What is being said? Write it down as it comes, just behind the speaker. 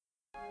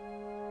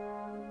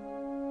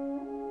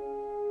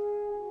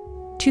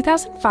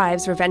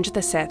2005's Revenge of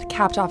the Sith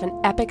capped off an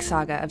epic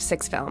saga of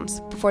 6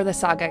 films before the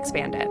saga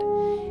expanded.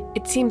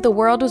 It seemed the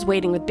world was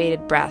waiting with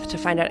bated breath to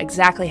find out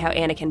exactly how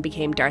Anakin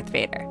became Darth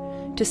Vader.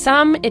 To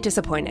some, it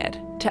disappointed.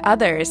 To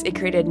others, it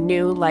created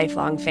new,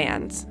 lifelong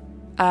fans.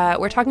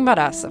 We're talking about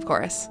us, of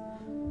course.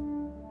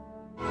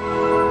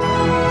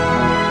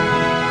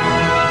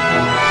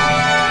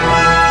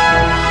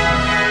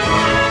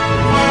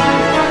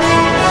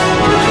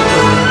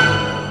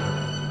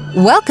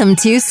 Welcome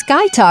to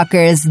Sky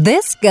Talkers,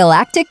 This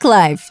Galactic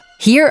Life.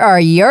 Here are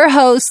your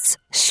hosts,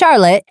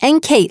 Charlotte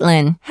and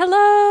Caitlin.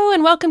 Hello,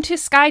 and welcome to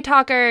Sky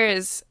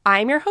Talkers.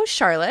 I'm your host,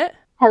 Charlotte.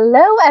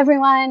 Hello,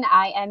 everyone.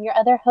 I am your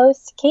other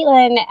host,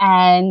 Caitlin,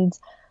 and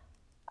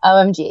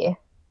OMG,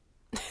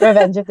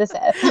 Revenge of the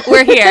Sith.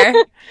 We're here.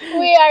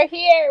 We are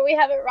here. We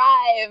have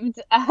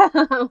arrived.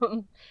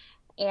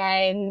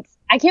 And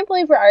I can't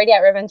believe we're already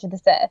at Revenge of the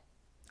Sith.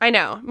 I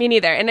know, me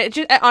neither. And it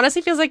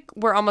honestly feels like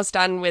we're almost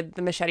done with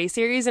the Machete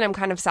series, and I'm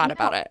kind of sad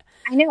about it.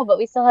 I know, but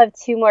we still have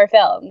 2 more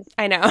films.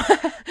 I know.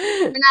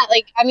 We're not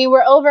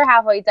we're over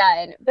halfway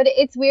done. But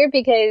it's weird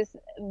because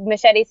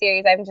Machete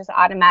series, I'm just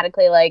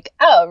automatically like,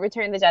 oh,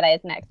 Return of the Jedi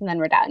is next, and then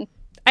we're done.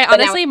 I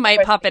honestly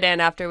might pop it in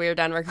after we were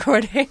done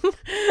recording.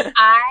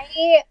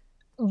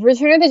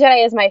 Return of the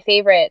Jedi is my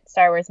favorite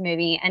Star Wars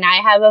movie, and I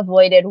have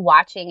avoided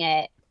watching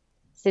it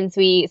since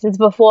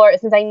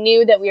I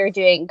knew that we were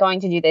going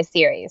to do this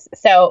series.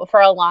 So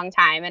for a long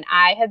time, and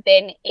I have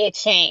been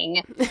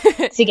itching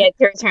to get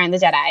to Return of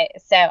the Jedi.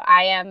 So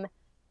I am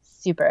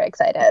super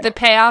excited. The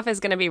payoff is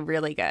going to be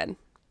really good.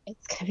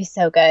 It's going to be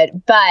so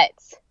good. But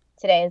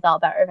today is all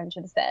about Revenge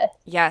of the Sith.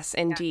 Yes,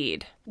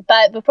 indeed.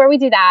 But before we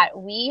do that,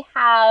 we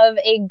have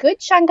a good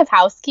chunk of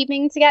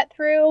housekeeping to get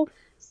through.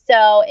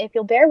 So if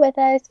you'll bear with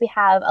us, we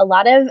have a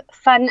lot of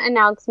fun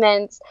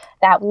announcements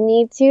that we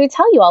need to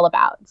tell you all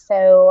about.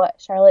 So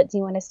Charlotte, do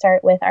you want to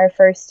start with our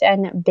first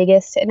and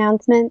biggest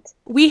announcement?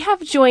 We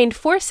have joined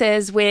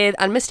forces with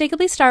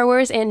Unmistakably Star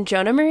Wars and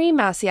Jonah Marie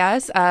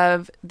Macias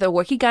of the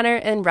Wookiee Gunner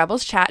and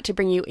Rebels Chat to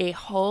bring you a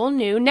whole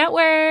new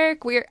network.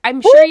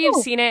 I'm sure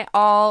you've seen it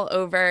all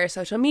over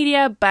social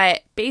media,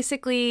 but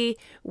basically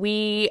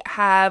we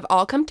have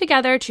all come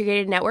together to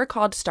create a network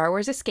called Star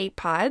Wars Escape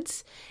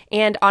Pods.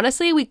 And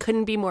honestly, we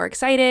couldn't be more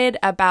excited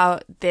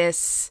about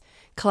this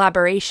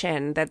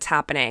collaboration that's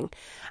happening.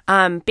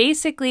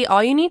 Basically,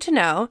 all you need to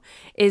know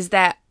is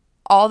that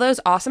all those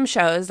awesome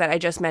shows that I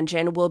just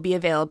mentioned will be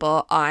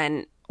available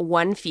on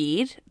one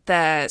feed,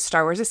 the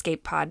Star Wars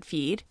Escape Pod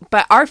feed.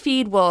 But our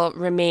feed will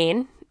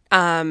remain,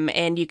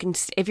 and you can,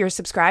 if you're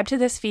subscribed to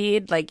this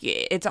feed,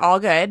 it's all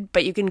good,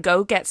 but you can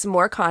go get some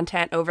more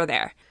content over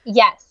there.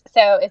 Yes,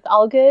 so it's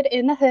all good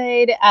in the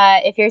hood.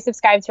 If you're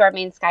subscribed to our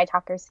main Sky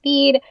Talkers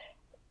feed,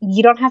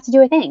 you don't have to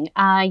do a thing.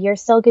 You're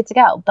still good to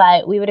go.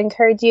 But we would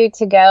encourage you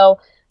to go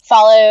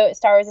follow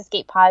Star Wars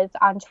Escape Pods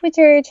on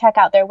Twitter. Check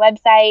out their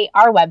website,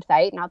 our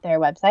website, not their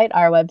website,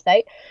 our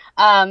website.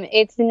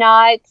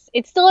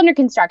 It's still under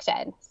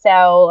construction.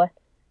 So,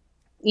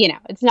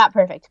 it's not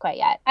perfect quite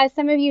yet. As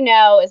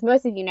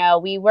most of you know,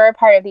 we were a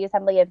part of the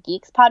Assembly of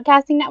Geeks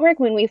podcasting network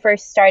when we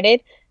first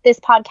started this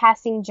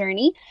podcasting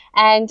journey.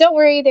 And don't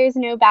worry, there's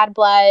no bad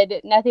blood.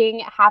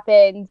 Nothing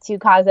happened to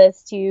cause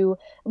us to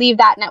leave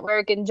that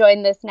network and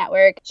join this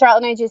network.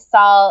 Charlotte and I just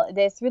saw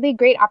this really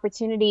great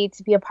opportunity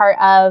to be a part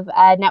of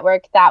a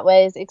network that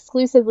was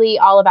exclusively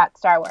all about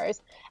Star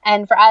Wars.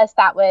 And for us,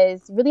 that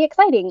was really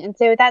exciting. And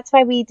so that's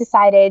why we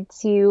decided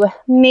to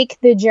make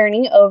the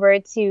journey over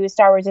to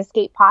Star Wars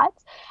Escape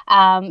Pods.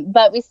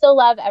 But we still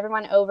love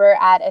everyone over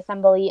at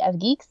Assembly of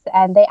Geeks.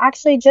 And they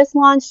actually just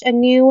launched a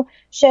new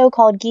show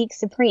called Geek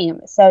Supreme.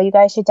 So you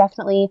guys should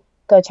definitely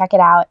go check it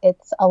out.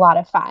 It's a lot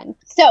of fun.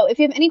 So if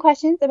you have any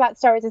questions about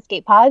Star Wars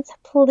Escape Pods,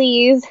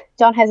 please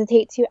don't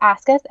hesitate to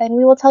ask us and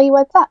we will tell you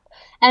what's up.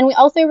 And we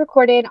also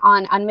recorded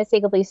on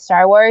Unmistakably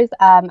Star Wars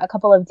a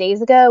couple of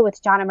days ago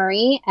with Jonna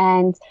Marie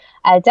and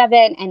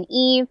Devin and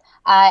Eve,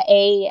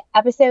 a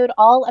episode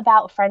all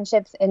about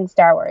friendships in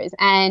Star Wars.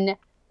 And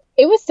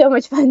it was so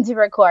much fun to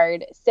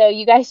record. So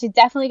you guys should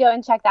definitely go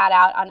and check that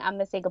out on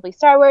Unmistakably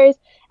Star Wars.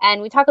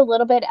 And we talk a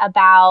little bit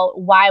about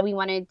why we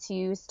wanted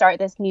to start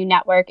this new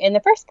network in the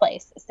first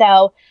place.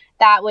 So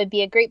that would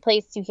be a great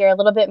place to hear a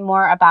little bit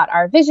more about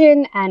our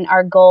vision and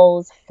our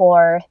goals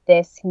for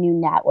this new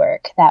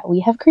network that we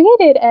have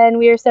created and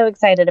we are so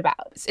excited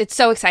about. It's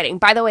so exciting.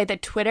 By the way, the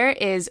Twitter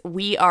is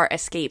We Are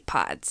Escape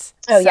Pods.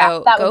 Oh, so yeah.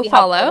 That would be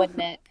follow. Helpful,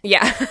 wouldn't it?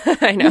 Yeah,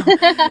 I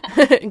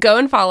know. Go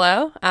and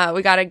follow.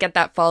 We got to get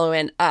that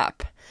following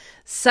up.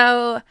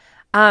 So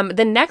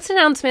the next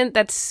announcement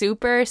that's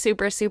super,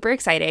 super, super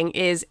exciting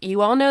is you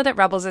all know that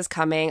Rebels is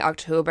coming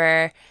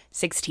October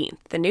 16th.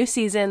 The new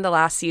season, the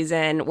last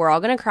season. We're all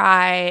going to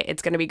cry.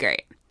 It's going to be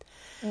great.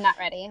 I'm not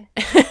ready.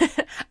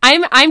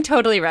 I'm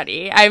totally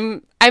ready.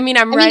 I'm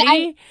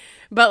ready,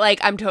 but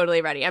I'm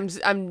totally ready.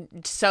 I'm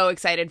so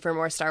excited for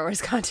more Star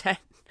Wars content.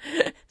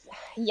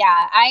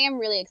 Yeah, I am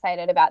really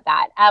excited about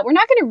that. We're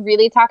not going to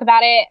really talk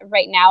about it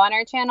right now on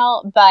our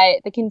channel,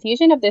 but the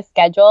confusion of this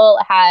schedule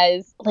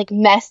has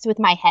messed with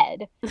my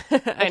head.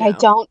 I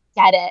don't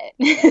get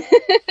it.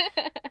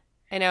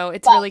 I know,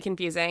 it's really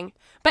confusing.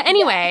 But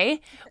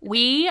anyway,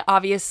 we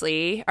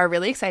obviously are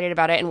really excited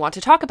about it and want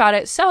to talk about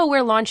it. So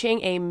we're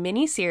launching a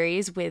mini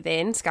series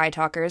within Sky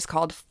Talkers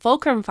called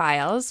Fulcrum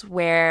Files,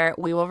 where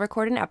we will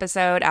record an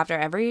episode after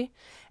every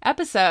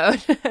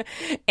episode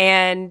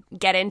and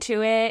get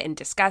into it and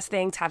discuss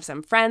things, have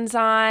some friends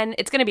on.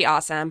 It's going to be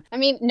awesome. I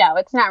mean, no,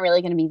 it's not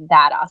really going to be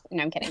that awesome.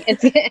 No, I'm kidding.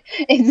 It's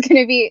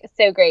going to be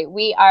so great.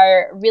 We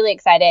are really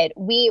excited.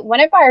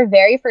 One of our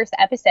very first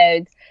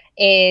episodes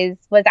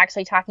was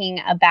actually talking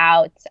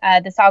about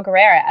the Saw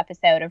Gerrera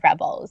episode of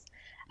Rebels.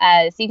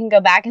 So you can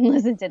go back and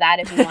listen to that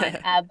if you want.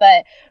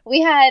 But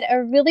we had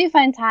a really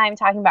fun time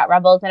talking about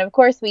Rebels. And of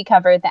course, we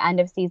covered the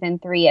end of season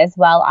 3 as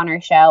well on our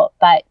show.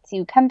 But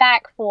to come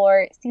back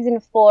for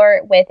season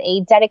 4 with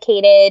a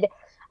dedicated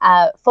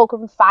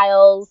Fulcrum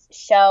Files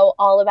show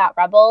all about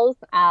Rebels,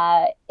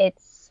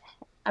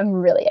 I'm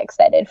really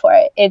excited for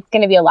it. It's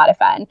going to be a lot of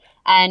fun.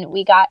 And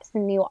we got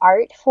some new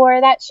art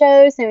for that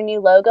show. So a new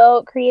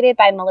logo created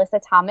by Melissa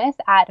Thomas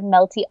at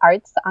Melty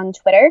Arts on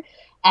Twitter.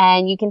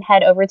 And you can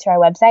head over to our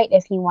website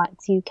if you want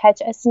to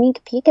catch a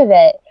sneak peek of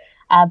it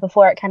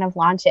before it kind of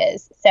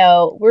launches.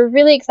 So we're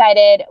really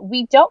excited.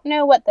 We don't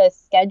know what the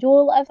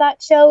schedule of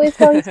that show is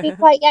going to be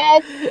quite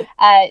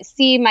yet.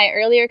 See my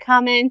earlier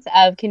comments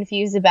of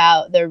confused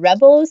about the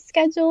Rebels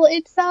schedule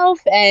itself,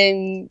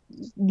 and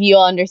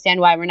you'll understand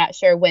why we're not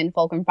sure when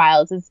Fulcrum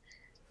Files is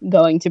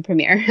going to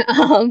premiere.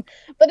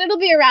 But it'll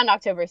be around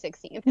October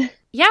 16th.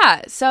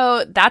 Yeah,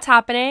 so that's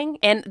happening.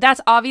 And that's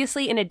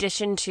obviously in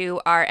addition to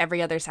our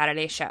every other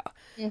Saturday show.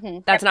 Mm-hmm.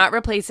 That's not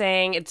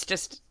replacing. It's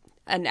just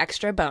an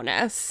extra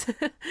bonus.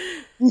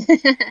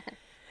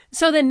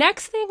 So the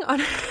next thing on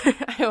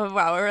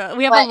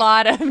we have a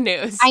lot of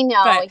news. I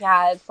know.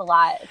 It's a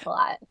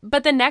lot.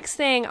 But the next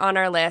thing on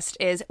our list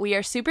is we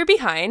are super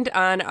behind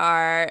on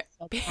our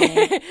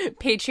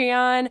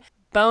Patreon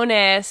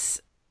bonus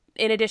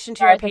in addition to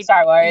Stars of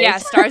Star Wars. Yeah,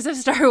 Stars of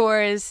Star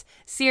Wars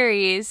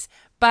series.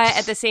 But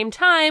at the same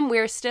time,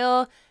 we're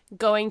still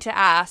going to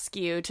ask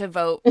you to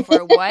vote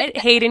for what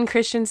Hayden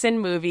Christensen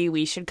movie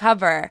we should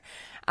cover.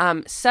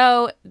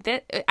 So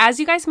as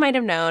you guys might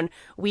have known,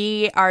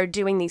 we are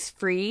doing these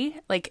free,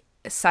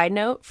 side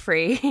note,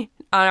 free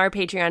on our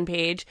Patreon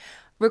page,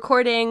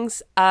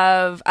 recordings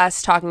of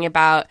us talking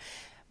about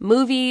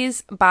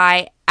movies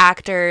by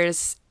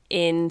actors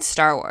in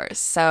Star Wars.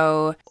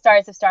 So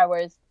Stars of Star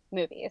Wars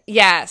movies.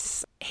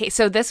 Yes.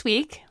 So this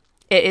week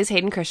it is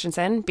Hayden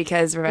Christensen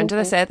because Revenge of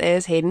the Sith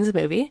is Hayden's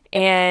movie.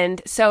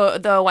 And so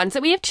the ones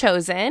that we have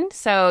chosen,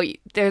 so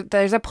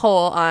there's a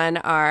poll on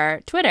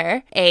our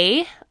Twitter.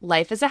 A,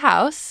 Life is a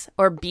House,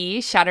 or B,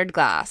 Shattered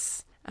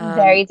Glass.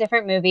 Very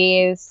different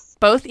movies.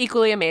 Both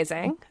equally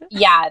amazing.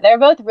 Yeah, they're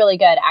both really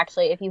good,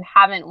 actually. If you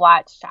haven't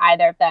watched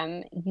either of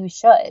them, you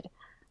should.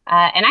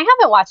 And I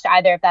haven't watched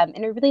either of them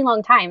in a really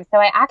long time. So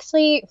I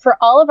actually, for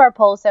all of our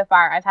polls so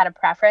far, I've had a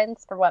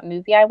preference for what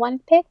movie I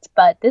want picked,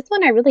 but this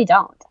one I really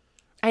don't.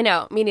 I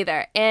know, me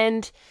neither.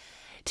 And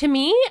to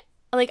me,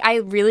 I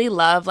really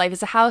love Life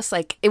is a House.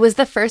 It was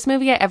the first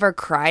movie I ever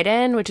cried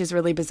in, which is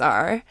really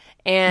bizarre.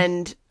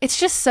 And it's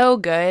just so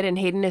good, and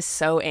Hayden is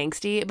so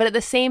angsty. But at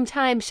the same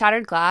time,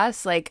 Shattered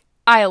Glass,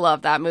 I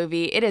love that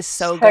movie. It is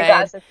so good.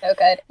 Glass is so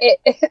good.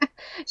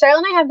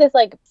 Charlotte and I have this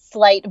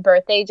slight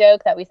birthday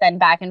joke that we send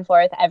back and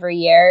forth every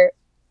year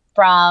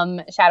from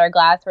Shattered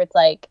Glass, where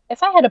it's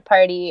if I had a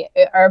party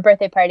or a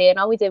birthday party and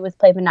all we did was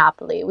play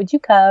Monopoly, would you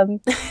come?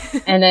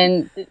 And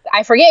then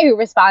I forget who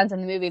responds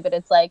in the movie, but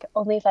it's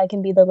only if I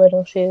can be the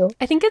little shoe.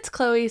 I think it's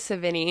Chloe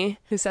Sevigny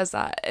who says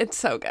that. It's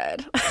so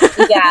good.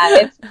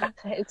 Yeah,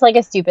 it's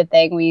a stupid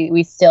thing.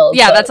 We still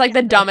that's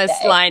the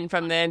dumbest line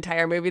from the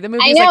entire movie. The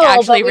movie's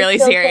actually really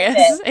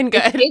serious and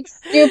good. It's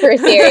super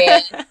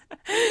serious.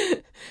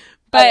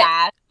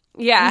 But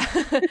yeah.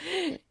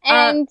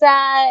 And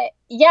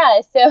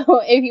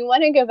so if you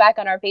want to go back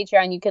on our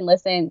Patreon, you can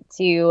listen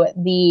to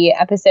the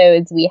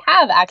episodes we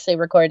have actually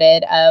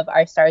recorded of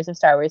our Stars of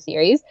Star Wars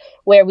series,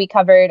 where we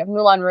covered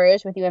Moulin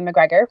Rouge with Ewan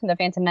McGregor from The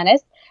Phantom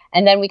Menace.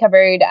 And then we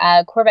covered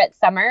Corvette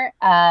Summer,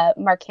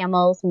 Mark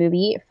Hamill's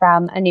movie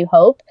from A New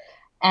Hope.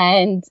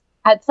 And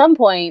at some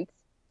point,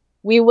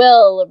 we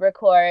will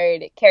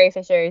record Carrie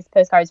Fisher's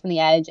Postcards from the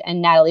Edge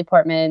and Natalie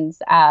Portman's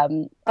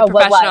The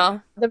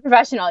Professional. The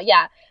Professional,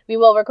 yeah. We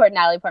will record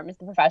Natalie Portman's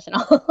The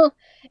Professional.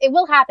 It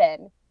will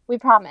happen. We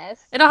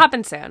promise. It'll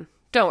happen soon.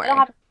 Don't worry.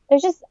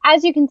 There's just,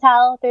 as you can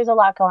tell, there's a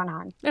lot going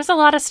on. There's a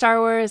lot of Star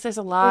Wars. There's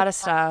a lot of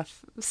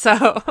stuff.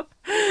 So.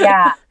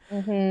 Yeah.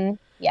 Mm-hmm.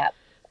 Yep.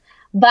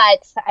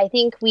 But I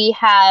think we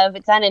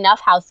have done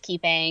enough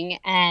housekeeping,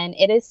 and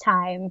it is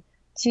time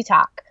to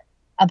talk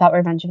about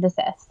Revenge of the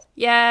Sith.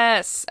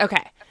 Yes.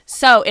 Okay.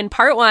 So in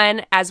part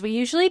 1, as we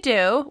usually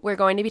do, we're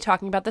going to be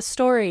talking about the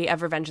story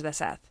of Revenge of the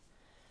Sith.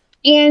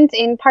 And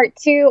in part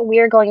 2, we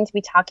are going to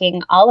be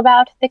talking all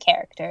about the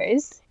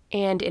characters.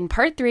 And in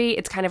part 3,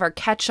 it's kind of our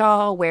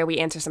catch-all where we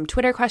answer some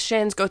Twitter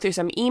questions, go through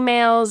some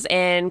emails,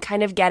 and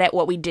kind of get at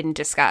what we didn't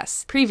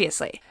discuss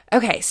previously.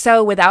 Okay,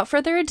 so without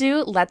further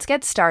ado, let's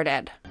get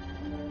started.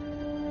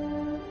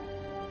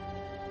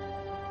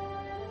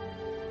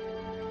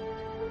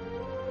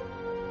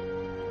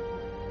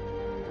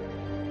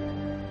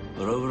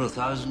 For over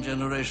 1,000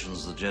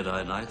 generations, the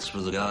Jedi Knights were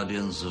the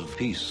guardians of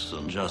peace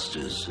and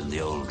justice in the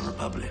Old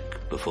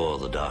Republic, before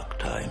the Dark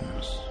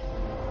Times,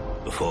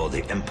 before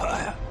the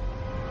Empire.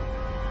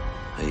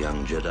 A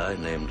young Jedi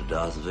named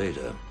Darth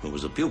Vader, who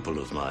was a pupil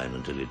of mine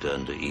until he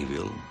turned to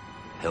evil,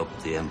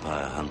 helped the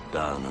Empire hunt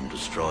down and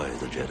destroy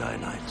the Jedi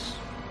Knights.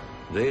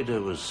 Vader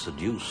was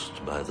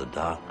seduced by the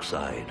dark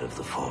side of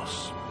the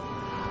Force.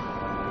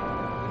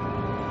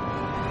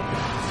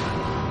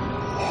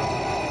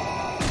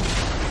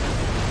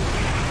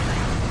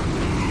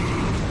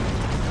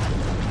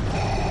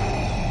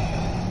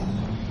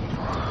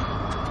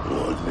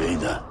 Lord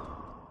Vader.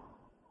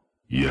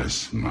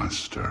 Yes,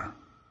 Master.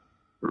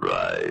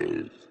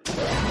 Rise.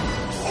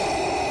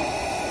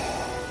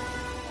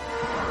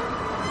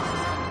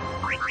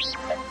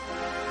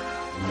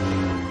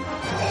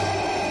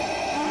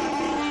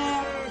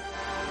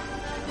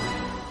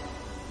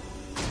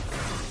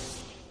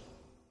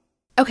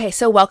 Okay,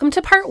 so welcome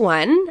to part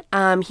one.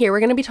 Here we're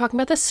going to be talking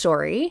about the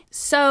story.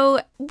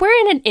 So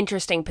we're in an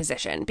interesting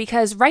position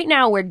because right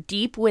now we're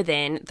deep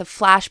within the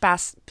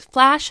flashback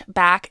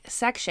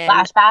section.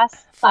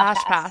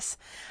 Flashpass.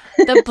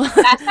 The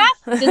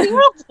Flashpass? Disney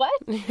World? What?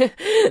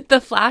 the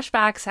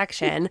flashback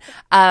section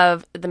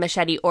of the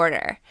Machete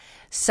Order.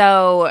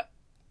 So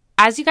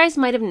as you guys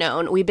might have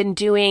known, we've been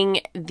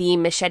doing the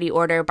Machete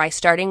Order by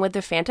starting with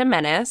the Phantom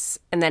Menace,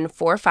 and then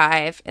 4,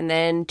 5, and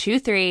then 2,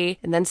 3,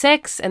 and then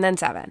 6, and then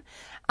 7.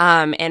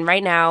 And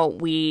right now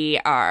we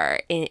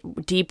are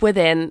deep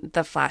within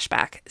the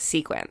flashback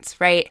sequence,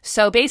 right?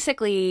 So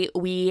basically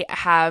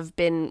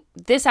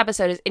this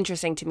episode is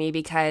interesting to me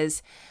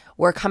because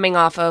we're coming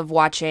off of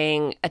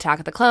watching Attack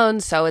of the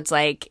Clones. So it's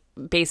like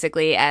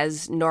basically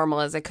as normal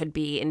as it could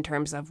be in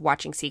terms of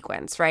watching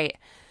sequence, right?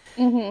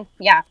 Mm-hmm.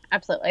 Yeah,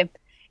 absolutely.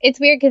 It's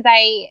weird because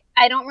I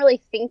don't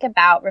really think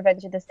about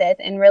Revenge of the Sith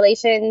in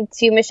relation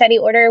to Machete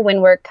Order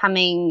when we're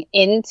coming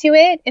into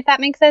it, if that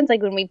makes sense.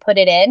 Like when we put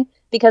it in,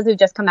 because we've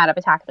just come out of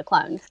Attack of the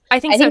Clones.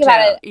 I think about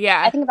too. It,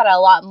 yeah. I think about it a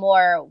lot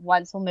more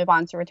once we'll move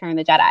on to Return of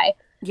the Jedi.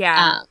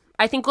 Yeah.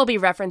 I think we'll be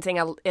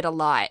referencing it a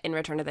lot in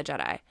Return of the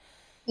Jedi.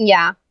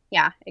 Yeah,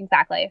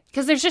 exactly.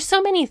 Because there's just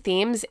so many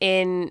themes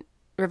in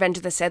Revenge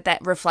of the Sith that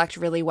reflect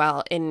really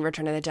well in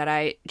Return of the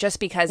Jedi, just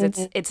because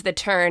it's the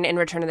turn in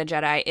Return of the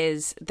Jedi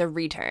is the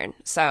return.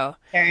 So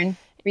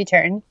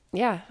return.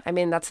 Yeah, I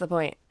mean that's the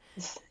point.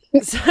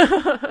 So,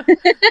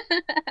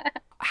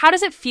 how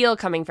does it feel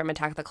coming from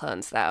Attack of the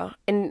Clones, though?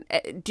 And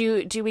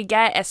do we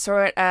get a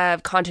sort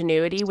of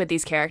continuity with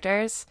these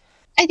characters?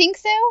 I think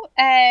so.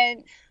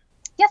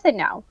 Yes and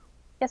no.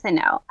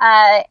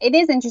 It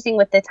is interesting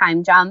with the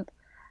time jump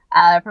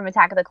from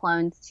Attack of the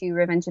Clones to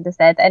Revenge of the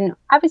Sith. And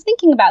I was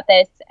thinking about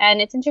this,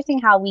 and it's interesting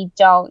how you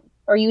don't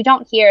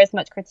hear as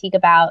much critique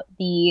about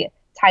the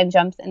time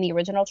jumps in the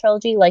original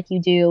trilogy like you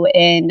do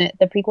in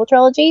the prequel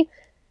trilogy,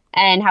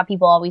 and how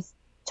people always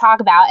talk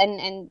about,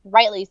 and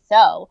rightly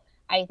so,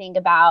 I think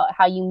about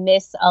how you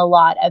miss a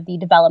lot of the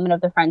development of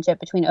the friendship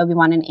between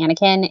Obi-Wan and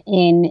Anakin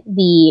in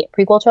the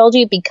prequel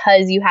trilogy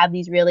because you have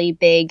these really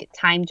big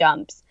time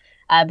jumps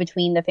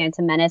between The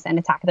Phantom Menace and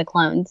Attack of the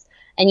Clones.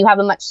 And you have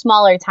a much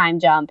smaller time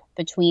jump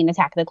between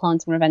Attack of the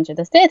Clones and Revenge of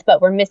the Sith,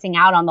 but we're missing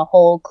out on the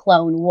whole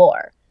Clone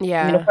War.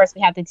 Yeah. I mean, of course,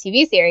 we have the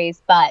TV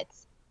series, but,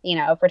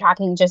 if we're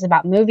talking just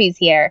about movies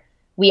here,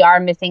 we are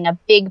missing a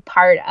big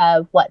part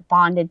of what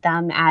bonded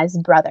them as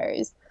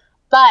brothers.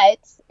 But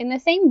in the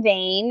same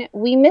vein,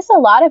 we miss a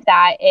lot of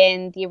that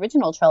in the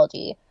original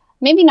trilogy.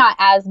 Maybe not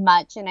as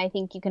much, and I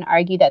think you can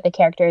argue that the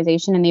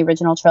characterization in the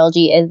original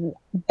trilogy is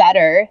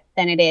better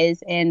than it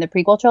is in the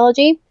prequel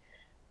trilogy.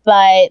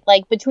 But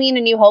like between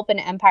A New Hope and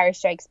Empire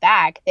Strikes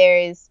Back,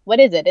 there's what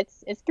is it?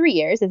 It's 3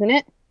 years, isn't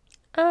it?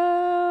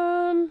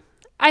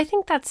 I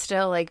think that's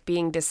still like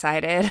being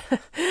decided.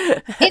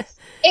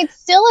 it's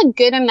still a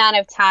good amount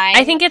of time.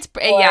 I think it's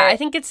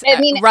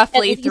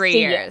roughly 3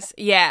 years.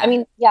 Yeah. I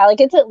mean, yeah, like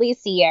it's at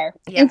least a year.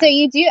 Yeah. And so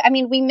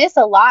we miss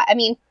a lot. I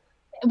mean,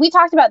 we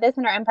talked about this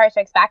in our Empire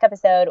Strikes Back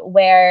episode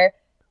where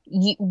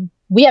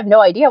we have no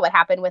idea what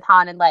happened with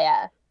Han and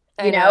Leia.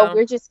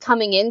 We're just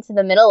coming into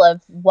the middle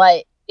of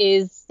what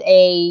is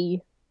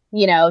a,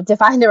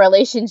 define the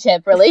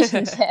relationship.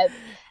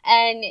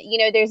 And,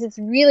 there's this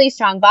really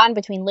strong bond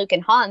between Luke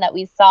and Han that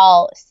we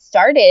saw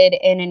started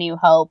in A New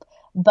Hope,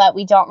 but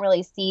we don't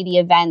really see the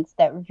events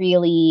that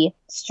really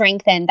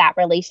strengthen that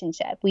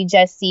relationship. We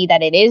just see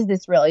that it is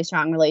this really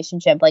strong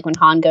relationship, like when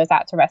Han goes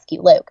out to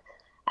rescue Luke.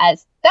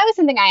 As that was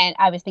something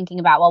I was thinking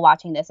about while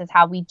watching this, is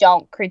how we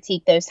don't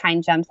critique those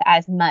time jumps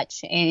as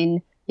much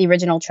in the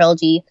original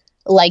trilogy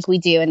like we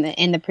do in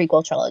the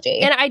prequel trilogy.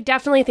 And I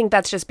definitely think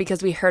that's just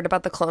because we heard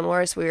about the Clone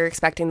Wars. We were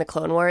expecting the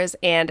Clone Wars,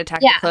 and Attack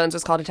of the Clones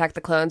was called Attack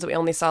the Clones. We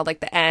only saw like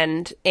the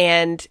end,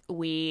 and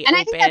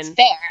I think that's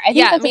fair. I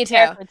think that's a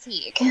fair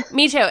critique.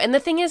 Me too. And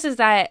the thing is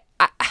that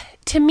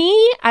to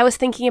me, I was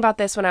thinking about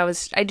this when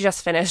I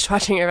just finished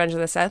watching Revenge of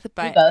the Sith.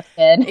 But we both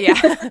did.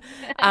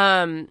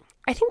 Yeah.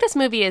 I think this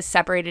movie is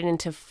separated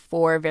into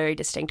 4 very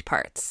distinct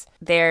parts.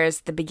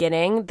 There's the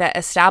beginning that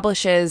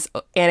establishes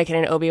Anakin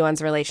and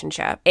Obi-Wan's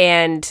relationship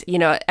and,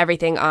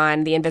 everything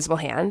on the Invisible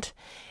Hand.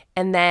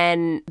 And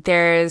then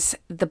there's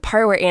the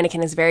part where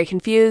Anakin is very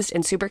confused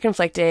and super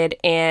conflicted,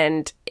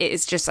 and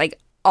it's just like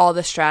all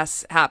the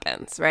stress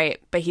happens, right?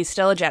 But he's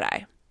still a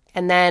Jedi.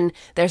 And then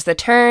there's the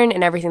turn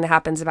and everything that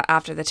happens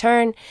after the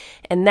turn.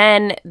 And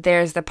then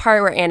there's the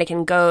part where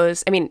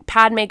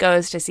Padme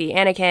goes to see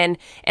Anakin,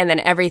 and then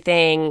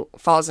everything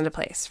falls into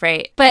place,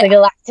 right? But the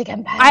Galactic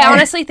Empire. I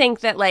honestly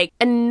think that like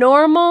a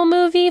normal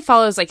movie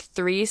follows like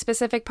 3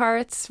 specific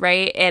parts,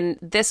 right? And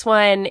this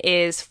one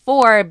is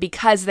 4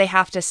 because they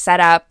have to set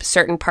up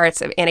certain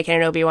parts of Anakin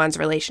and Obi-Wan's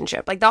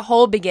relationship. Like the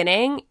whole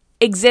beginning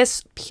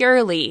exists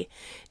purely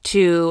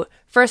to,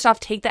 first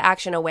off, take the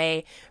action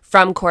away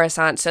from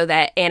Coruscant so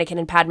that Anakin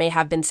and Padme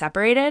have been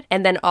separated,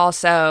 and then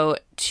also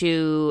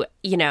to,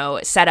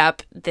 set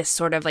up this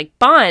sort of like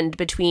bond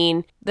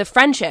between the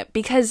friendship,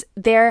 because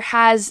there's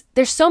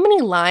so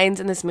many lines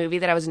in this movie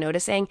that I was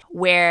noticing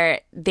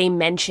where they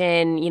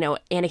mention,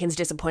 Anakin's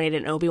disappointed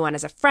in Obi-Wan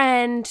as a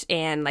friend,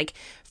 and like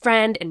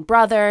friend and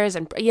brothers,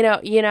 and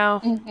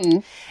Mm-hmm.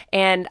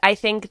 And I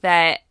think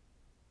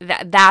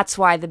that's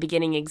why the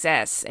beginning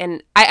exists.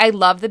 And I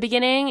love the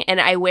beginning,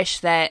 and I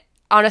wish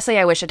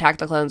Attack of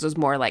the Clones was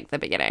more like the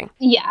beginning.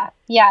 Yeah,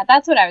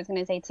 that's what I was going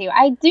to say too.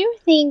 I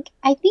think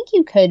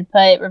you could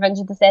put Revenge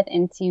of the Sith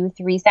into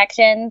 3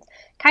 sections,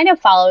 kind of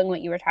following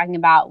what you were talking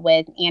about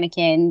with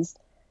Anakin's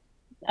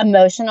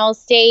emotional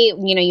state.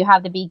 You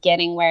have the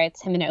beginning where it's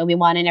him and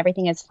Obi-Wan and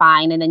everything is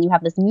fine, and then you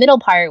have this middle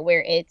part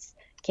where it's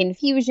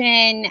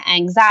confusion,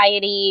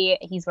 anxiety,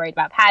 he's worried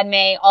about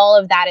Padme, all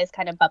of that is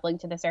kind of bubbling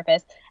to the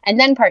surface. And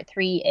then part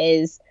 3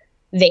 is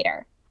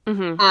Vader.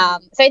 Mm-hmm.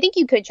 So I think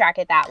you could track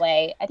it that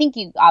way. I think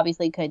you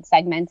obviously could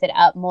segment it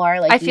up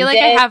more. Like I feel like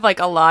I have like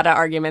a lot of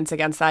arguments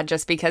against that,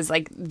 just because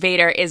like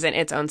Vader isn't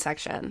its own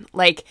section.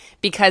 Like,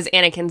 because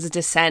Anakin's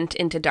descent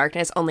into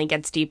darkness only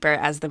gets deeper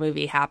as the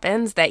movie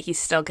happens, that he's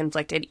still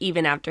conflicted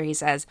even after he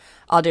says,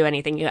 "I'll do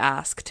anything you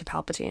ask" to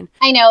Palpatine.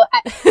 I know.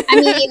 I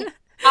mean,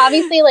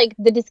 obviously, like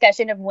the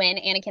discussion of when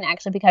Anakin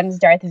actually becomes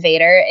Darth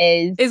Vader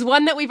is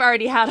one that we've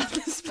already had on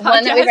this podcast.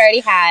 One that we've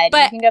already had.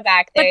 But, you can go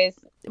back.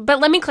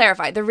 But let me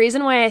clarify. The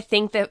reason why I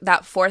think that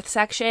 4th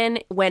section,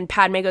 when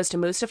Padme goes to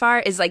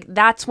Mustafar, is like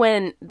that's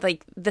when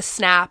like the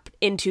snap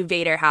into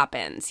Vader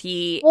happens.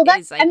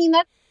 That's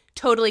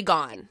totally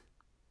gone.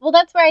 Well,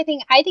 that's where I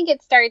think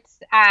it starts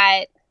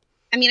at.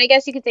 I mean, I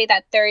guess you could say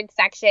that 3rd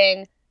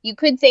section. You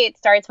could say it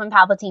starts when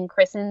Palpatine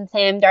christens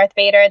him Darth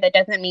Vader. That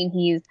doesn't mean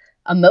he's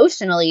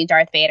emotionally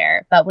Darth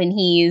Vader, but when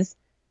he's,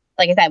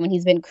 like I said, when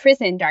he's been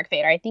christened Darth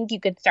Vader, I think you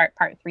could start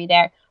part 3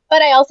 there.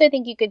 But I also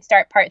think you could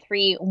start part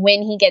 3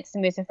 when he gets to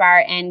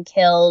Mustafar and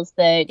kills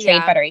the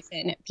Trade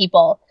Federation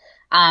people.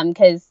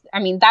 Because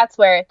I mean that's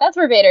where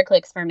Vader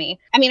clicks for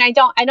me. I mean I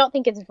don't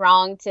think it's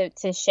wrong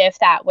to shift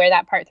that where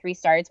that part 3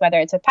 starts,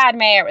 whether it's with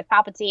Padme or with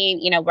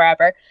Palpatine,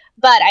 wherever.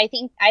 But I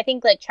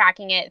think like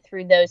tracking it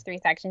through those 3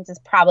 sections is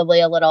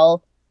probably a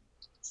little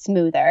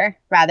smoother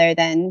rather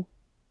than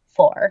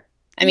 4.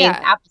 I mean,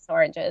 apples to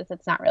oranges.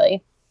 It's not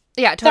really.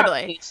 Yeah,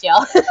 totally.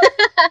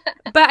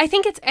 But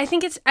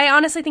I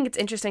honestly think it's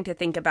interesting to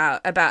think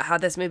about how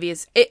this movie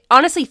is. It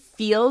honestly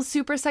feels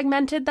super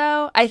segmented,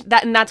 though.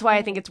 And that's why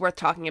I think it's worth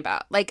talking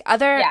about. Like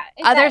other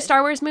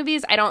Star Wars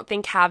movies, I don't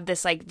think have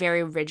this like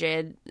very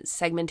rigid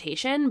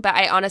segmentation. But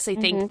I honestly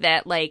think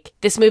that like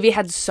this movie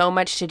had so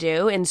much to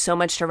do and so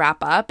much to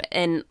wrap up,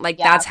 and like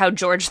that's how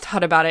George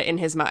thought about it in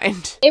his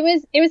mind. It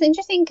was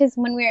interesting because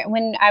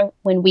when I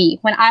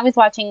was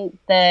watching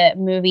the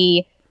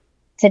movie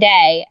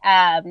today,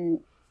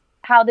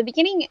 how the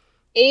beginning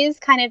is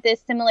kind of this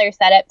similar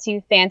setup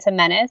to Phantom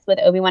Menace with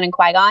Obi-Wan and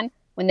Qui-Gon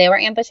when they were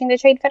ambushing the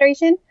Trade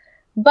Federation.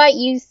 But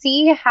you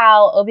see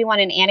how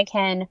Obi-Wan and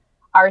Anakin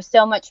are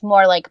so much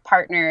more like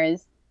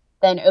partners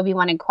than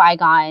Obi-Wan and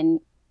Qui-Gon.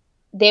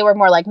 They were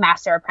more like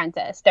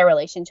master-apprentice, their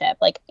relationship.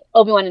 Like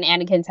Obi-Wan and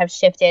Anakin's have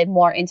shifted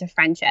more into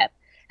friendship.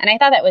 And I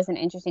thought that was an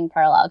interesting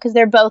parallel because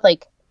they're both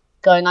like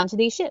going onto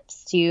these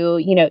ships to,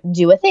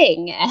 do a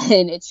thing,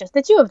 and it's just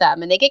the 2 of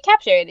them, and they get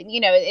captured, and,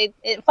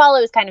 it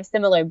follows kind of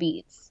similar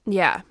beats.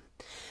 Yeah.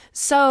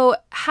 So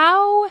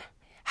how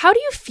do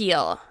you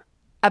feel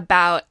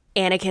about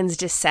Anakin's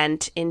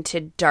descent into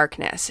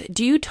darkness?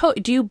 Do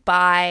you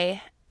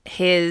buy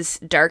his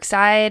dark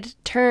side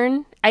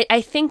turn?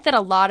 I think that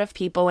a lot of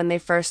people, when they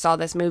first saw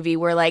this movie,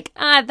 were like,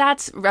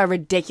 that's a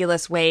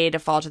ridiculous way to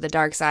fall to the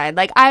dark side.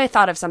 Like, I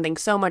thought of something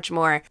so much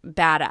more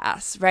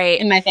badass, right?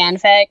 In my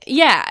fanfic?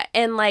 Yeah,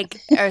 and like,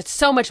 or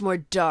so much more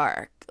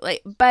dark.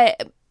 Like,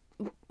 but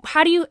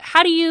what do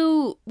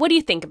you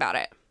think about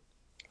it?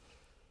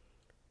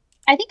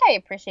 I think I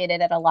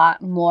appreciated it a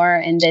lot more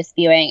in this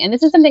viewing. And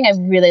this is something I've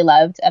really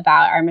loved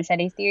about our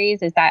Machete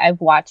series, is that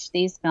I've watched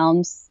these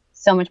films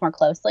so much more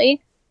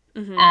closely.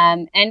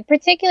 Mm-hmm. And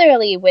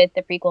particularly with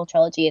the prequel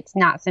trilogy, it's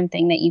not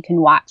something that you can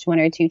watch 1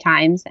 or 2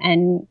 times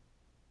and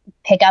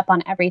pick up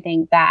on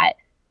everything that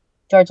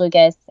George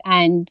Lucas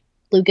and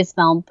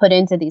Lucasfilm put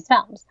into these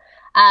films.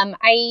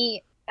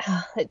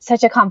 It's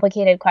such a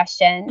complicated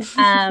question.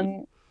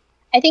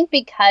 I think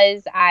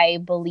because I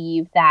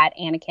believe that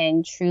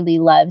Anakin truly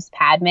loves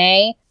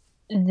Padme,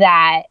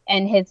 that,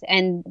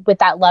 and with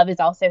that love is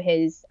also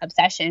his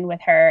obsession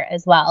with her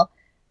as well.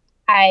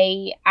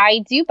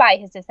 I do buy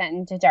his descent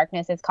into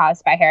darkness is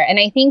caused by her. And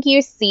I think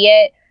you see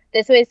it.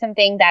 This was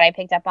something that I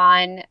picked up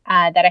on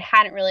that I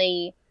hadn't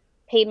really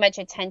paid much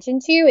attention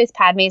to is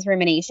Padme's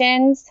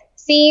ruminations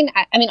scene.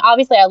 I mean,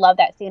 obviously I love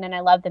that scene and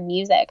I love the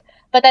music,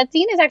 but that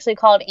scene is actually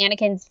called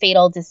Anakin's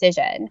Fatal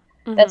Decision.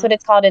 Mm-hmm. That's what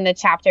it's called in the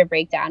chapter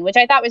breakdown, which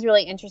I thought was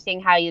really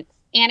interesting how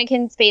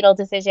Anakin's Fatal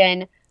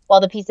Decision, while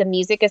the piece of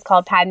music is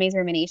called Padme's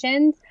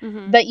Ruminations.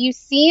 Mm-hmm. But you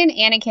see in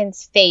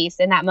Anakin's face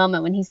in that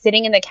moment when he's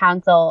sitting in the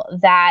council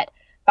that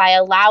by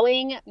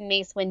allowing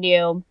Mace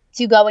Windu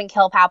to go and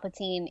kill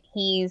Palpatine,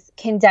 he's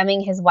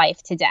condemning his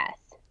wife to death.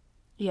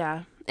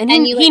 Yeah. And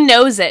he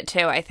knows it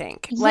too, I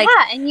think. Yeah,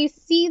 and you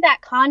see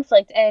that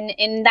conflict. And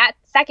in that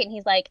second,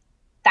 he's like,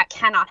 that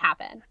cannot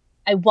happen.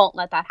 I won't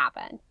let that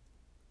happen.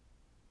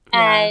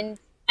 Yeah.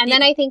 And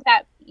then I think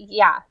that,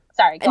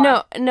 sorry, go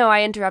on. No,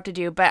 I interrupted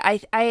you. But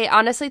I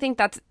honestly think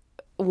that's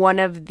one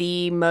of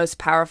the most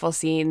powerful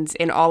scenes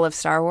in all of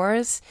Star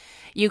Wars.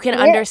 You can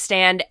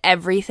understand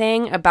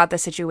everything about the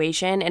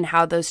situation and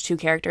how those two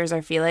characters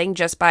are feeling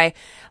just by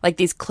like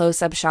these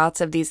close-up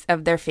shots of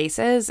their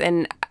faces,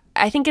 and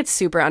I think it's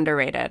super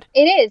underrated.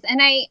 It is, and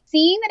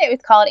seeing that it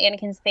was called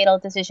Anakin's Fatal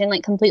Decision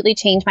like completely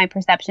changed my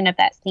perception of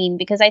that scene,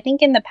 because I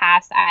think in the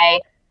past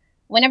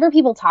whenever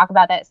people talk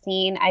about that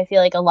scene, I feel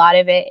like a lot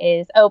of it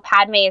is,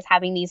 Padme is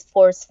having these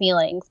forced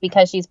feelings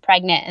because she's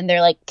pregnant and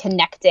they're like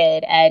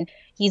connected and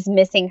he's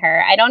missing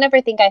her. I don't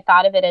ever think I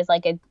thought of it as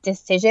like a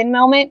decision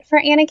moment for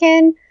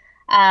Anakin.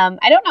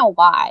 I don't know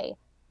why,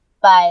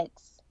 but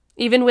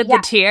even with the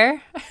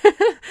tear,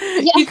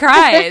 he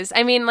cries.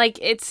 I mean, like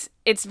it's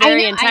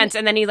very intense,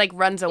 and then he like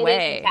runs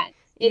away.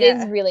 It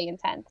is really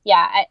intense.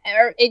 Yeah,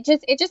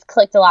 it just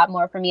clicked a lot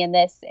more for me in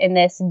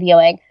this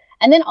viewing.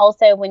 And then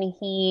also when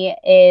he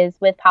is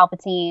with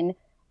Palpatine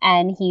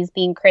and he's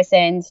being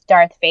christened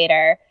Darth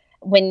Vader,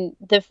 when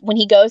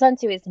he goes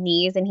onto his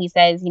knees and he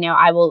says,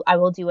 I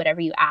will do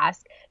whatever you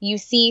ask, you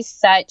see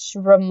such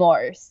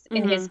remorse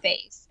in his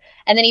face.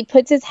 And then he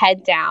puts his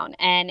head down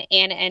and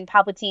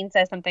Palpatine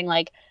says something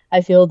like,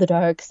 I feel the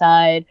dark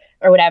side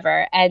or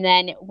whatever. And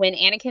then when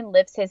Anakin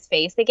lifts his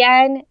face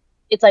again,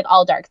 it's like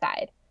all dark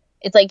side.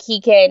 It's like he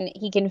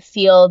can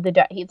feel the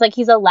dark. It's like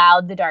he's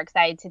allowed the dark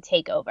side to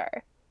take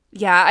over.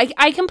 Yeah,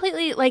 I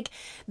completely, like,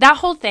 that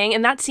whole thing,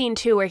 and that scene,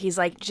 too, where he's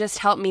like, just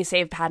help me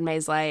save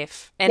Padme's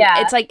life. And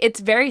it's, like, it's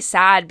very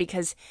sad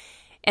because,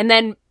 and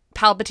then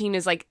Palpatine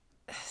is, like,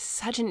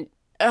 such an,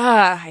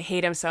 I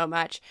hate him so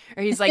much.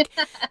 Or he's like,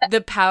 the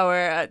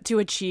power to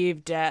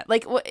achieve death.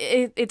 Like,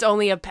 it's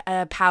only a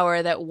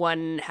power that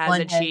one has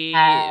achieved.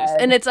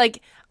 And it's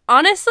like,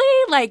 honestly,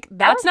 like,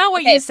 that's not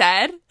what you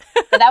said.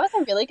 But that was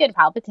a really good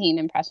Palpatine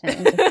impression.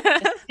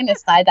 Just gonna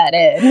slide that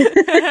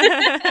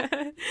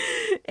in.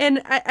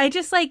 And I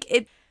just like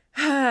it.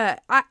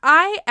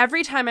 I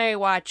every time I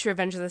watch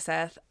Revenge of the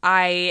Sith,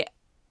 I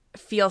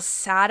feel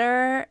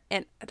sadder,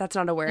 and that's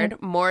not a word,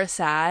 more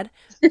sad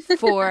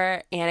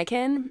for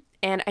Anakin.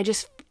 And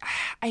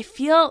I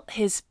feel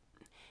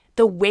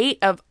the weight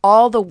of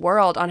all the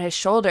world on his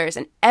shoulders,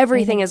 and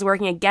everything is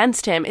working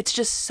against him. It's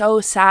just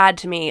so sad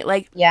to me.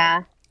 Like,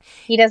 yeah.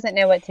 He doesn't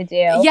know what to do.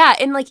 Yeah,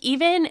 and like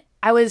even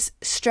I was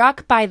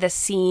struck by the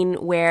scene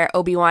where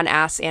Obi-Wan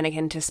asks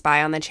Anakin to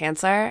spy on the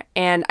Chancellor.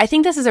 And I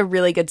think this is a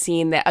really good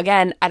scene that,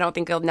 again, I don't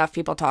think enough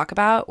people talk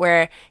about,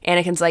 where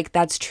Anakin's like,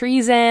 that's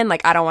treason.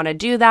 Like, I don't want to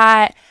do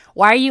that.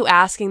 Why are you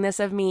asking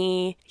this of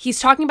me? He's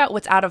talking about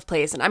what's out of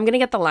place. And I'm going to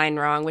get the line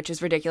wrong, which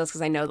is ridiculous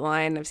because I know the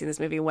line. I've seen this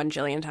movie 1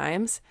 jillion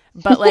times.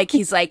 But like,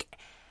 he's like,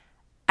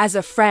 as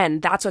a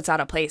friend, that's what's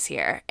out of place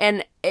here.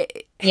 And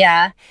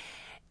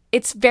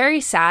it's very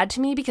sad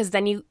to me because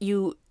then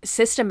you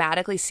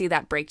systematically see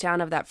that breakdown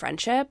of that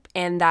friendship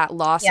and that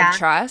loss of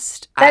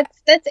trust.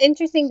 That's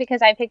interesting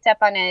because I picked up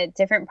on a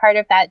different part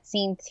of that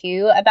scene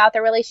too about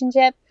the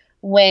relationship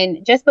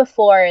when just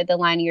before the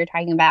line you're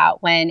talking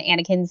about, when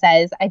Anakin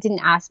says, I didn't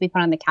ask to be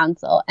put on the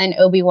council, and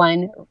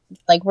Obi-Wan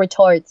like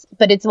retorts,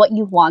 but it's what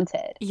you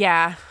wanted.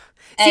 Yeah.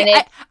 See,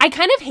 I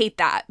kind of hate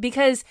that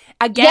because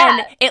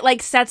again, it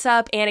like sets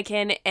up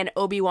Anakin and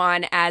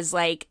Obi-Wan as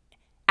like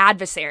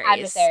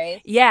adversaries.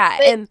 Yeah.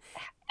 But and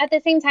at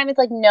the same time, it's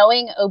like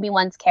knowing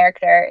Obi-Wan's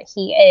character,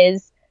 he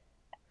is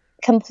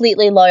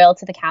completely loyal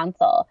to the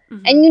council.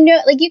 Mm-hmm. And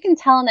like you can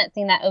tell in that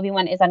scene that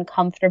Obi-Wan is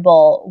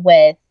uncomfortable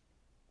with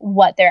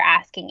what they're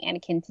asking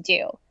Anakin to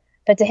do.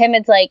 But to him,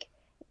 it's like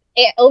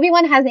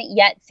Obi-Wan hasn't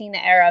yet seen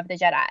the era of the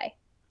Jedi.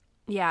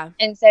 Yeah.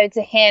 And so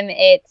to him,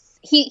 it's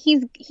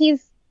he's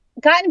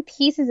gotten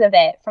pieces of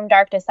it from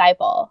Dark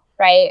Disciple,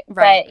 right?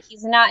 But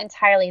he's not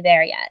entirely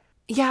there yet.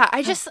 Yeah,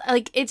 I just,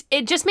 like,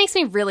 it just makes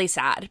me really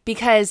sad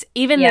because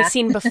even the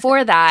scene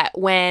before that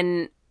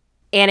when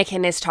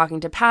Anakin is talking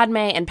to Padme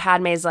and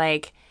Padme's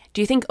like, do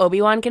you think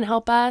Obi-Wan can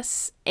help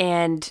us?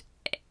 And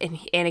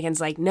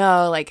Anakin's like,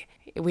 no, like,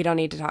 we don't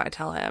need to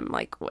tell him,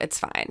 like, it's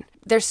fine.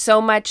 There's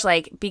so much,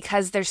 like,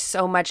 because there's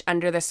so much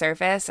under the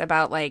surface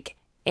about, like,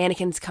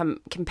 Anakin's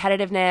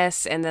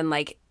competitiveness, and then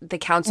like the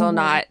council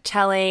not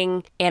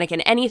telling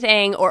Anakin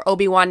anything, or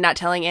Obi-Wan not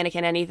telling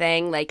Anakin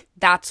anything. Like,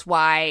 that's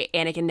why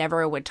Anakin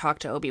never would talk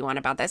to Obi-Wan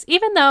about this,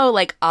 even though,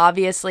 like,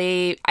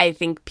 obviously I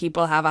think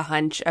people have a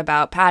hunch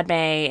about Padme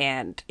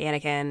and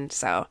Anakin.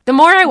 So the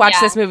more I watch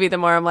this movie, the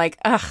more I'm like,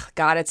 ugh,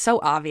 God, it's so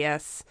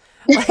obvious.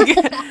 Like,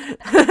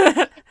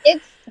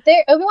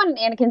 Obi-Wan and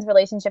Anakin's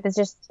relationship is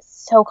just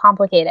so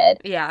complicated.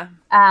 Yeah.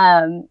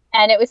 And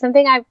it was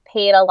something I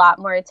paid a lot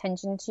more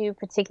attention to,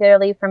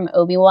 particularly from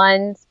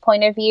Obi-Wan's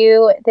point of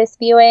view this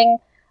viewing.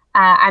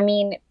 I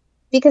mean,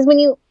 because when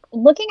you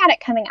looking at it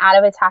coming out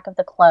of Attack of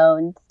the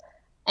Clones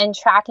and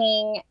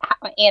tracking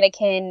how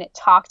Anakin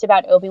talked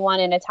about Obi-Wan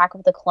in Attack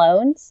of the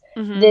Clones,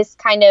 this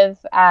kind of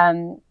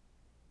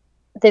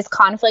this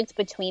conflict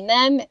between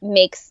them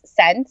makes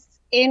sense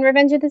in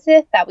Revenge of the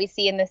Sith that we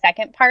see in the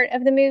second part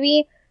of the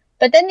movie.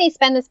 But then they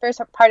spend this first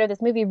part of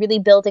this movie really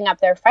building up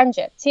their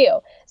friendship too.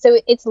 So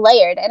it's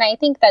layered, and I don't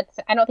think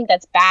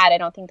that's bad. I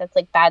don't think that's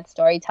like bad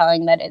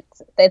storytelling that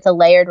it's a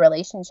layered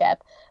relationship.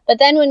 But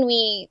then when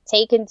we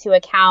take into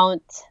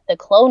account the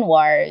Clone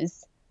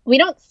Wars, we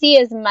don't see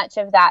as much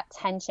of that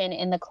tension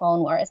in the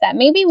Clone Wars that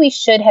maybe we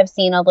should have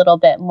seen a little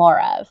bit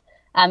more of.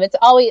 It's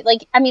always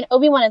like, I mean,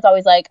 Obi-Wan is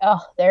always like, oh,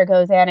 there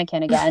goes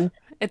Anakin again.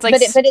 It's like,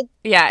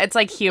 it's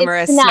like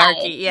humorous, it's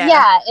snarky.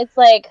 Yeah, it's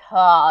like,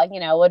 oh,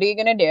 what are you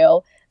gonna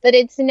do? But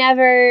it's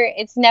never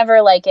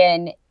like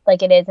it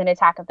is in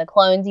Attack of the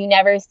Clones. You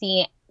never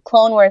see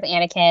Clone Wars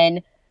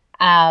Anakin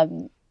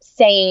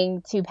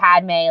saying to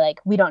Padme, like,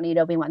 we don't need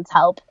Obi-Wan's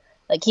help.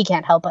 Like, he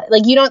can't help it.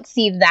 Like, you don't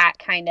see that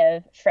kind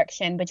of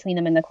friction between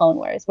them in the Clone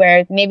Wars,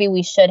 where maybe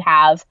we should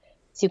have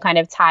to kind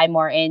of tie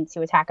more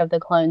into Attack of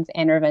the Clones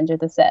and Revenge of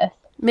the Sith.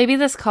 Maybe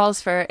this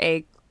calls for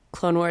a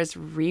Clone Wars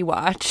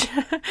rewatch.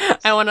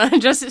 I want to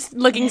just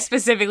looking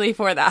specifically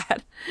for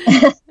that.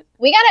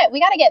 We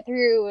gotta get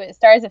through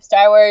Stars of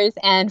Star Wars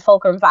and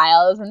Fulcrum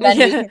Files, and then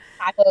we can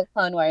tackle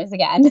Clone Wars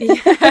again.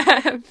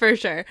 Yeah, for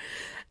sure.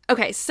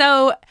 Okay,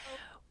 so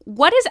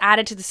what is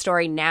added to the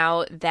story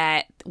now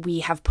that we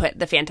have put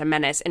the Phantom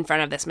Menace in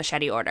front of this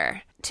machete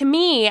order? To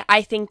me,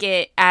 I think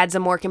it adds a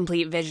more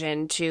complete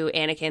vision to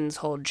Anakin's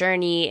whole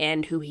journey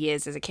and who he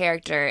is as a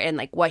character and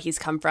like what he's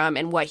come from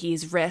and what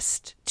he's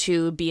risked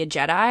to be a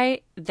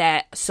Jedi,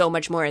 that so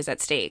much more is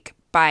at stake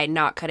by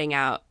not cutting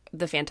out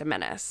the Phantom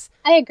Menace.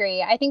 I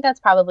agree. I think that's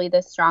probably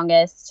the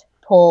strongest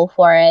pull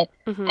for it.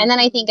 And then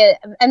I think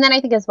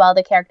as well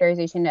the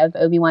characterization of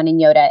Obi-Wan and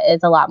Yoda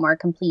is a lot more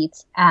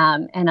complete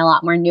and a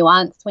lot more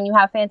nuanced when you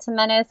have Phantom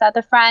Menace at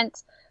the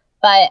front.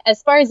 But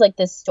as far as like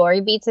the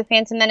story beats of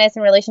Phantom Menace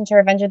in relation to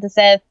Revenge of the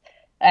Sith,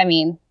 I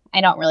mean,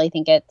 I don't really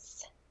think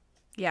it's...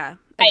 Yeah,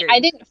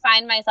 I didn't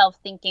find myself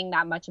thinking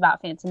that much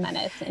about Phantom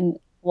Menace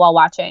while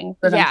watching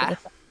Revenge of the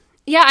Sith.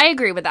 Yeah, I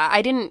agree with that.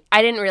 I didn't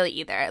really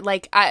either.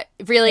 Like, I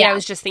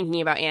was just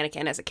thinking about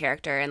Anakin as a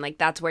character, and like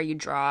that's where you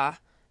draw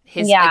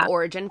his like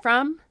origin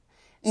from.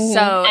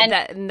 So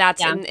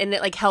that's and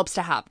it like helps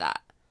to have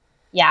that.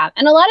 Yeah,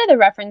 and a lot of the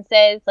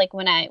references, like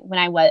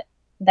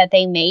that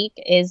they make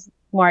is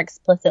more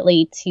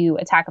explicitly to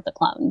Attack of the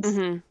Clones,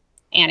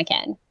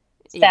 Anakin.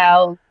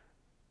 So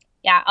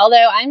yeah,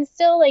 although I'm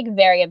still like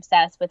very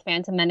obsessed with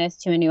Phantom Menace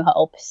to A New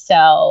Hope,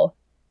 so.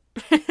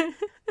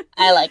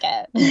 I like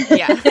it.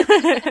 Yeah.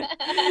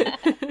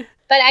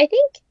 But I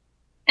think,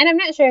 and I'm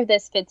not sure if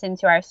this fits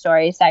into our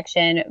story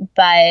section,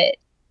 but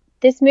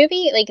this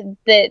movie, like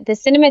the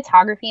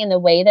cinematography and the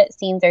way that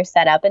scenes are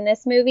set up in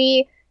this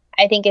movie,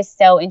 I think is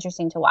so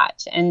interesting to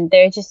watch. And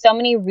there's just so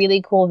many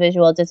really cool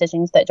visual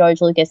decisions that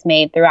George Lucas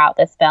made throughout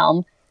this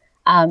film,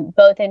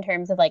 both in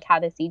terms of like how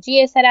the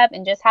CG is set up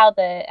and just how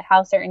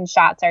certain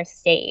shots are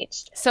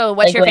staged. So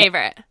what's your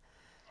favorite?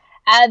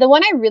 The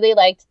one I really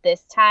liked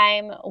this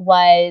time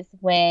was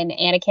when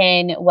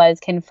Anakin was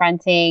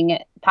confronting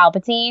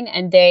Palpatine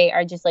and they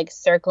are just like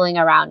circling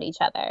around each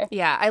other.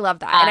 Yeah, I love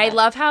that. And I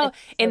love how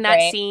in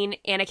that scene,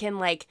 Anakin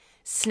like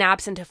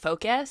snaps into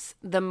focus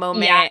the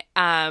moment,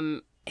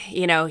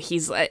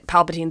 he's like,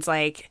 Palpatine's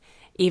like,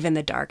 even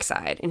the dark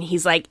side. And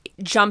he's like,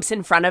 jumps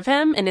in front of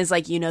him and is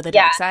like, the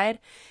dark side.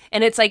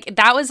 And it's like,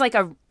 that was like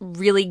a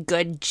really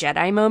good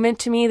Jedi moment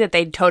to me that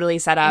they totally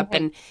set up.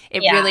 And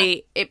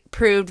it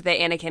proved that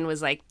Anakin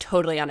was like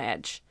totally on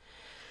edge.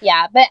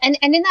 Yeah. But, and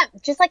in that,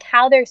 just like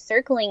how they're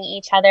circling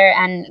each other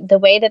and the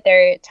way that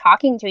they're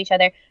talking to each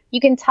other, you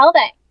can tell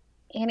that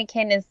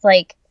Anakin is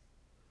like,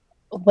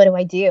 what do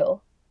I do?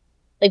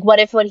 Like, what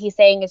if what he's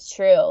saying is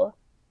true?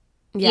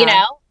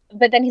 Yeah.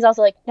 But then he's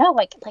also like, no,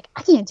 like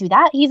I can't do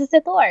that. He's a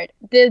Sith Lord.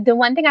 The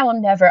one thing I will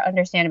never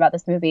understand about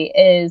this movie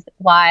is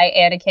why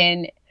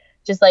Anakin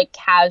just like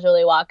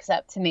casually walks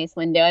up to Mace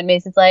Windu and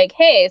Mace is like,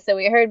 hey, so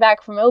we heard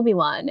back from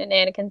Obi-Wan. And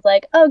Anakin's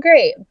like, oh,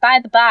 great. By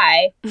the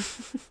by,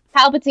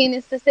 Palpatine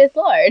is the Sith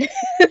Lord.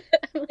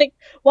 I'm like,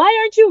 why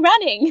aren't you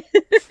running?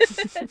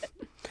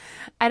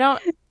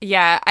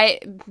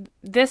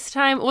 This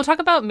time, we'll talk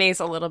about Mace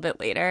a little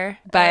bit later,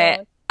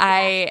 but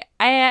I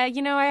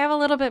have a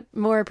little bit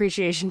more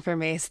appreciation for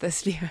Mace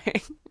this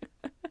viewing.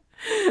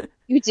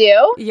 You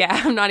do?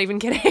 Yeah, I'm not even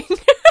kidding.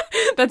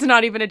 That's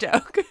not even a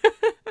joke.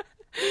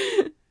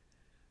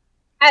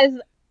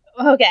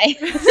 Okay.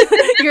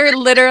 You're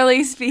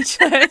literally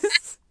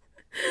speechless.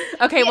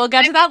 Okay, we'll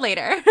get to that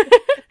later.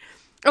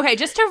 Okay,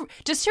 just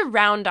to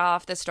round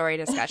off the story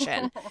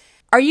discussion.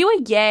 Are you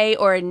a yay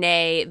or a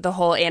nay the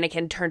whole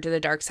Anakin turn to the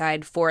dark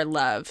side for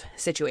love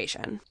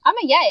situation? I'm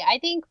a yay. I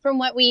think from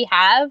what we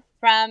have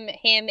from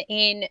him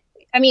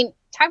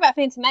talk about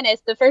Phantom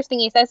Menace, the first thing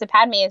he says to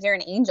Padme is, "You're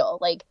an angel."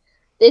 Like,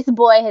 this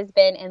boy has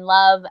been in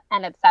love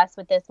and obsessed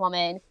with this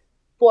woman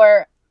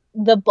for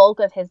the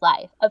bulk of his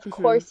life. Of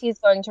course he's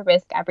going to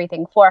risk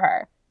everything for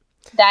her.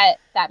 That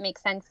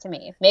makes sense to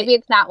me. Maybe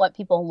it's not what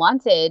people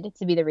wanted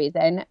to be the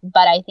reason,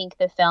 but I think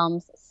the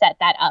films set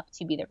that up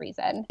to be the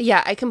reason.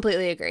 Yeah, I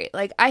completely agree.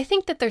 Like, I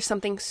think that there's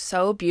something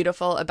so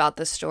beautiful about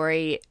the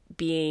story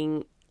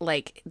being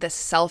like the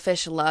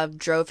selfish love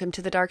drove him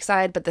to the dark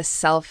side, but the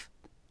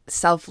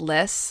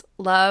selfless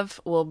love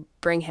will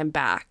bring him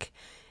back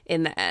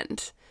in the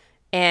end.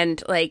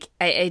 And like,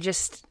 I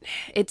just,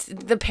 it's,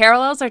 the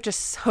parallels are just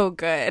so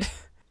good.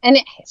 And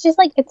it's just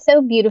like, it's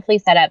so beautifully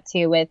set up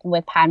too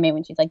with Padme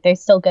when she's like, there's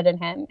still good in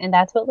him. And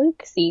that's what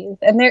Luke sees.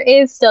 And there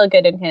is still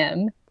good in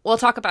him. We'll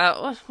talk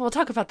about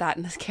that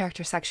in this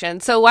character section.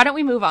 So why don't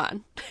we move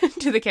on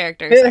to the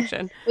character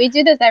section? We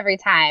do this every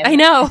time. I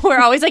know.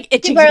 We're always like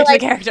itching to get to the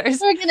characters.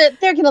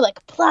 They're gonna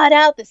like plot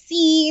out the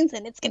scenes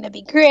and it's gonna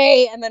be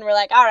great. And then we're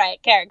like, all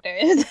right,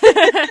 characters.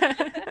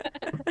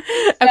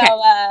 Okay.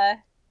 So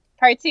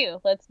part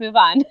 2, let's move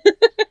on.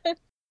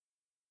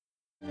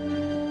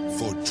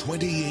 For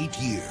 28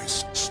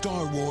 years,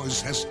 Star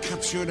Wars has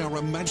captured our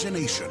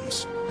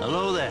imaginations.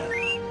 Hello there.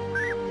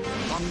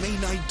 On May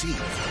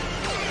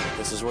 19th,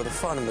 this is where the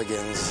fun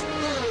begins.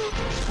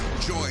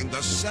 join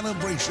the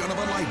celebration of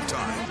a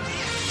lifetime.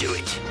 Do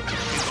it.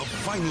 In the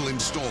final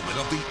installment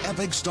of the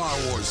epic Star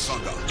Wars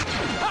saga.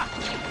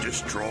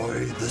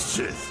 Destroy the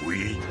Sith.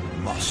 We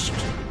must.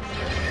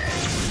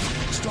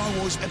 Star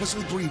Wars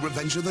Episode 3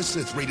 Revenge of the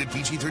Sith, rated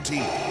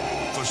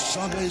PG-13. The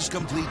saga is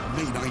complete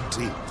May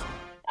 19th.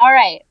 All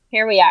right,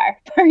 here we are,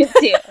 part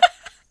 2.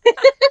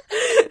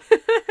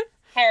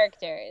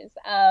 Characters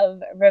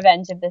of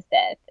Revenge of the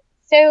Sith.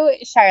 So,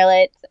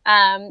 Charlotte,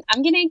 I'm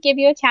going to give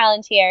you a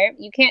challenge here.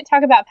 You can't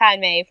talk about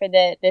Padme for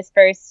this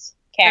first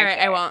character. All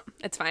right, I won't.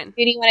 It's fine.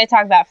 Who do you want to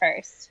talk about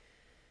first?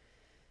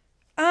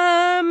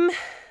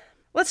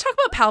 Let's talk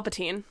about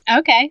Palpatine.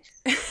 Okay.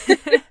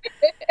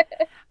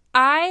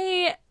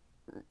 I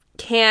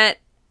can't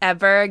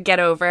ever get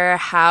over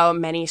how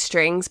many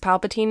strings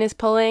Palpatine is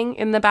pulling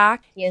in the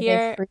back He is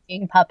here. a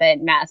freaking puppet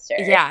master.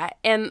 Yeah,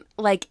 and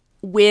like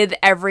with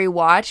every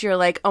watch, you're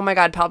like, oh my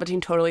god,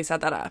 Palpatine totally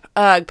set that up.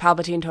 Ugh,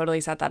 Palpatine totally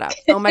set that up.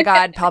 Oh my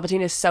god,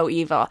 Palpatine is so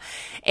evil.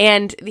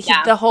 And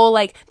the whole,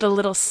 like, the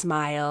little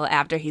smile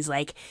after he's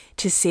like,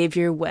 to save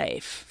your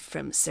wife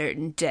from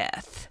certain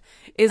death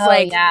is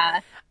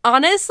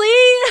honestly...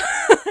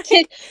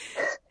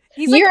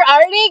 You're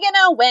already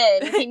gonna win.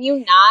 Can you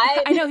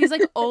not? I know, he's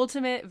like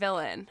ultimate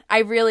villain. I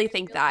really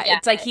think that. Yeah.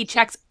 It's like he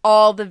checks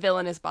all the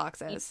villainous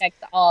boxes. He checks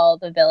all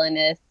the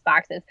villainous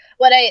boxes.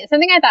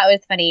 Something I thought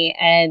was funny,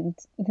 and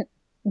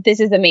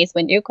this is a Mace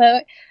Windu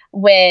quote,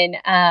 when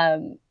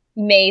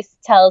Mace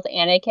tells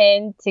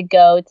Anakin to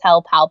go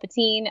tell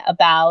Palpatine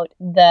about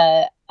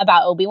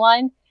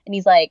Obi-Wan, and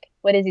he's like,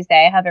 what does he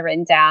say? I have it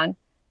written down.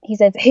 He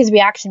says, his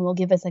reaction will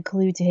give us a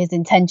clue to his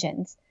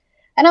intentions.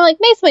 And I'm like,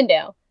 Mace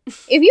Windu,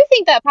 if you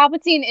think that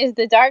Palpatine is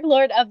the Dark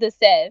Lord of the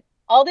Sith,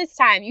 all this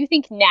time, you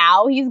think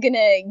now he's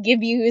gonna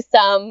give you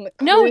some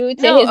clue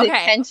to his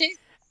intentions?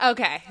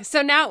 Okay,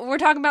 so now we're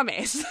talking about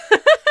Mace.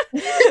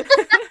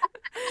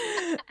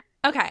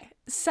 Okay,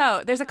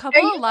 so there's a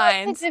couple of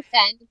lines. To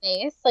defend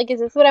Mace? Like,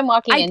 is this what I'm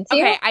walking into?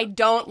 Okay, I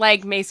don't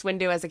like Mace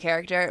Windu as a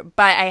character,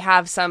 but I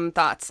have some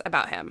thoughts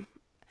about him.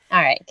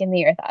 All right, give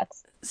me your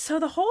thoughts. So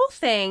the whole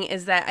thing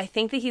is that I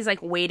think that he's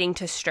like waiting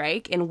to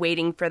strike and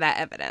waiting for that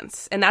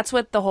evidence. And that's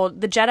what the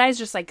Jedi's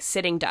just like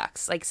sitting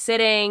ducks, like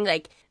sitting,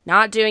 like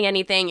not doing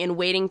anything and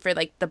waiting for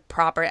like the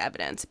proper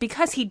evidence.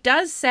 Because he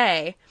does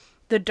say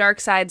the dark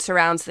side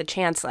surrounds the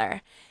Chancellor.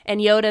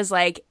 And Yoda's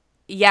like,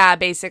 yeah,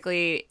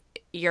 basically,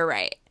 you're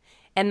right.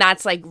 And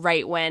that's like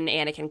right when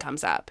Anakin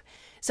comes up.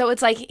 So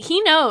it's like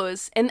he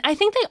knows, and I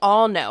think they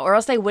all know, or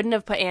else they wouldn't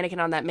have put Anakin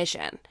on that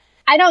mission.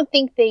 I don't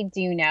think they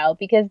do know,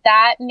 because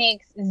that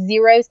makes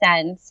zero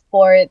sense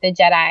for the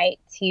Jedi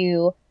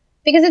to,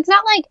 because it's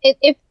not like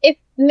if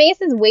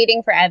Mace is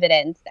waiting for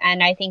evidence,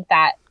 and I think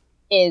that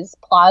is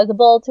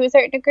plausible to a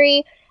certain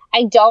degree,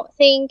 I don't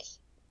think,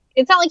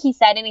 it's not like he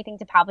said anything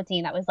to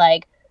Palpatine that was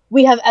like,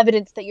 we have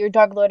evidence that you're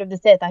Dark Lord of the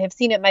Sith. I have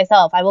seen it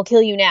myself. I will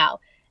kill you now.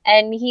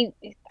 And he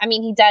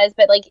does,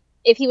 but like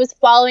if he was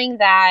following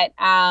that,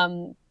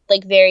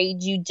 like very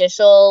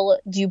judicial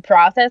due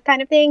process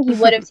kind of thing, he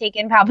would have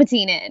taken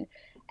Palpatine in,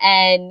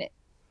 and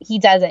he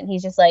doesn't.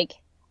 He's just like,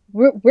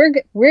 we're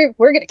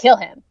gonna kill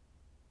him,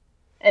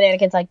 and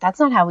Anakin's like, that's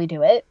not how we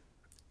do it.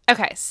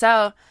 Okay,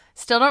 so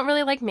still don't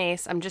really like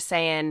Mace. I'm just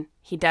saying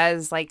he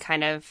does like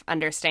kind of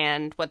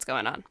understand what's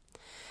going on.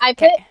 I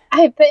put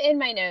in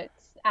my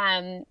notes.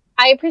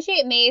 I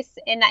appreciate Mace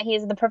in that he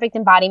is the perfect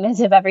embodiment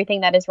of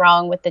everything that is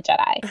wrong with the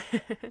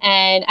Jedi.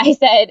 And I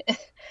said,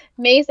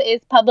 Mace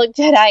is public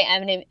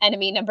Jedi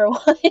enemy number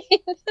one.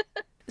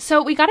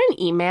 So we got an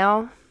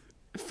email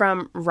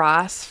from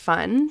Ross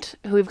Fund,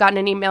 who we've gotten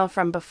an email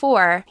from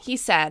before. He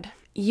said,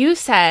 you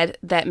said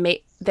that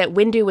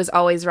Windu was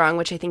always wrong,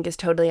 which I think is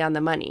totally on the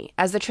money.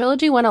 As the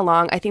trilogy went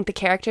along, I think the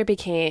character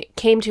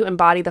came to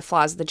embody the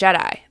flaws of the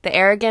Jedi, the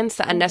arrogance,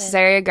 the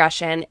unnecessary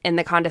aggression, and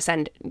the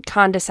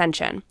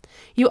condescension.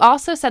 You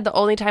also said the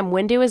only time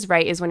Windu is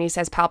right is when he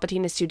says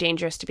Palpatine is too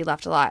dangerous to be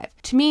left alive.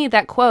 To me,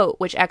 that quote,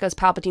 which echoes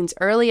Palpatine's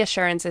early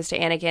assurances to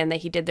Anakin that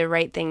he did the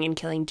right thing in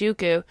killing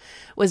Dooku,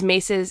 was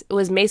Mace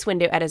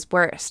Windu at his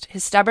worst.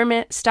 His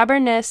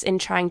stubbornness in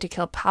trying to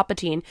kill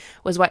Palpatine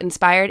was what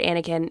inspired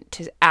Anakin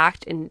to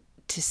act and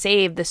to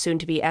save the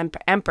soon-to-be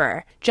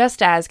emperor,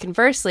 just as,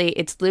 conversely,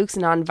 it's Luke's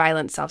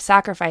non-violent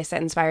self-sacrifice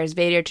that inspires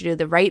Vader to do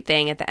the right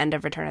thing at the end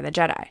of Return of the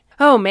Jedi.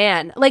 Oh,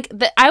 man. Like,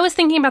 I was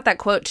thinking about that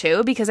quote,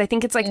 too, because I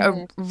think it's, like,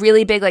 a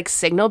really big, like,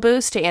 signal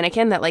boost to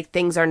Anakin that, like,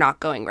 things are not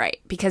going right.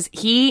 Because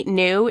he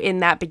knew in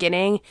that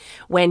beginning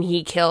when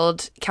he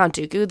killed Count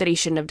Dooku that he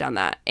shouldn't have done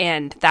that.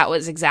 And that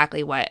was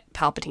exactly what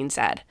Palpatine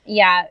said.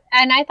 Yeah,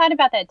 and I thought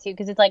about that, too,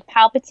 because it's like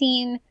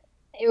Palpatine,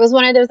 it was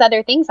one of those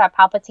other things that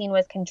Palpatine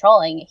was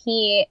controlling.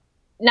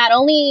 Not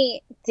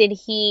only did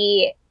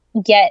he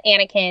get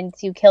Anakin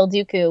to kill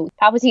Dooku,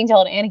 Palpatine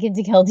told Anakin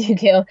to kill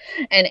Dooku,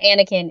 and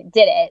Anakin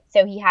did it.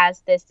 So he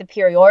has this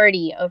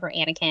superiority over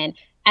Anakin.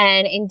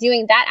 And in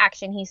doing that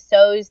action, he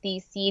sows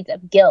these seeds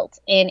of guilt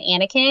in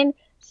Anakin,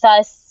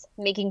 thus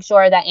making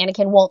sure that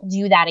Anakin won't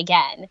do that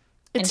again.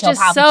 It's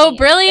just Palpatine, so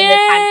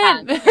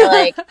brilliant. You're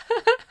like,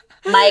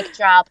 mic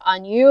drop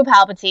on you,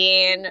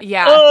 Palpatine.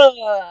 Yeah.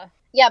 Ugh.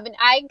 Yeah, but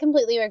I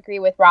completely agree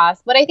with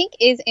Ross. What I think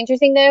is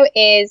interesting, though,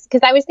 is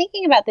because I was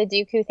thinking about the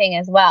Dooku thing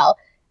as well.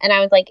 And I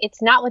was like,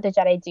 it's not what the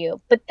Jedi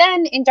do. But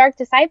then in Dark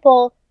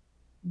Disciple,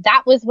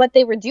 that was what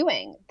they were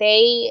doing.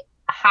 They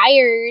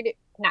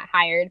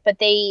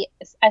they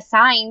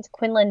assigned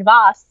Quinlan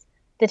Vos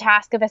the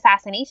task of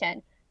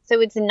assassination. So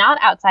it's not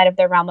outside of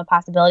their realm of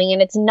possibility,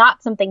 and it's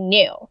not something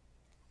new.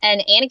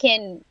 And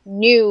Anakin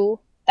knew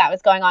that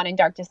was going on in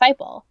Dark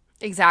Disciple.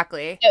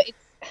 Exactly. So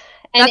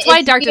that's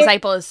why Dark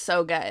Disciple is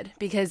so good,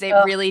 because it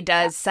really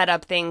does set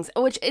up things,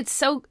 which it's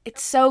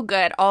so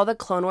good. All the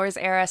Clone Wars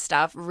era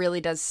stuff really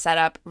does set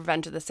up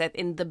Revenge of the Sith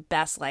in the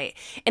best light.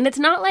 And it's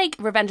not like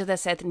Revenge of the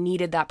Sith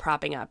needed that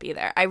propping up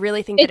either. I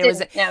really think that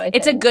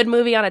it's a good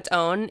movie on its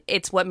own.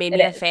 It's what made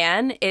me a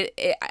fan.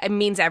 It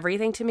means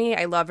everything to me.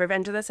 I love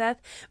Revenge of the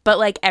Sith. But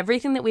like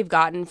everything that we've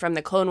gotten from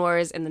the Clone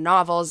Wars and the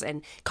novels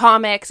and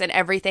comics and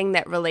everything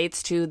that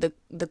relates to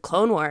the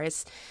Clone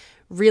Wars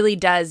really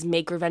does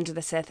make Revenge of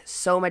the Sith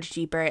so much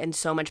deeper and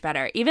so much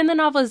better. Even the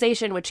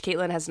novelization, which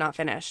Caitlin has not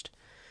finished.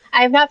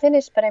 I have not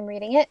finished, but I'm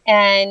reading it,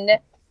 and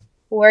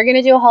we're going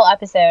to do a whole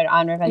episode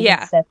on Revenge of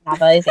the Sith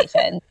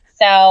novelization.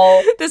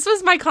 So this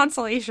was my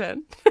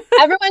consolation.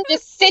 Everyone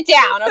just sit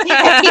down, okay?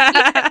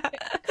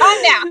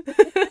 Calm down.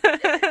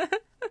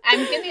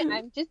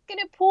 I'm just going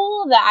to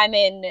pull that I'm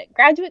in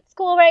graduate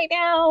school right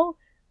now.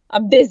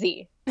 I'm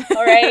busy.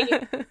 All right.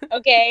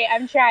 Okay,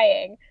 I'm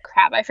trying.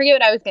 Crap, I forget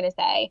what I was going to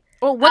say.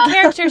 Well, what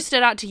character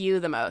stood out to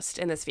you the most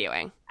in this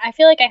viewing? I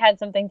feel like I had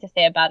something to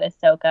say about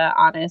Ahsoka,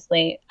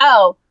 honestly.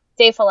 Oh,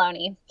 Dave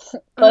Filoni.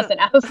 Close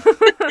enough.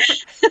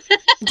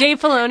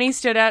 Dave Filoni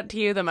stood out to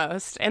you the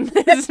most in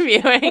this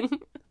viewing.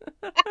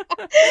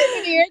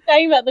 When you were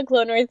talking about the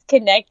Clone Wars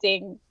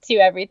connecting to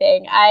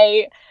everything,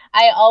 I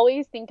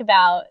always think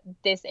about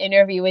this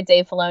interview with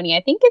Dave Filoni.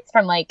 I think it's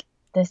from like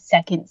the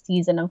second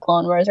season of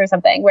Clone Wars or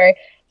something, where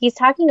he's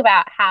talking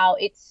about how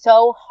it's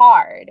so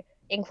hard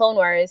in Clone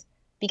Wars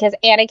because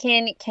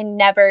Anakin can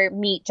never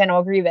meet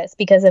General Grievous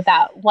because of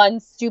that one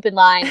stupid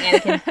line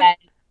Anakin said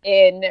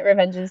in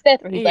Revenge of the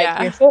Sith, where he's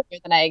like, "You're shorter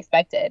than I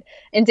expected."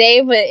 And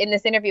Dave, in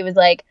this interview, was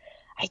like,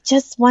 "I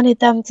just wanted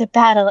them to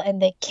battle,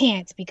 and they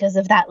can't because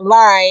of that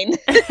line."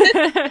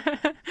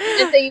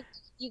 And so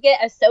you get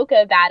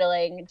Ahsoka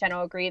battling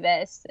General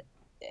Grievous.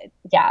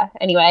 Yeah.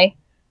 Anyway.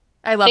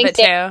 I love it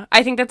too.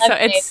 I think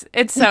that's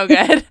it's so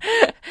good.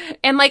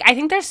 And like I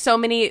think there's so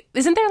many,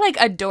 isn't there like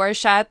a door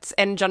shuts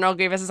and General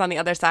Grievous is on the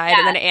other side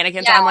and then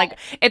Anakin's on, like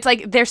it's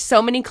like there's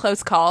so many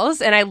close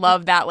calls, and I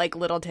love that like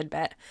little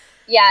tidbit.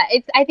 Yeah,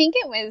 I think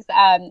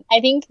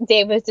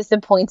Dave was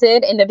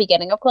disappointed in the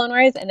beginning of Clone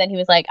Wars, and then he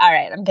was like, all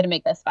right, I'm gonna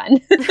make this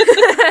fun.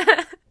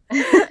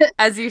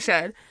 As you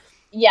should.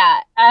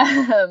 Yeah.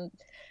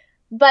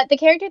 But the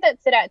character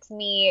that stood out to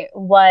me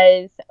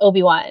was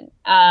Obi-Wan.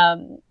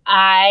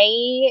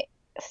 I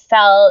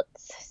felt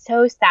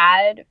so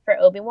sad for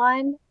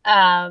Obi-Wan,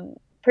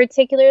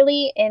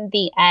 particularly in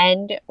the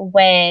end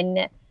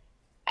when,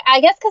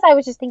 I guess because I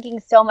was just thinking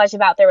so much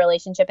about their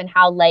relationship and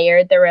how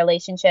layered the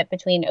relationship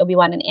between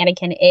Obi-Wan and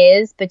Anakin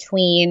is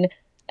between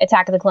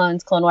Attack of the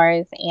Clones, Clone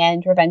Wars,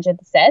 and Revenge of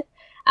the Sith.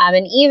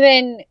 And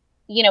even,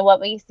 what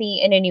we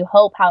see in A New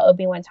Hope, how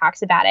Obi-Wan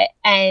talks about it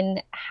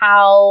and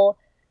how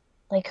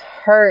like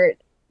hurt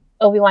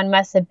Obi-Wan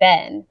must have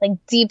been, like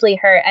deeply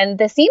hurt. And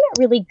the scene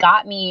that really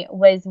got me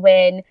was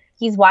when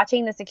he's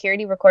watching the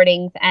security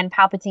recordings and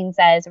Palpatine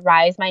says,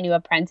 "Rise, my new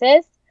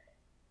apprentice."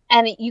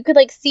 And you could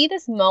like see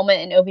this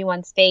moment in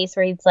Obi-Wan's face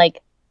where he's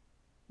like,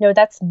 "No,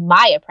 that's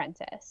my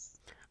apprentice."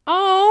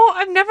 Oh,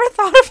 I've never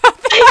thought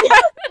about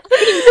that.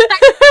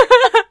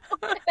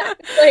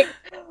 Like,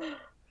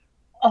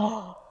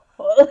 oh,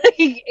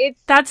 like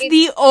that's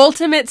the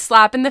ultimate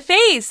slap in the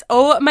face.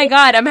 Oh my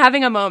God, I'm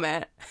having a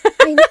moment.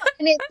 I know,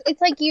 and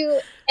it's like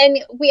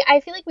I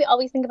feel like we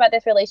always think about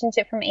this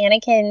relationship from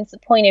Anakin's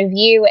point of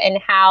view and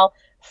how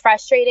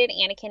frustrated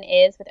Anakin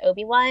is with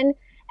Obi-Wan.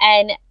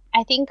 And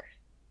I think,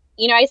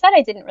 I said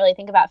I didn't really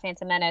think about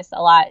Phantom Menace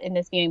a lot in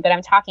this viewing, but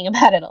I'm talking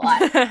about it a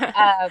lot.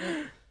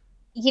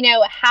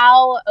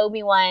 How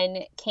Obi-Wan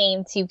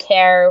came to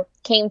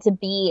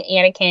be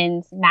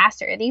Anakin's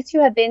master. These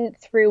two have been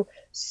through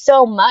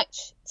so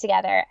much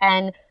together,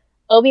 and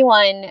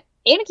Anakin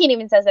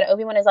even says that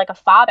Obi-Wan is like a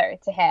father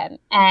to him.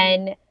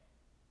 And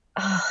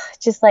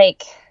just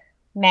like,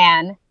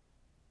 man,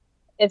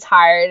 it's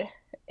hard.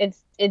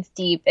 It's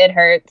deep. It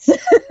hurts.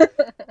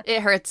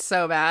 It hurts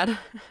so bad.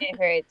 It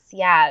hurts.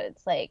 Yeah.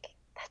 It's like,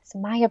 that's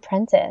my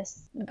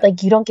apprentice.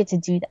 Like, you don't get to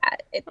do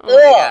that.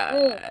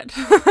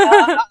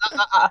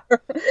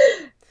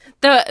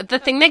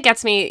 The thing that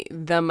gets me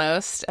the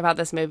most about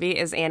this movie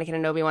is Anakin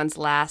and Obi-Wan's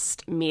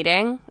last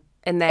meeting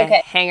in the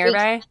hangar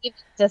bay.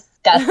 Discuss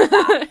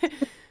that.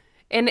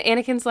 And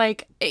Anakin's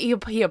like,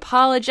 he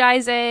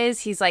apologizes.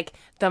 He's like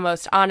the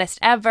most honest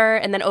ever.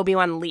 And then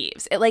Obi-Wan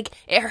leaves. It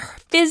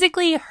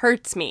physically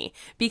hurts me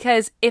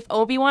because if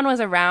Obi-Wan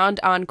was around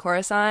on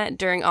Coruscant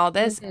during all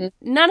this,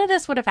 none of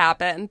this would have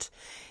happened.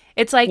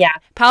 It's like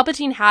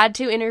Palpatine had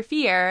to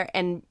interfere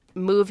and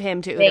move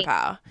him to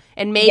Utapau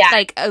and make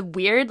like a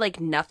weird like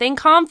nothing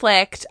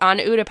conflict on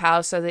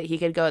Utapau so that he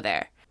could go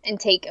there. And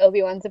take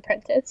Obi-Wan's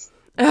apprentice.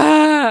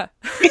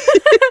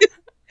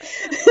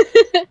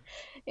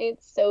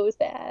 It's so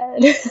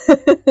sad.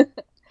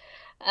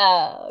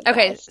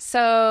 Okay,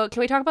 so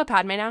can we talk about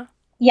Padme now?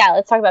 Yeah,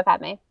 let's talk about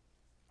Padme.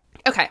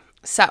 Okay,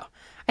 so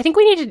I think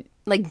we need to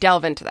like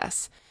delve into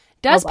this.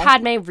 Does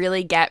Padme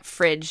really get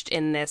fridged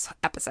in this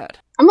episode?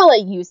 I'm gonna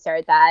let you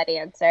start that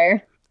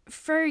answer.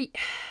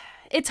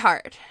 It's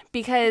hard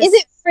because is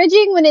it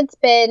fridging when it's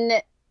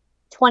been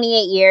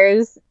 28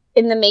 years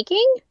in the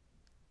making?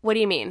 What do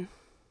you mean?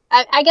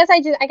 I guess I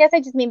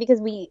just mean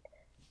because we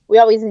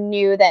always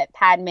knew that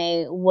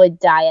Padme would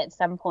die at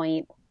some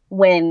point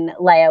when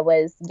Leia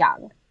was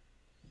young.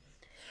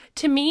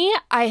 To me,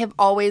 I have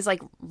always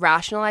like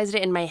rationalized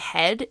it in my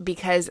head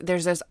because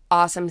there's those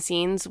awesome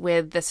scenes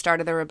with the start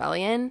of the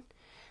rebellion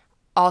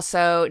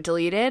also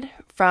deleted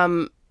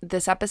from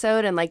this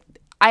episode. And like,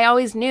 I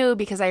always knew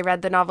because I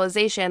read the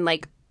novelization,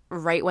 like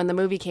right when the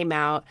movie came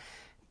out,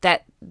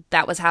 that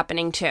was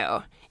happening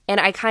too. And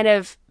I kind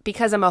of,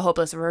 because I'm a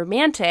hopeless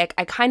romantic,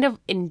 I kind of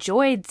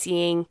enjoyed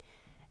seeing,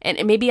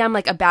 and maybe I'm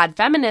like a bad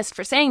feminist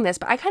for saying this,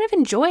 but I kind of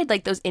enjoyed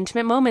like those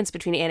intimate moments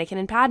between Anakin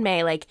and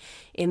Padme, like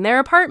in their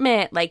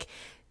apartment, like,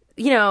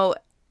 you know,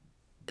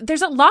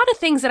 there's a lot of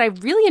things that I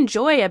really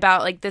enjoy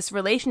about like this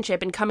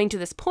relationship and coming to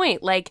this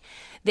point, like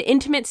the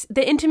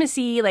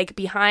intimacy, like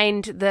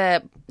behind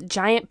the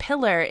giant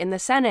pillar in the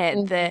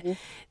Senate,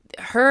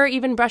 her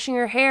even brushing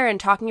her hair and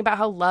talking about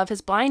how love has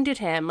blinded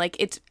him. Like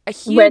it's a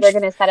huge, where they're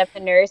going to set up a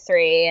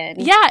nursery.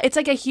 And yeah, it's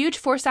like a huge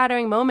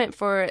foreshadowing moment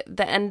for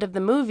the end of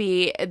the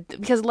movie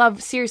because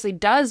love seriously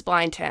does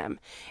blind him.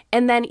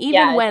 And then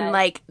even when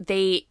like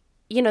they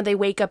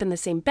wake up in the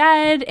same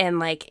bed and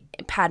like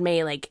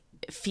Padme like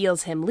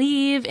feels him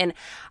leave, and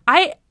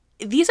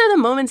these are the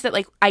moments that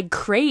like I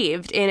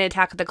craved in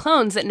Attack of the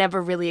Clones that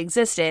never really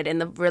existed,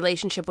 and the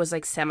relationship was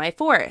like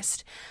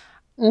semi-forced.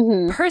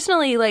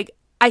 Personally, like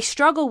I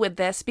struggle with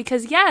this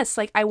because yes,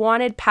 like I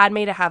wanted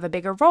Padme to have a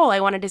bigger role. I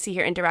wanted to see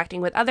her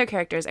interacting with other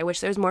characters. I wish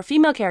there was more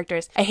female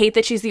characters. I hate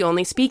that she's the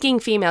only speaking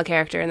female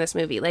character in this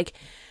movie. Like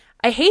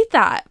I hate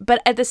that.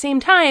 But at the same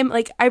time,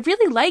 like I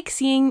really like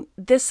seeing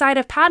this side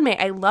of Padme.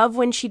 I love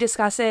when she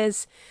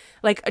discusses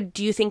like,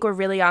 do you think we're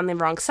really on the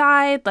wrong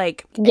side?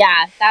 Like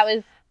that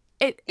was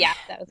one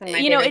of my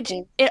favorite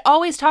scenes. It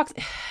always talks,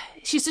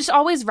 she's just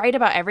always right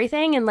about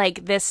everything, and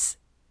like this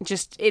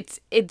just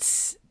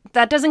it's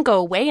that doesn't go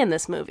away in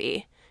this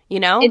movie. You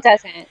know? It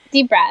doesn't.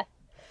 Deep breath.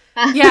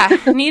 Yeah,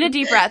 need a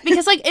deep breath.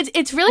 Because, like,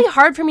 it's really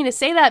hard for me to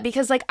say that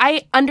because, like,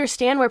 I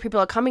understand where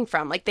people are coming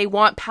from. Like, they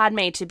want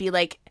Padme to be,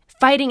 like,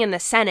 fighting in the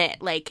Senate,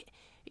 like,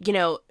 you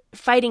know,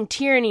 fighting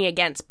tyranny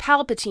against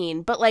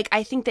Palpatine. But, like,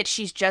 I think that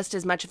she's just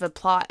as much of a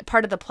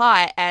part of the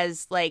plot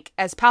as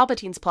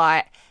Palpatine's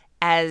plot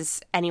as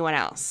anyone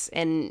else.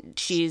 And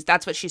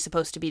that's what she's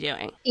supposed to be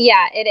doing.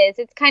 Yeah, it is.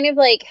 It's kind of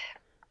like,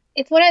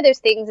 it's one of those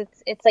things.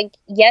 It's like,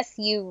 yes,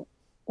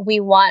 we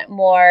want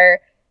more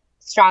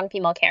strong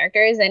female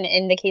characters, and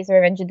in the case of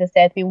Revenge of the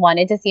Sith, we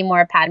wanted to see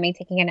more of Padme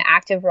taking an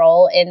active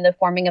role in the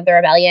forming of the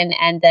rebellion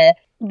and the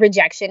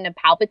rejection of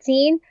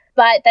Palpatine,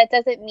 but that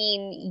doesn't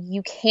mean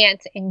you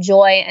can't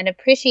enjoy and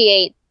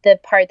appreciate the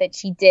part that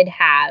she did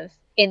have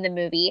in the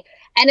movie.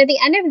 And at the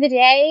end of the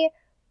day,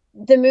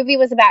 the movie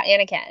was about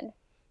Anakin.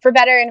 For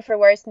better and for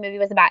worse, the movie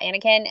was about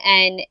Anakin,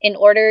 and in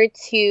order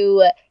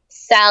to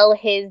sell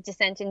his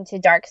descent into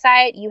dark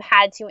side, you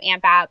had to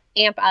amp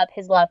up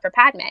his love for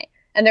Padme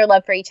and their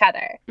love for each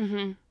other.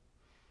 Mm-hmm.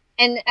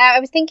 And I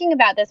was thinking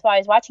about this while I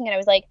was watching it. I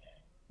was like,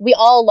 we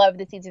all love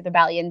the Seeds of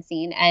Rebellion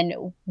scene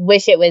and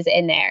wish it was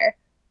in there.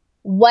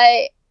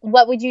 What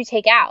would you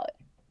take out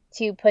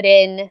to put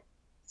in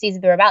Seeds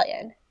of the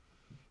Rebellion?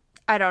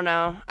 I don't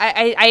know.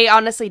 I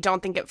honestly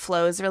don't think it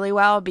flows really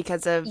well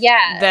because of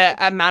the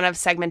amount of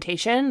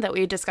segmentation that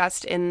we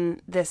discussed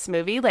in this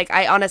movie. Like,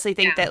 I honestly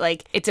think that,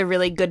 like, it's a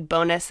really good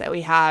bonus that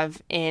we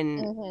have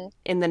in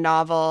the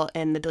novel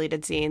and the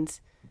deleted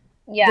scenes.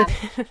 Yeah.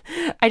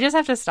 I just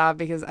have to stop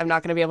because I'm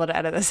not going to be able to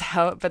edit this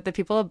out, but the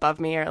people above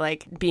me are,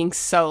 like, being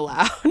so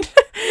loud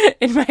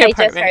in my apartment.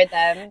 I just heard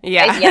them.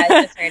 Yeah. I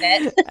just heard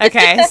it.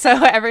 Okay,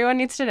 so everyone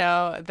needs to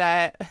know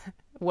that...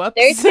 Whoops.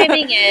 They're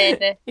chiming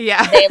in.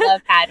 Yeah. They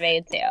love Padme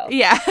too.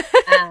 Yeah.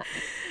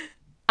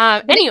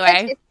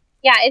 Anyway.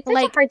 It's such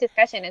a hard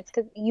discussion. It's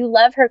because you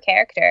love her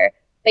character,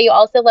 but you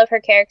also love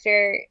her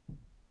character.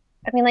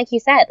 I mean, like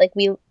you said, like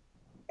the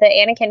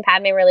Anakin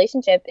Padme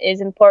relationship is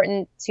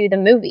important to the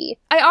movie.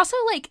 I also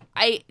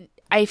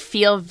I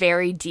feel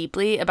very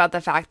deeply about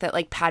the fact that,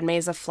 like, Padme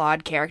is a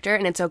flawed character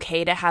and it's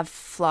okay to have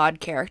flawed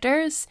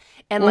characters.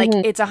 And, like,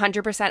 it's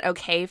 100%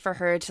 okay for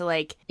her to,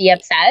 like... Be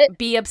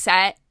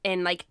upset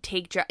and, like,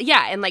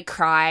 and, like,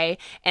 cry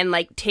and,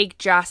 like, take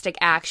drastic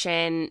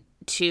action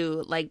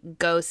to, like,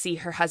 go see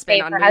her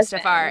husband on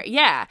Mustafar.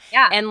 Yeah.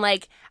 And,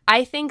 like,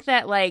 I think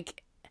that,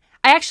 like...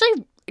 I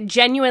actually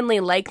genuinely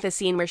like the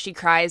scene where she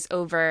cries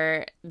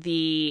over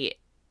the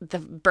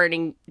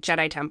burning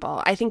Jedi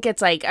temple. I think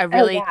it's, like, a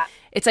really...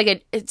 It's,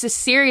 like, it's a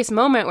serious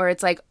moment where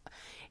it's, like...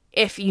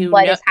 If you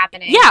what know, is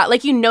happening? Yeah,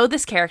 like, you know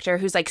this character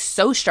who's, like,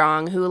 so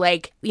strong, who,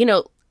 like, you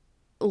know,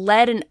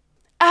 led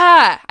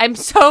I'm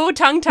so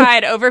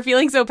tongue-tied over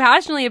feeling so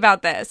passionately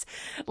about this.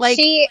 Like,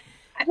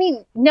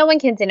 no one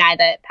can deny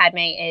that Padme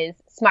is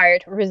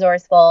smart,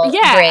 resourceful,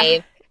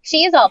 brave.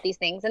 She is all these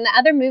things, and the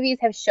other movies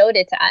have showed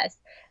it to us.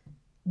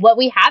 What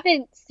we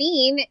haven't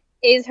seen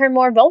is her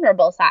more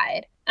vulnerable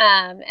side,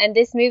 and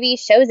this movie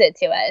shows it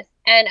to us.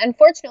 And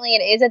unfortunately,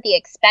 it is at the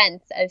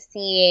expense of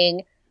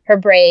seeing her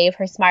brave,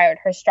 her smart,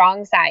 her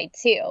strong side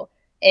too,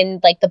 in,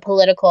 like, the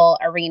political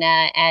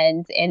arena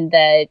and in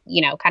the,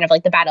 you know, kind of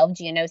like the Battle of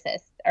Geonosis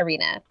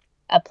arena,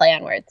 a play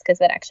on words, because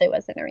that actually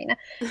was an arena.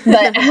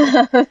 But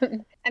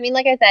I mean,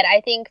 like I said,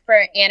 I think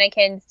for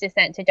Anakin's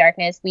descent to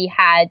darkness, we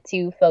had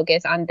to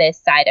focus on this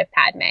side of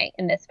Padme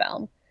in this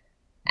film.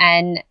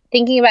 And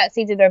thinking about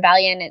Seeds of the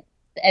Rebellion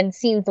and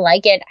scenes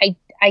like it,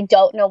 I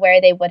don't know where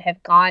they would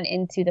have gone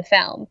into the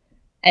film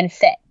and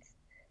fit,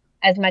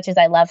 as much as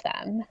I love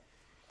them.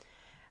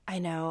 I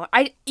know.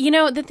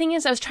 The thing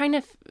is, I was trying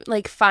to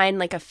find,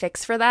 like, a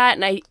fix for that,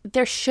 and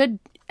there should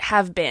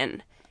have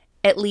been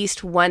at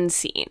least one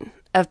scene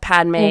of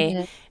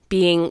Padme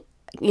being,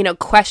 you know,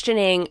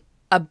 questioning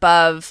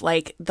above,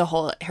 like,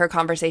 her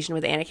conversation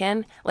with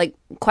Anakin, like,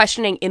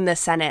 questioning in the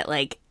Senate,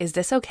 like, is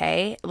this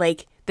okay?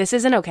 Like, this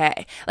isn't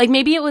okay. Like,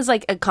 maybe it was,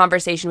 like, a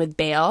conversation with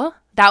Bail.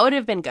 That would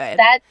have been good.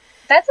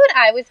 That's what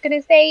I was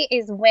gonna say,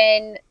 is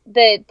when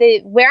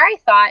the where I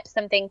thought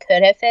something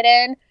could have fit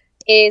in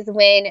is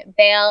when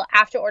Bail,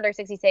 after Order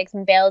 66,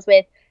 when Bail's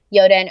with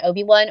Yoda and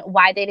Obi-Wan,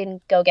 why they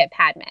didn't go get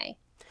Padme.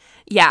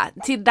 Yeah,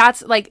 see,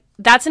 that's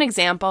an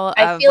example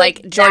of,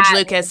 like, George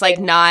Lucas, like,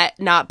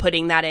 not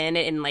putting that in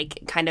and,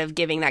 like, kind of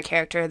giving that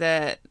character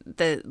the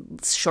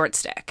short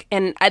stick.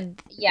 And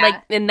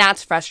and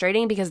that's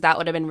frustrating because that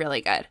would have been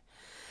really good.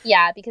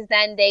 Yeah, because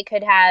then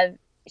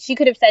she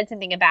could have said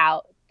something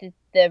about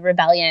the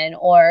rebellion,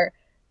 or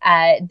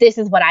this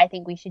is what I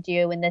think we should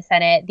do in the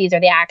Senate. These are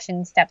the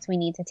action steps we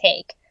need to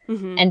take.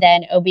 Mm-hmm. And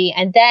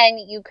then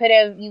you could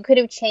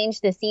have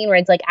changed the scene where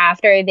it's like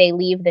after they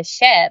leave the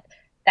ship,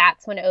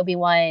 that's when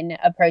Obi-Wan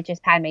approaches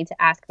Padme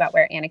to ask about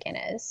where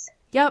Anakin is.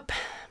 Yep.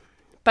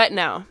 But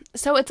no.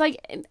 So it's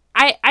like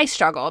I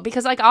struggle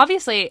because, like,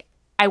 obviously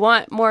I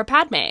want more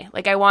Padme.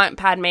 Like, I want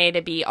Padme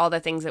to be all the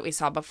things that we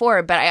saw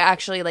before, but I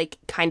actually, like,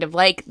 kind of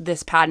like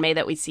this Padme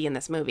that we see in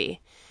this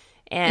movie.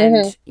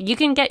 And you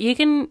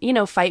can, you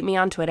know, fight me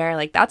on Twitter.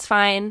 Like, that's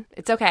fine.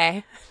 It's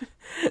okay.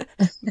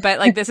 But,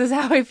 like, this is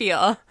how I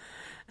feel.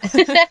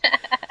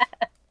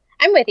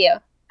 I'm with you.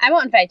 I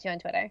won't fight you on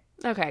Twitter.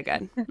 Okay,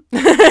 good.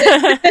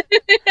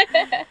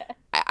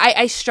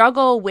 I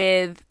struggle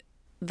with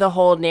the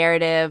whole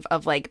narrative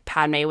of, like,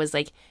 Padme was,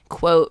 like,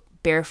 quote,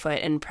 barefoot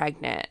and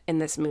pregnant in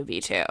this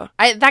movie too.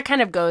 That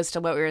kind of goes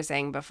to what we were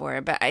saying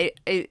before, but I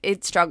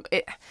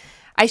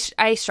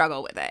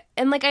struggle with it.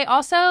 And, like,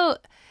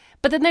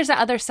 but then there's the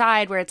other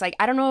side where it's like,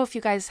 I don't know if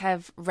you guys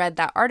have read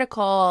that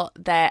article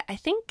that I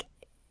think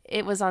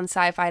it was on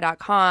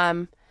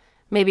sci-fi.com.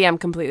 Maybe I'm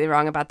completely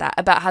wrong about that,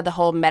 about how the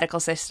whole medical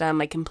system,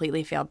 like,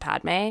 completely failed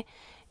Padme.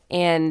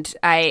 And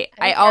I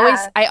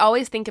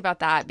always think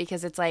about that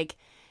because it's like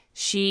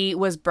she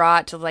was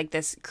brought to, like,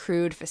 this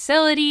crude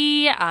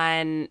facility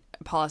on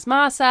Paulus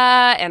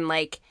Massa, and,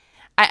 like,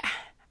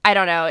 I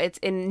don't know,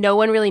 and no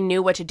one really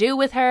knew what to do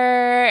with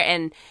her,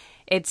 and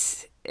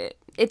it's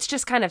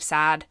just kind of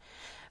sad.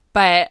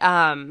 But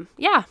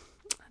yeah,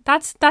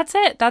 that's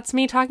it. That's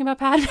me talking about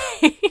Padme.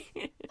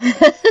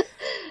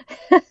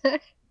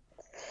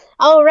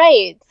 All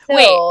right.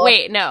 So...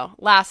 Wait, no.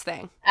 Last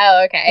thing.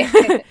 Oh, okay.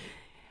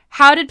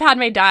 How did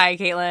Padme die,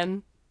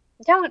 Caitlin?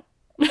 Don't.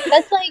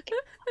 That's like,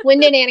 when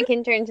did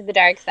Anakin turn to the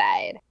dark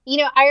side? You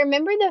know, I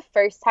remember the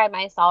first time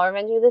I saw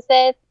Revenge of the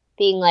Sith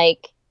being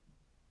like,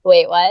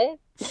 wait, what?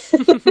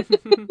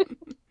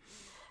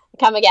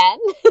 Come again?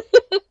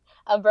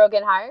 A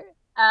broken heart?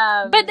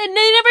 But they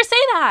never say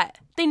that.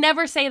 They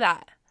never say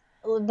that.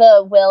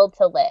 The will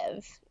to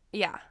live.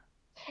 Yeah.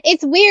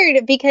 It's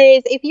weird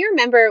because if you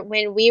remember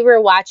when we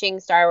were watching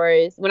Star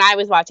Wars, when I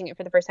was watching it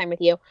for the first time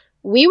with you,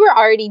 we were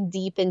already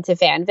deep into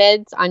fan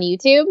vids on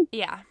YouTube.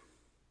 Yeah.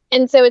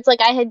 And so it's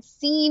like I had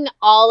seen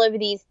all of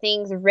these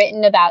things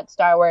written about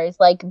Star Wars,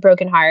 like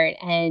Broken Heart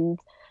and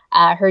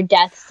her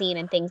death scene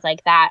and things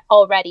like that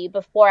already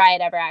before I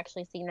had ever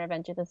actually seen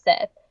Revenge of the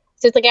Sith.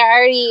 So it's like I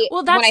already,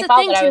 well, that's when I the saw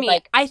thing that, to I was me.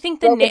 like, I think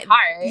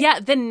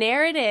the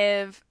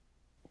narrative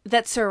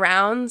that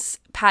surrounds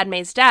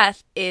Padme's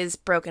death is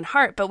Broken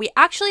Heart, but we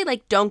actually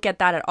like don't get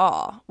that at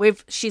all.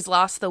 She's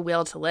lost the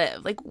will to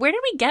live. Like, where did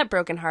we get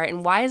Broken Heart,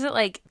 and why is it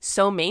like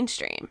so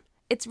mainstream?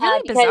 It's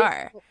really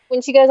bizarre.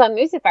 When she goes on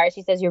Mustafar,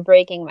 she says, "You're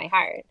breaking my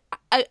heart."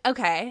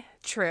 Okay,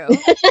 true.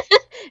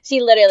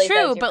 She literally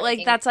true, says, but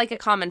like that's like a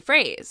common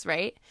phrase,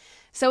 right?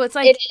 So it's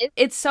like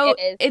it's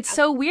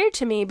so weird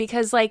to me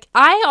because like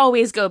I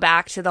always go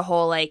back to the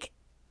whole like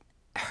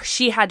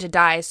she had to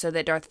die so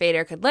that Darth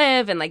Vader could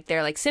live, and like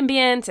they're like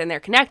symbionts and they're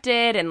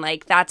connected, and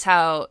like that's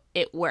how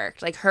it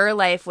worked. Like her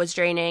life was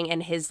draining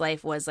and his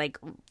life was like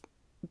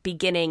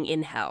beginning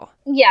in hell.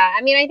 Yeah,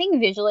 I mean, I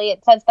think visually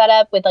it sets that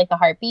up with like the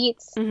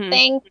heartbeats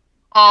thing.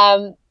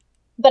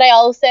 But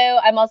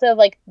I'm also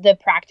like the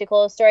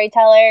practical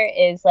storyteller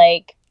is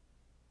like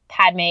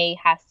Padme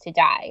has to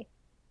die.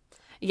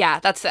 Yeah,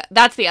 that's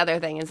the other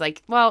thing is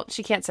like, well,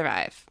 she can't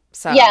survive.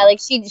 So yeah, like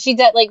she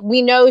does, like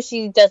we know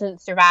she doesn't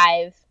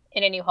survive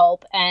in A New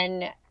Hope,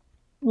 and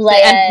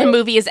Leia, the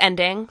movie is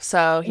ending,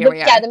 so here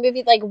we are. Yeah, the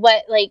movie, like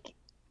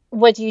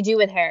what do you do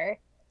with her?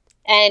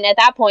 And at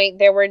that point,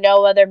 there were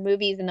no other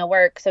movies in the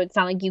works, so it's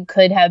not like you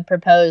could have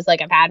proposed like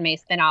a Padme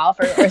spinoff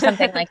or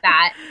something like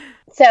that.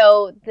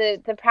 So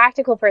the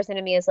practical person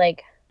in me is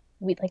like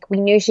we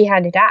knew she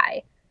had to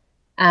die.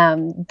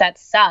 That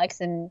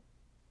sucks, and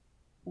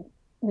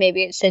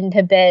maybe it shouldn't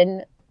have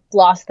been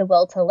lost the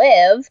will to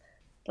live.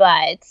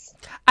 But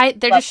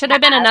there just should have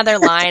been another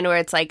line where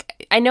it's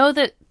like, I know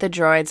that the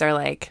droids are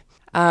like,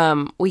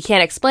 we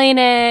can't explain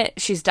it.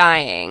 She's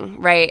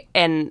dying, right?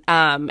 And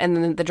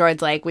then the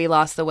droid's like, we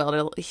lost the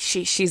will to.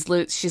 She's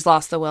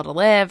lost the will to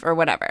live, or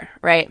whatever,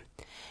 right?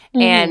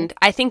 Mm-hmm. And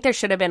I think there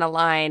should have been a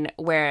line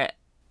where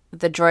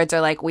the droids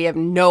are like, we have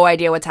no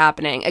idea what's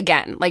happening.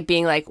 Again, like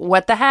being like,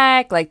 what the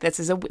heck? Like this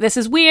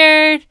is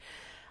weird.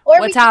 Or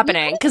what's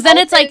happening? Because then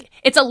it's like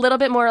it's a little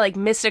bit more like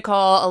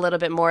mystical, a little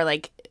bit more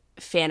like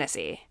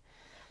fantasy.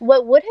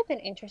 What would have been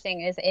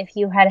interesting is if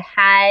you had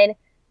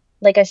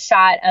like a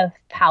shot of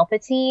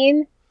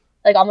Palpatine,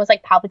 like almost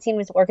like Palpatine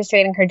was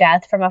orchestrating her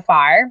death from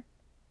afar.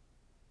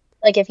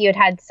 Like if you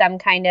had some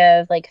kind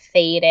of like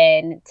fade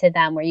in to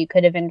them where you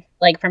could have been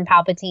like from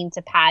Palpatine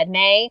to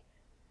Padme,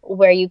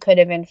 where you could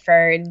have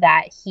inferred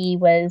that he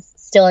was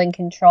still in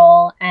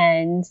control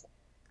and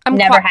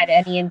never had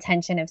any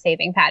intention of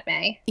saving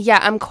Padme. Yeah,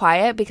 I'm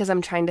quiet because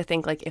I'm trying to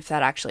think like if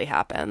that actually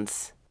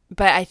happens.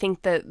 But I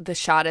think that the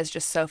shot is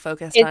just so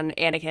focused on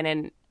Anakin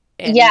and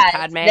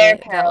Padme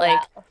that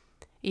like,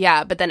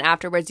 yeah. But then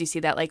afterwards, you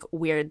see that like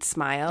weird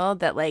smile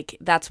that like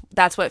that's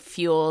what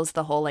fuels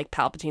the whole like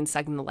Palpatine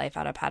sucking the life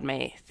out of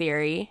Padme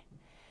theory.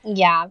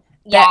 Yeah,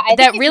 yeah.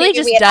 That really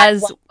just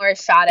does one more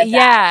shot of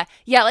that.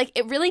 Yeah. Like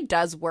it really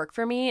does work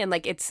for me, and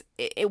like it's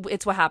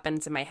what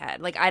happens in my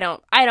head. Like I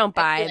don't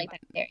buy like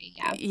that theory.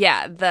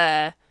 Yeah.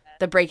 The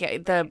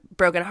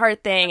broken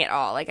heart thing at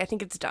all. Like, I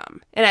think it's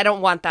dumb. And I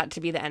don't want that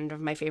to be the end of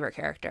my favorite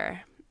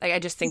character. Like, I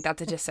just think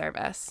that's a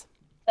disservice.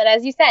 But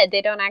as you said,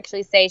 they don't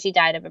actually say she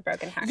died of a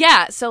broken heart.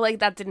 Yeah, so, like,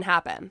 that didn't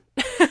happen.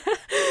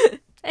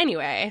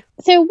 Anyway.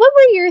 So what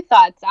were your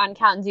thoughts on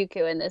Count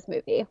Dooku in this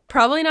movie?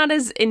 Probably not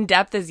as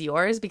in-depth as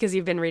yours, because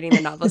you've been reading the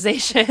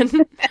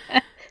novelization.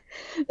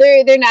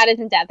 They're not as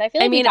in-depth. I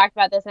feel like we talked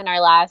about this in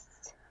our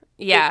last...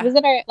 Yeah. Was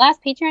it our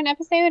last Patreon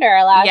episode or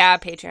our last... Yeah,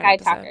 Patreon Sky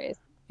episode. Talkers?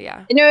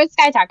 Yeah. No, it's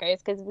Sky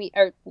Talkers because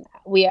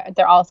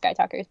they're all Sky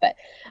Talkers, but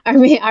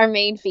our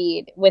main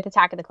feed with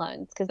Attack of the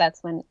Clones because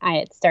that's when I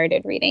had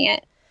started reading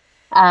it.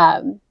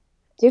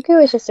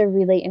 Dooku is just a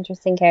really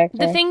interesting character.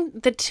 The thing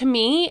that to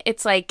me,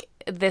 it's like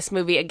this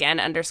movie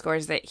again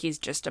underscores that he's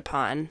just a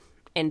pawn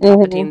in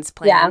Palpatine's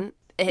plan.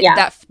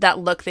 Yeah. That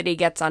look that he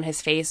gets on his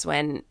face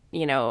when,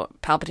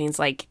 Palpatine's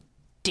like,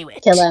 do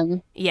it. Kill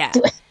him. Yeah.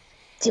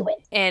 Do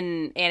it.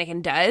 And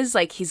Anakin does.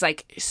 Like, he's,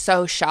 like,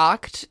 so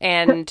shocked.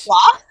 And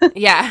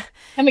yeah.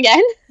 Him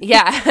again?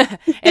 Yeah.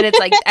 And it's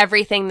like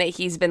everything that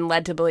he's been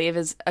led to believe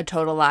is a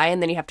total lie.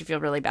 And then you have to feel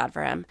really bad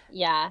for him.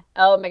 Yeah.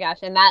 Oh, my gosh.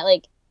 And that,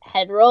 like,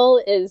 head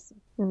roll is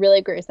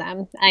really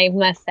gruesome, I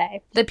must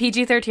say. The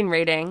PG-13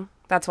 rating.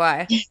 That's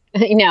why.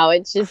 No,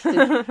 it's just...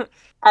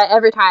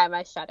 every time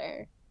I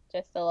shudder.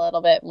 just a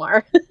little bit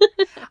more.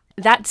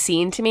 That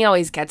scene to me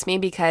always gets me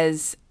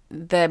because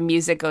the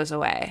music goes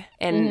away.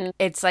 And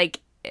it's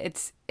like,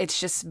 it's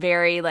just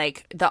very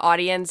like the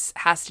audience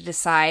has to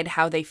decide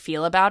how they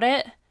feel about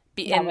it.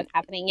 What's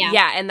happening, yeah.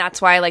 Yeah, and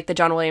that's why like the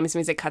John Williams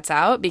music cuts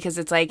out, because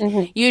it's like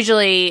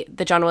usually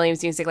the John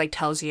Williams music like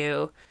tells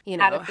you,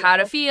 how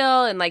to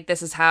feel, and like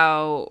this is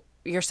how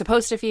you're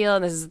supposed to feel,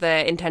 and this is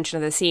the intention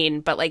of the scene.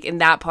 But like in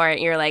that part,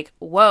 you're like,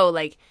 whoa,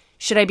 like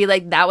should I be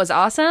like, that was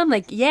awesome?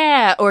 Like,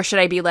 yeah. Or should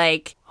I be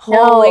like,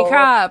 holy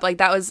crap, like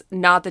that was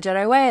not the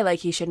Jedi way, like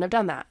he shouldn't have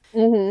done that.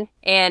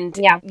 And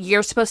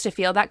you're supposed to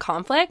feel that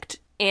conflict,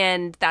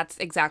 and that's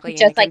exactly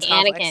just Anakin's like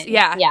conflict. Anakin.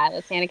 Yeah,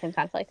 that's Anakin's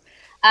conflict.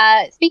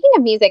 Speaking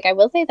of music, I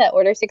will say that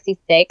Order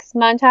 66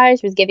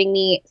 montage was giving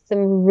me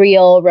some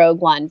real Rogue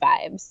One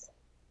vibes.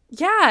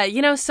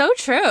 Yeah, so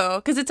true,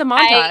 because it's a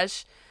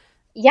montage.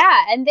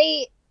 And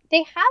they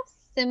have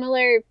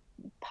similar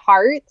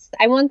parts.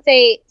 I won't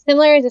say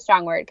similar is a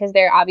strong word, because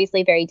they're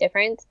obviously very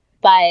different,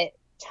 but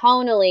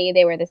tonally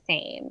they were the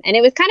same. And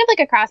it was kind of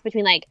like a cross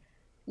between like,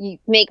 you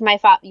make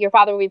your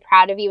father will be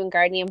proud of you and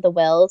Guardian of the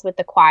Wills with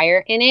the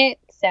choir in it.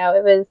 So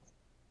it was,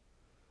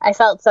 I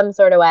felt some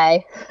sort of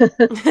way.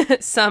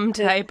 Some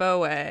type of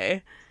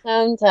way.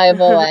 Some type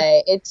of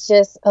way. It's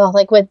just,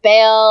 like with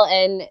Bail,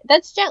 and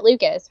that's Jet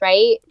Lucas,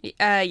 right?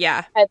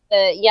 Yeah.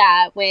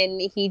 When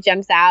he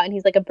jumps out and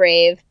he's like a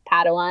brave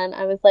Padawan,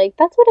 I was like,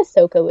 that's what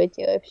Ahsoka would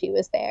do if she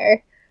was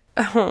there.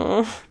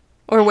 Oh.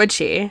 Or would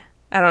she?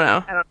 I don't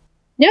know.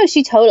 No,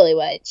 she totally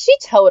would. She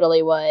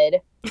totally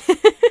would.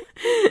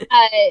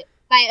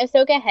 My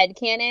Ahsoka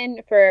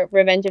headcanon for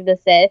Revenge of the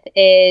Sith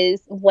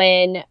is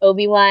when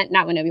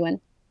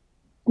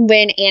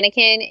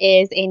Anakin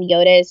is in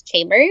Yoda's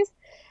chambers,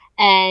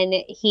 and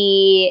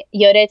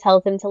Yoda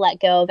tells him to let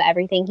go of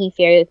everything he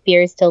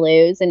fears to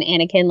lose, and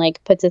Anakin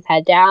like puts his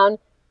head down.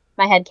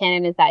 My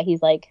headcanon is that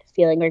he's like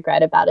feeling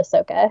regret about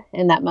Ahsoka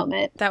in that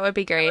moment. That would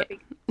be great.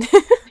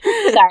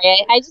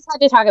 Sorry, I just had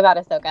to talk about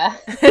Ahsoka.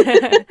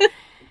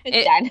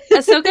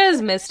 Ahsoka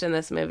is missed in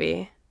this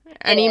movie.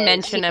 Any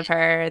mention of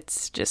her,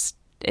 it's just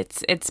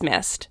it's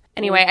missed.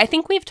 Anyway, I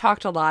think we've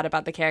talked a lot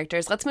about the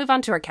characters. Let's move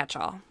on to our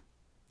catch-all.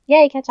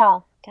 Yay,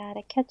 catch-all.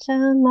 Gotta catch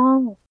 'em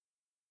all.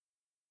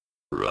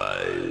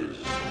 Rise.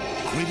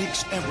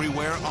 Critics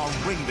everywhere are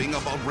raving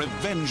about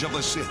Revenge of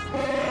the Sith.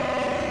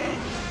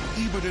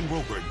 Ebert and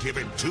Roper give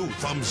it 2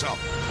 thumbs up.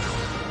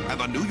 And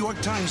the New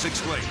York Times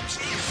exclaims,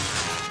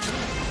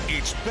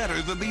 it's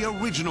better than the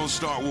original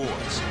Star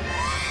Wars.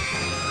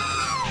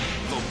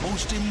 The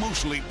most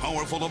emotionally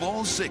powerful of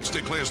all 6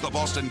 declares the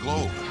Boston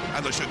Globe.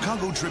 And the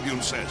Chicago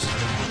Tribune says,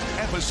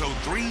 Episode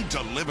 3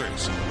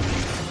 delivers.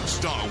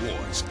 Star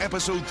Wars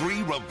Episode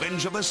 3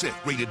 Revenge of the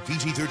Sith, rated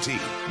PG-13,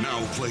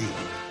 now playing.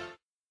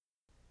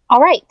 All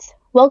right.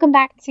 Welcome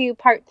back to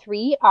part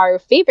 3, our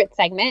favorite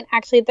segment.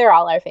 Actually, they're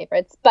all our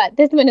favorites, but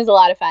this one is a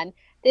lot of fun.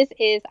 This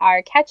is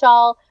our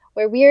catch-all,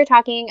 where we are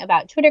talking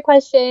about Twitter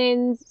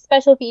questions,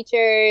 special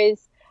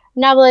features,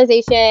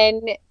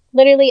 novelization,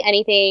 literally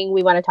anything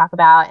we want to talk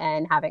about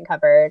and haven't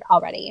covered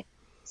already.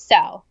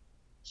 So,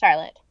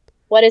 Charlotte,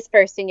 what is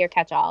first in your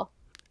catch-all?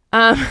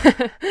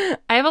 I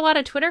have a lot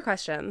of Twitter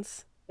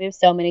questions. We have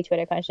so many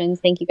Twitter questions.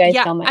 Thank you guys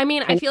so much. I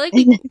mean, I feel like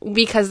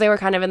because they were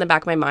kind of in the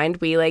back of my mind,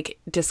 we like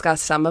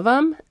discussed some of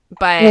them,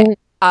 but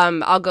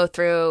I'll go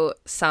through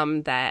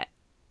some that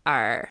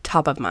are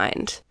top of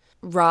mind.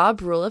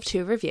 Rob, Rule of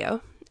 2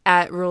 Review,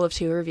 at Rule of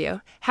 2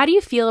 Review. How do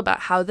you feel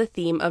about how the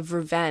theme of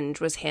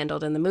revenge was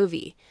handled in the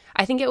movie?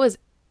 I think it was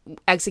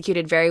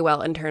executed very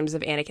well in terms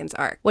of Anakin's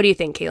arc. What do you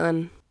think,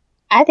 Caitlin?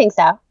 I think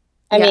so.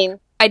 I mean,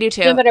 I do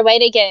too. No better way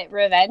to get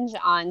revenge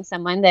on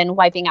someone than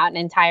wiping out an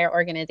entire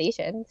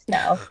organization.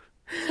 So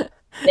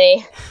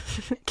they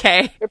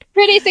were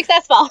pretty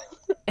successful.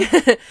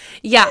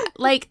 Yeah,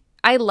 like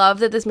I love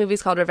that this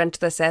movie's called Revenge of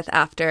the Sith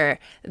after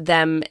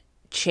them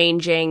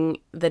changing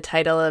the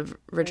title of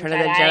Return of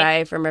the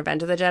Jedi from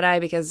Revenge of the Jedi,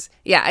 because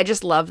I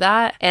just love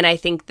that. And I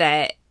think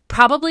that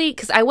probably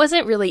because I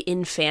wasn't really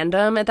in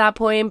fandom at that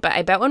point, but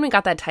I bet when we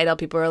got that title,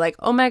 people were like,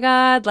 oh my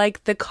God,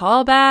 like the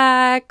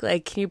callback,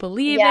 like, can you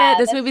believe it?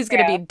 This movie's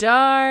going to be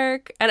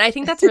dark. And I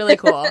think that's really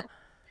cool.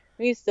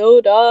 He's so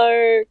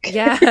dark.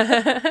 Yeah.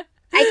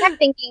 I kept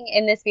thinking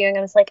in this viewing,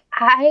 I was like,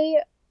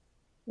 I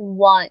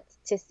want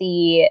to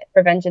see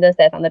Revenge of the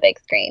Sith on the big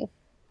screen.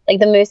 Like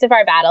the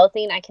Mustafar battle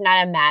scene, I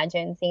cannot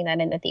imagine seeing that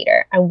in the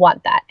theater. I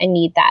want that. I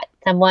need that.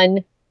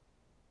 Someone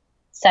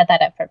set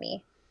that up for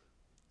me.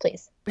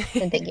 Please.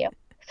 And thank you.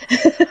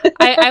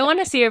 I want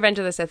to see Revenge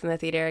of the Sith in the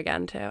theater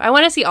again too. I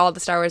want to see all the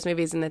Star Wars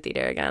movies in the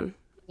theater again.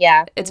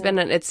 Yeah. It's been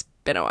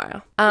a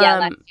while.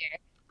 Last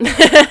year.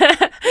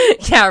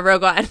 Yeah,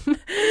 Rogue One.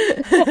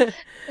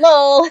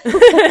 Lol.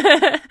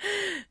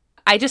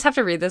 I just have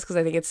to read this because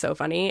I think it's so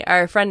funny.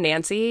 Our friend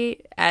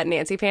Nancy at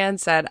Nancy Pan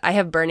said, I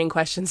have burning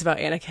questions about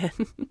Anakin.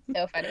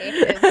 So funny.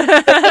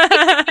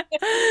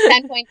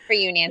 10 points for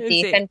you,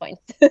 Nancy. 10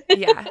 points.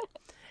 Yeah.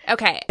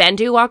 Okay.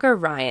 Bendu Walker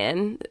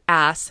Ryan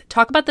asks,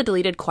 talk about the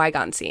deleted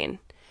Qui-Gon scene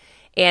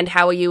and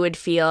how you would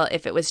feel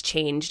if it was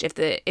changed,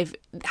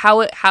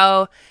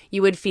 how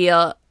you would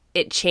feel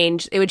it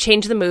would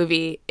change the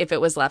movie if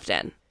it was left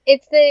in.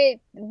 It's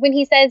when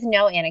he says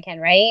no, Anakin,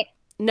 right?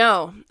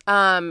 No,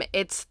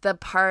 it's the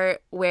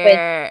part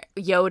where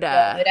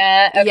Yoda.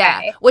 Okay.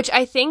 Yeah, which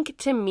I think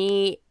to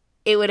me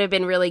it would have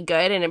been really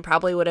good, and it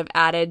probably would have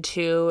added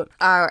to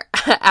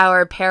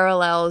our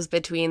parallels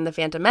between the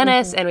Phantom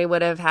Menace, and we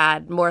would have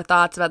had more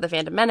thoughts about the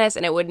Phantom Menace,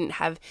 and it wouldn't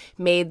have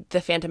made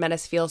the Phantom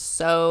Menace feel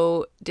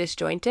so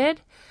disjointed.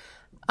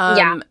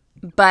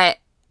 But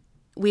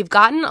we've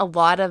gotten a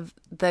lot of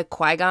the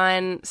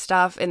Qui-Gon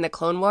stuff in the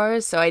Clone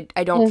Wars, so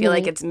I don't feel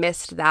like it's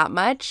missed that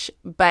much.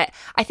 But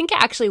I think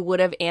it actually would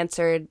have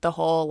answered the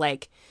whole,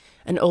 like,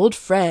 an old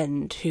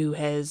friend who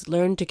has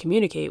learned to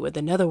communicate with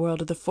another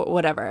world of the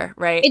whatever,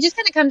 right? It just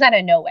kind of comes out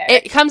of nowhere.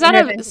 It comes out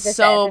of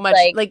so much,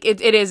 like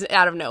it is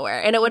out of nowhere,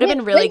 and it would have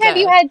been really good. Have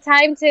you had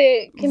time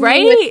to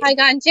commune with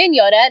Qui-Gon Jinn,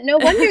 Yoda? No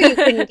wonder you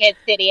couldn't get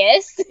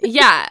Sidious.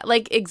 Yeah,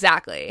 like,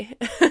 exactly.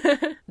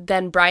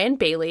 Then Brian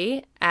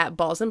Bailey at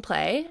Balls in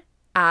Play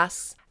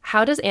asks,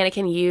 how does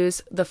Anakin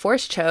use the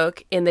Force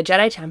choke in the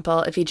Jedi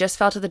Temple if he just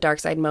fell to the dark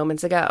side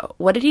moments ago?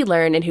 What did he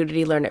learn, and who did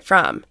he learn it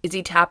from? Is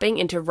he tapping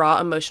into raw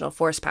emotional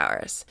Force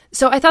powers?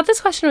 So I thought this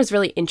question was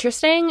really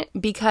interesting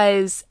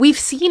because we've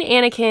seen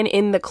Anakin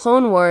in the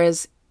Clone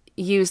Wars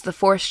use the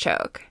Force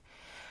choke.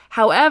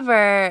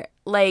 However,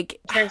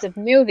 like, in terms of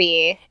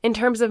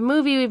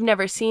movie, we've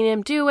never seen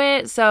him do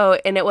it. So,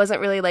 and it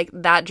wasn't really like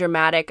that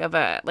dramatic of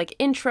a like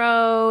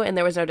intro, and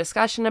there was no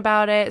discussion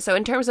about it. So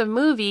in terms of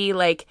movie,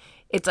 like,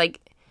 it's like,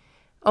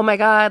 oh my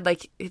God,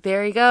 like,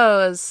 there he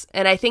goes.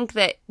 And I think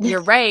that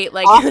you're right.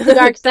 Like, off the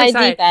dark side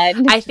deep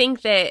end. I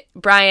think that,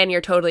 Brian,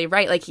 you're totally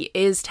right. Like, he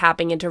is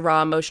tapping into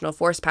raw emotional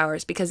Force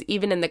powers, because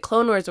even in the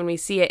Clone Wars, when we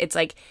see it, it's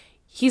like,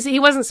 he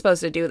wasn't supposed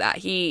to do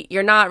that.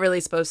 You're not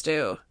really supposed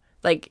to,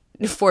 like,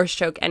 Force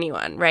choke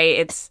anyone,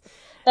 right?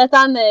 That's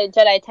on the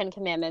Jedi 10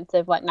 Commandments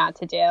of what not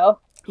to do.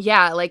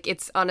 Yeah, like,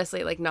 it's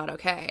honestly, like, not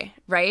okay,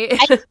 right?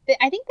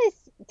 I think this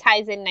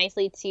ties in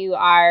nicely to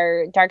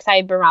our dark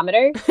side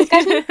barometer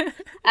discussion,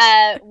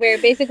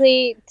 where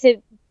basically,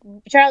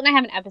 Charlotte and I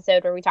have an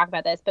episode where we talk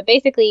about this, but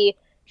basically,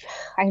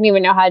 I don't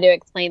even know how to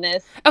explain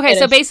this. Okay,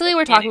 so basically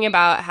we're talking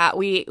about how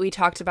we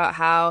talked about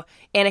how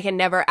Anakin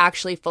never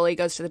actually fully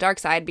goes to the dark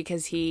side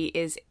because he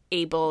is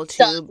able to...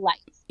 Still light.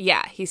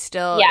 Yeah, he's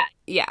still...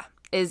 Yeah,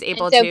 is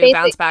able so to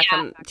bounce back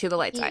to the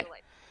light side.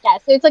 Yeah,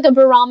 so it's like a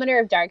barometer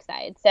of dark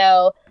side.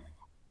 So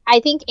I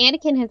think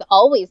Anakin has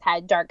always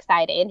had dark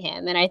side in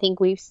him, and I think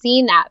we've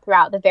seen that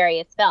throughout the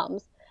various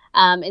films.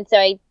 And so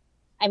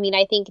I mean,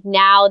 I think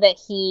now that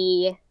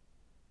he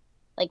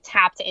like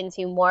tapped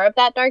into more of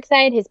that dark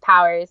side, his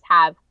powers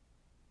have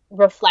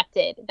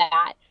reflected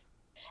that.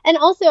 And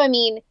also, I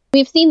mean,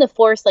 we've seen the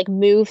Force like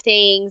move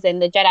things,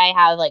 and the Jedi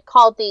have like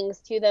called things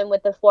to them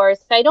with the Force.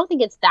 So I don't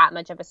think it's that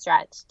much of a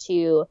stretch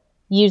to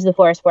use the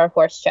Force for a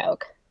Force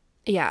choke.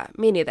 Yeah,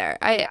 me neither.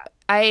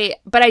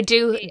 But I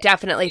do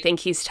definitely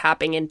think he's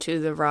tapping into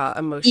the raw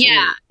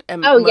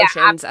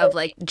emotions of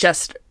like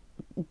just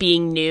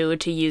being new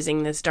to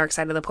using this dark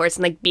side of the Force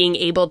and like being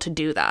able to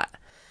do that.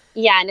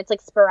 Yeah, and it's like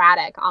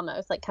sporadic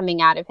almost, like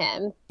coming out of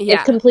him. Yeah.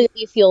 It's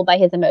completely fueled by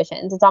his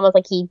emotions. It's almost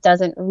like he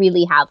doesn't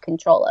really have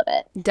control of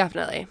it.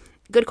 Definitely.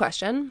 Good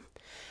question.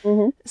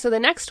 Mm-hmm. So the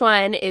next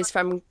one is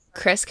from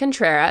Chris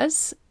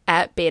Contreras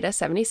at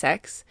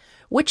Beta76.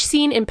 Which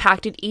scene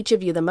impacted each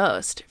of you the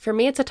most? For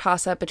me, it's a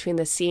toss-up between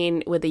the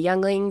scene with the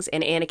younglings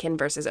and Anakin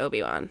versus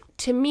Obi-Wan.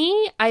 To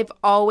me, I've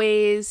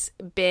always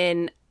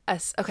been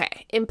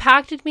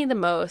impacted me the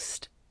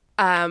most.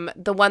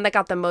 The one that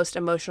got the most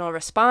emotional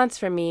response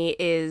from me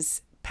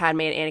is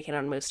Padme and Anakin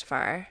on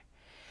Mustafar.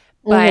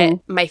 But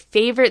my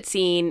favorite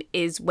scene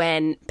is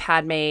when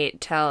Padme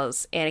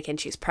tells Anakin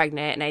she's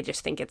pregnant, and I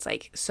just think it's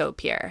like so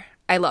pure.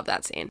 I love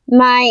that scene.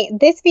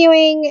 This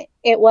viewing,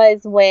 it was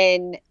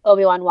when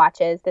Obi-Wan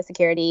watches the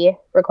security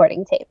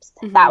recording tapes.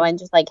 Mm-hmm. That one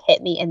just like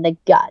hit me in the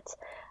gut.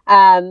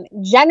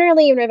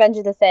 Generally in Revenge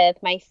of the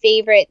Sith, my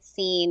favorite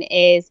scene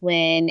is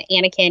when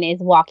Anakin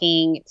is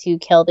walking to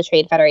kill the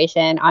Trade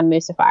Federation on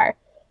Mustafar.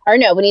 Or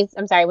no, when he's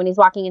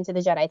walking into the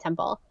Jedi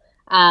Temple.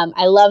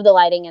 I love the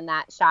lighting in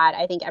that shot.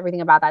 I think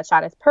everything about that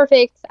shot is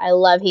perfect. I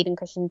love Hayden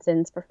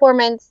Christensen's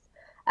performance.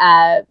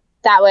 That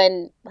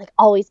one like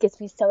always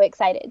gets me so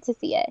excited to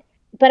see it.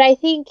 But I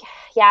think,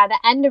 the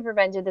end of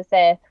Revenge of the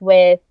Sith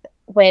with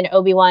when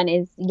Obi-Wan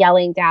is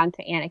yelling down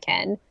to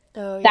Anakin.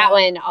 Oh, yeah. That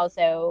one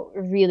also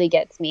really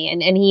gets me.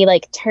 And he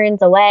like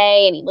turns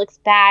away and he looks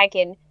back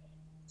and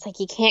it's like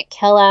he can't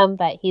kill him,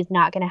 but he's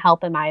not going to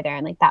help him either.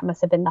 And like that must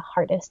have been the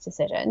hardest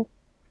decision.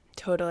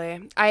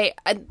 Totally.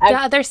 The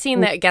other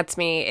scene that gets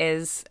me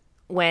is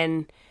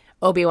when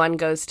Obi-Wan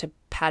goes to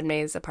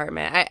Padme's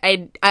apartment.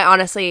 I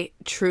honestly,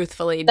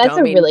 truthfully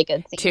don't mean really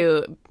good scene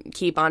to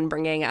keep on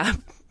bringing up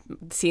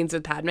scenes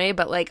with Padme,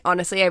 but like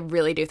honestly I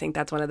really do think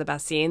that's one of the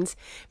best scenes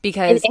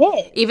because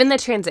even the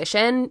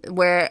transition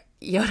where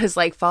Yoda's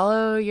like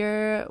follow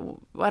your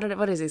what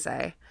does he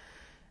say?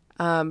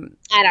 I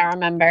don't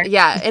remember.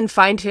 Yeah, and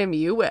find him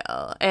you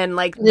will. And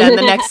like then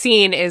the next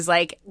scene is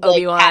like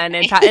Obi-Wan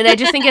and I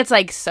just think it's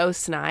like so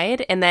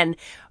snide. And then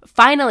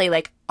finally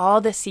like all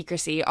this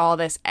secrecy, all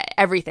this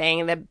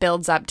everything that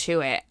builds up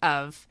to it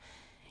of,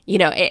 you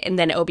know, and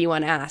then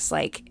Obi-Wan asks,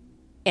 like,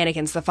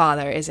 Anakin's the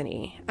father, isn't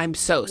he? I'm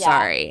so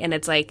sorry. And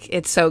it's like,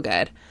 it's so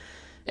good.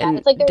 Yeah, and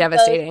it's like they're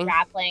devastating. both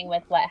grappling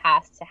with what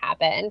has to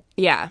happen.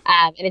 Yeah.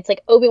 And it's like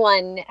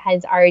Obi-Wan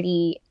has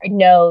already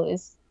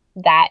knows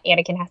that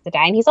Anakin has to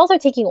die. And he's also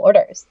taking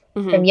orders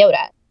from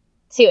Yoda,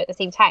 too, at the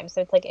same time.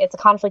 So it's like, it's a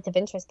conflict of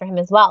interest for him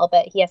as well,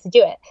 but he has to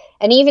do it.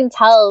 And he even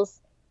tells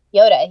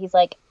Yoda, he's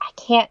like, I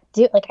can't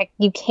do it. Like,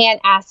 you can't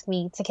ask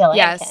me to kill Anakin.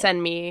 Yeah,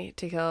 send me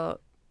to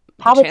kill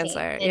the Palpatine.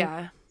 Chancellor. And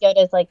yeah.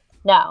 Yoda's like,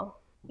 no,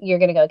 you're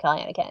going to go kill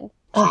Anakin.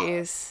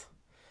 Jeez.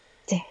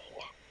 Dang.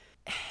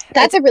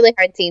 That's a really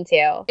hard scene,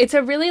 too. It's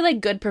a really, like,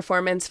 good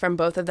performance from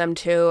both of them,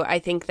 too. I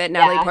think that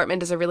Natalie Portman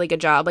does a really good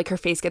job. Like, her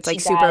face gets,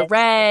 like, super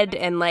red,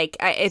 and, like,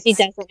 she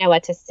doesn't know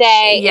what to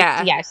say.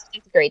 Yeah. She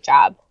does a great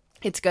job.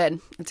 It's good.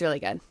 It's really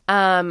good.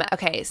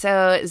 Okay,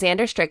 so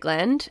Xander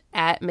Strickland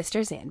at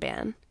Mr.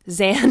 Zanban.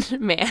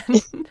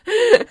 Zanman.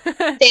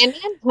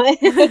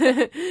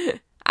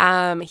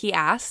 Sandman? He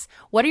asks,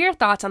 what are your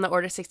thoughts on the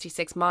Order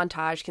 66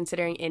 montage,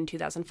 considering in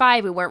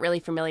 2005 we weren't really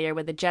familiar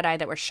with the Jedi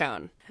that were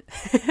shown?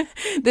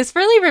 This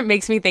really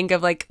makes me think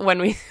of, like, when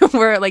we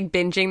were, like,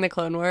 binging the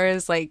Clone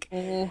Wars, like,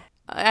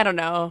 I don't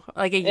know,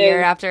 like a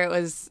year after it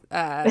was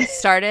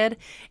started,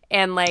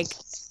 and, like...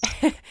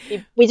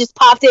 we just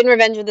popped in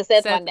Revenge of the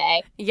Sith one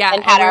day. Yeah,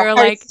 and had we our were,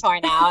 hearts like,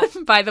 torn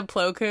out. by the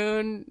Plo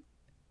Koon.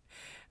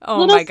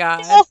 Oh Little my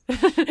god.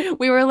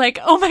 We were like,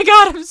 oh my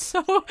god, I'm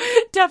so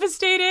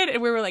devastated.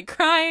 And we were like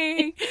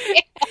crying.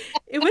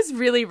 It was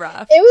really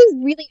rough. It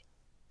was really,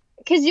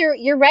 because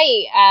you're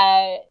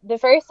right. The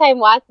first time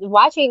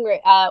watching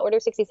Order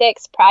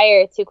 66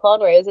 prior to Clone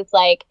Wars, it's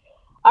like,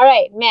 all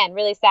right, man,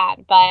 really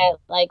sad. But,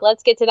 like,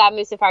 let's get to that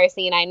Mustafar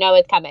scene. I know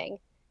it's coming,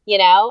 you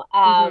know?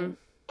 But,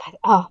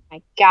 oh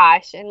my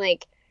gosh. And,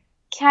 like,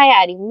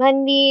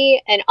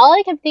 Ki-Adi-Mundi, and all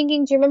I kept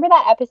thinking, do you remember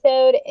that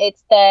episode?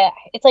 It's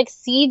like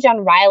Siege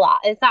on Ryloth.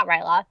 It's not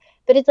Ryloth,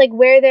 but it's like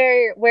where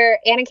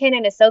Anakin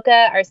and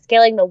Ahsoka are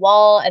scaling the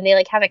wall, and they,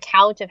 like, have a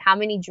count of how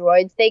many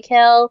droids they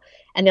kill,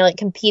 and they're, like,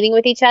 competing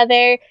with each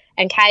other.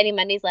 And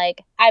Ki-Adi-Mundi's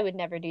like, I would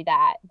never do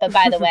that, but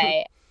by the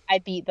way, I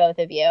beat both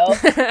of you.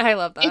 I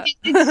love that.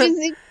 And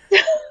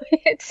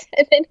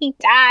then he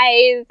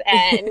dies,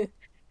 and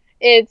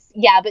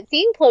but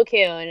seeing Plo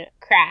Koon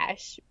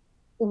crash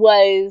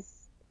was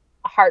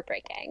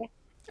heartbreaking.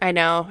 I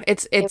know.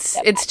 It's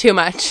too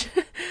much.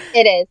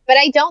 It is. But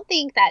I don't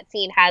think that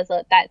scene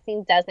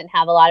doesn't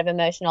have a lot of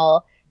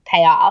emotional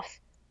payoff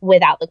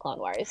without the Clone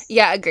Wars.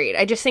 Yeah, agreed.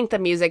 I just think the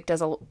music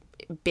does a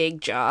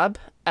big job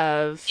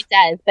of... It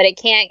does, but it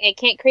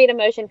can't create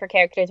emotion for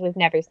characters we've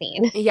never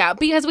seen. Yeah,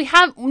 because we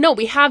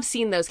have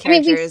seen those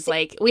characters,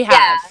 we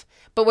have.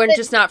 But we're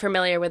just not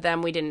familiar with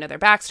them. We didn't know their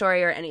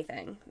backstory or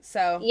anything.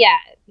 So...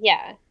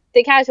 Yeah.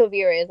 The casual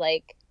viewer is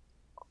like,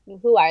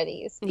 who are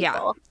these people?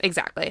 Yeah,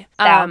 exactly.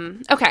 So.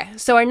 Okay,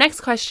 so our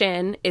next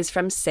question is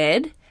from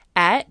Sid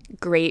at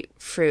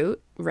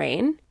Grapefruit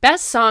Rain.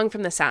 Best song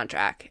from the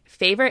soundtrack.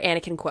 Favorite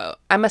Anakin quote.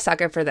 I'm a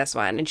sucker for this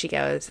one. And she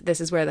goes, this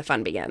is where the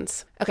fun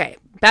begins. Okay,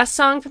 best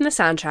song from the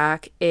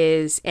soundtrack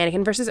is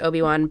Anakin versus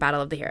Obi-Wan,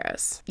 Battle of the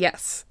Heroes.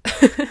 Yes.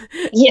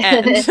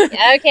 Yeah.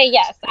 Okay,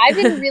 yes. I've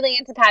been really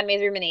into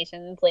Padme's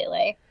Ruminations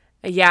lately.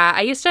 Yeah,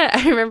 I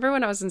remember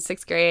when I was in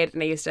 6th grade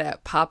and I used to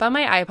pop on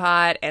my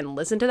iPod and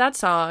listen to that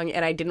song,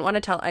 and I didn't want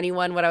to tell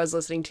anyone what I was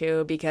listening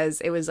to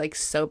because it was, like,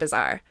 so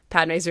bizarre.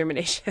 Padme's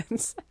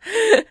Ruminations.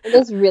 It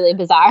was really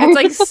bizarre. It's,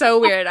 like, so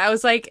weird. I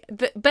was like,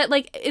 but,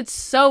 like, it's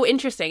so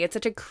interesting. It's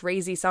such a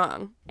crazy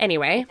song.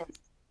 Anyway,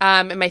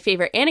 and my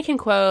favorite Anakin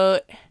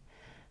quote,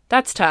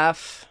 that's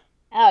tough.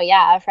 Oh,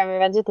 yeah, from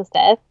Revenge of the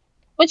Sith.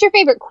 What's your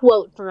favorite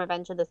quote from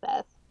Revenge of the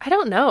Sith? I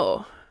don't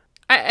know.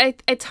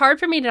 It's hard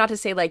for me not to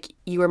say, like,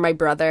 you were my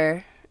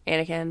brother,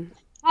 Anakin.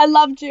 I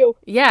loved you.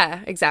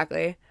 Yeah,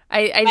 exactly.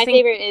 My think...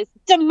 favorite is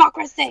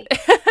democracy.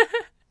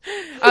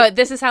 Oh,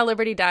 this is how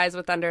liberty dies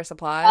with thunder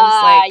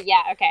supplies.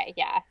 Yeah, okay,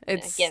 yeah.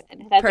 It's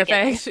That's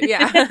perfect.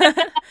 Yeah.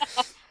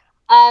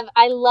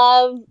 I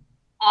love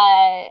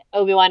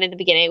Obi-Wan in the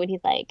beginning when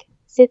he's like,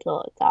 Sith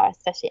Lords are a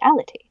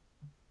speciality.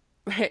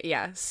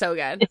 Yeah, so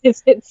good.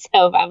 It's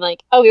so fun. I'm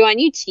like, Obi-Wan,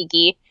 you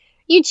cheeky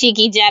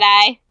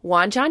Jedi.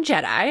 Juan John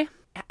Jedi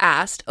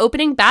asked,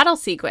 opening battle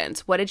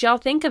sequence, what did y'all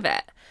think of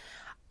it?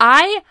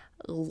 I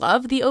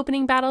love the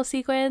opening battle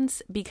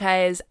sequence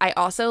because I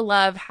also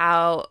love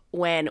how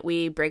when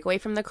we break away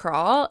from the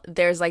crawl,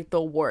 there's, like, the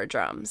war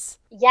drums.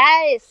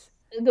 Yes.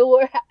 The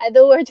war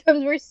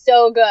drums were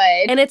so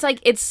good. And it's, like,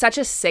 it's such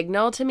a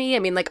signal to me. I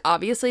mean, like,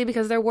 obviously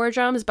because they're war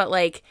drums, but,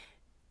 like,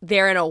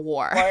 they're in a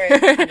war.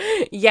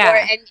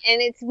 Yeah.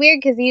 And it's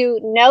weird because you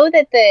know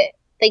that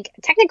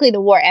technically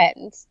the war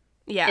ends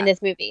in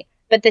this movie.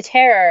 But the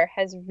terror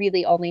has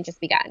really only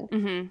just begun.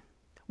 Mm-hmm.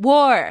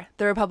 War!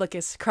 The Republic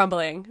is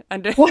crumbling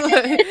under... But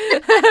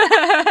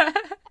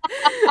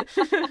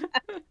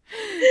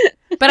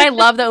I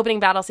love the opening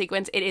battle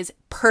sequence. It is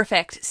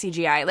perfect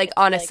CGI. Like,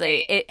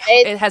 honestly, it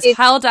has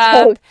held up.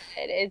 So good.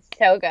 It's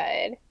so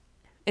good.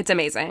 It's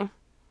amazing.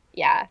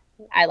 Yeah,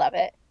 I love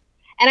it.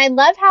 And I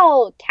love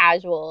how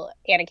casual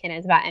Anakin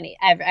is about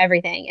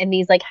everything in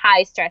these like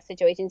high stress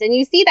situations. And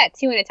you see that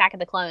too in Attack of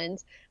the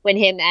Clones when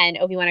him and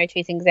Obi-Wan are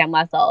chasing Zam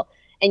Wesell.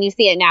 And you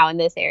see it now in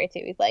this era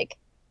too. He's like,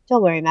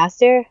 "Don't worry,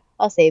 Master,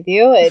 I'll save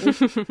you."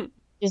 And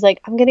she's like,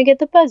 "I'm gonna get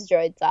the buzz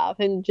droids off,"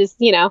 and just,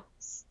 you know,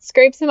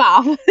 scrapes him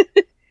off.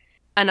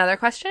 Another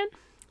question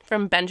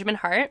from Benjamin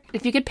Hart: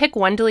 if you could pick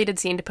one deleted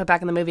scene to put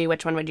back in the movie,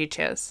 which one would you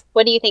choose?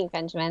 What do you think,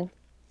 Benjamin?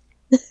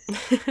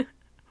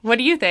 What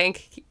do you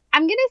think?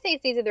 I'm gonna say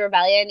Seeds of the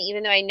Rebellion,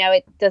 even though I know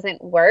it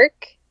doesn't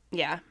work.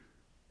 Yeah.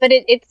 But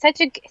it's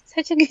such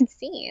a good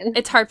scene.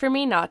 It's hard for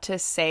me not to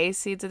say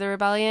Seeds of the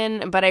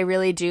Rebellion, but I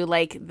really do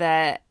like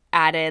the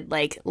added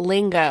like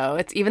lingo.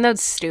 It's, even though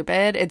it's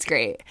stupid, it's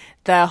great.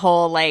 The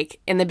whole like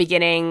in the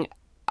beginning,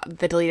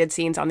 the deleted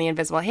scenes on the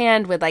invisible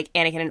hand with like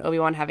Anakin and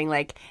Obi-Wan having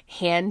like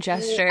hand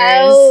gestures.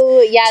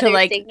 Oh yeah, to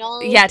like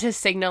signals. Yeah, to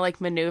signal like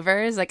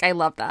maneuvers. Like I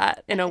love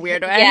that in a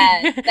weird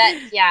way.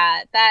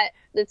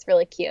 That's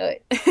really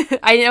cute.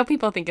 I know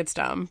people think it's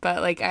dumb,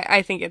 but like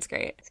I think it's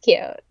great. It's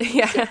cute.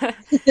 Yeah.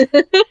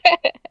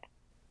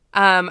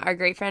 Our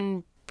great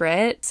friend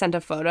Britt sent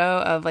a photo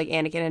of like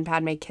Anakin and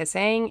Padme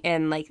kissing,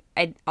 and like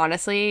I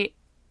honestly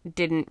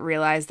didn't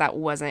realize that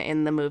wasn't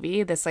in the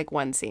movie. This like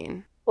one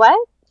scene. What?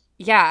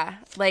 Yeah,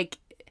 like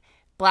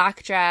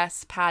black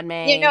dress, Padme.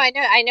 You know,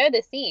 I know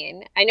the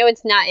scene. I know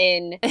it's not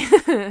in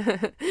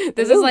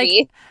this is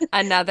like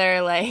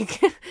another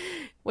like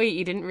wait,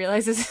 you didn't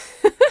realize this?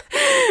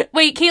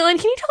 Wait, Caitlin,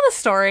 can you tell the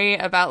story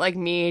about like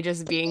me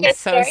just being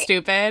so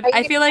stupid?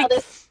 I feel like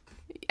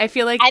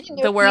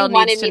the world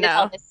needs to know.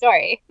 Tell this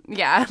story.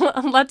 Yeah,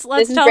 let's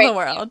tell the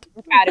world.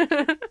 I'm proud of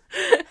you.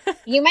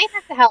 You might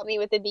have to help me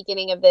with the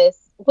beginning of this.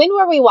 When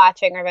were we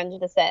watching Revenge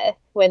of the Sith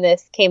when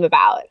this came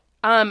about?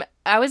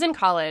 I was in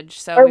college,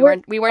 so we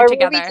weren't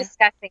together. Were we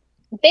discussing?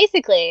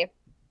 Basically,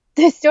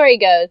 the story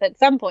goes at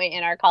some point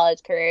in our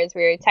college careers,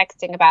 we were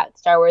texting about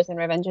Star Wars and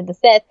Revenge of the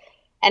Sith,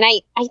 and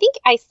I think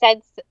I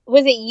said,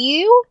 was it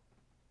you?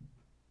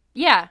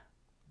 Yeah.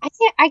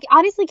 I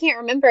honestly can't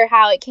remember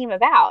how it came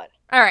about.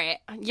 All right,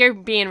 you're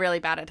being really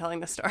bad at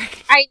telling the story.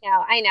 I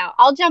know.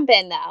 I'll jump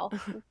in though.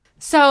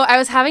 So I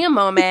was having a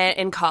moment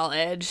in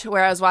college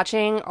where I was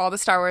watching all the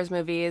Star Wars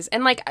movies,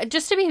 and like,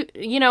 just to be,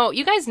 you know,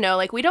 you guys know,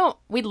 like we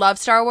love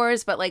Star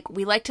Wars, but like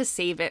we like to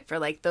save it for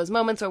like those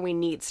moments where we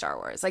need Star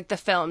Wars, like the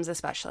films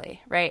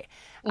especially, right?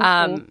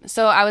 Mm-hmm.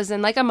 So I was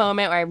in like a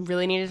moment where I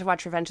really needed to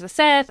watch Revenge of the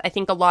Sith. I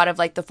think a lot of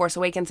like the Force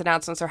Awakens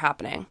announcements are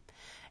happening.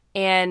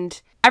 And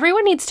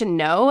everyone needs to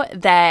know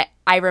that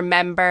I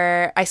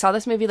remember I saw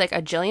this movie like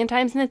a jillion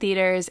times in the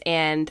theaters,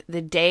 and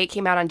the day it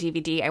came out on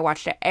DVD, I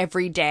watched it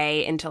every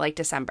day until like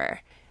December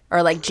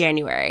or like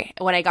January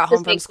when I got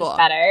home from school.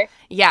 Better.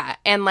 Yeah.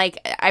 And like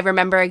I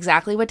remember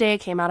exactly what day it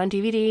came out on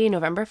DVD,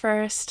 November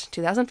 1st,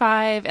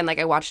 2005. And like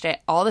I watched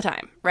it all the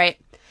time. Right.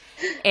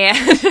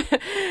 And,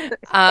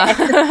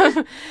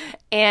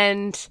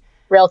 and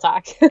real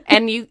talk.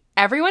 And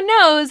everyone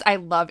knows I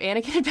love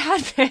Anakin and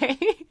Padme.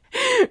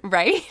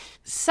 Right?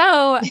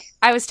 So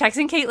I was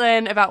texting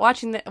Caitlin about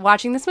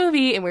watching this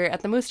movie, and we were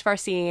at the Mustafar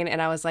scene,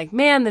 and I was like,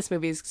 man, this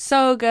movie's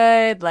so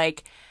good.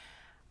 Like,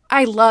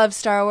 I love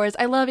Star Wars.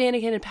 I love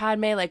Anakin and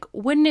Padme. Like,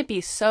 wouldn't it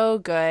be so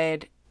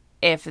good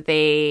if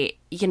they,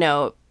 you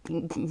know,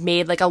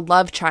 made like a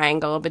love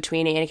triangle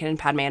between Anakin and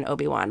Padme and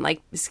Obi-Wan?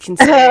 Like,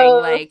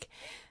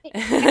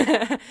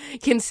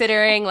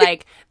 considering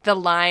like the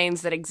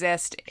lines that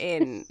exist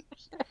in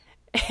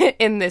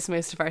this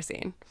Mustafar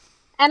scene.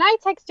 And I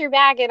text her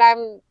back, and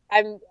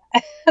I'm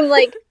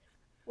like,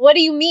 what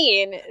do you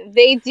mean?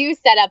 They do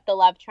set up the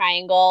love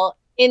triangle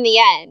in the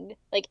end.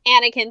 Like,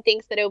 Anakin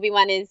thinks that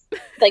Obi-Wan is,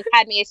 like,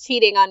 Padme is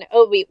cheating on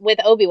with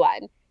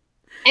Obi-Wan.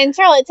 And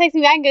Charlotte texts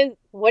me back and goes,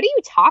 what are you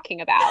talking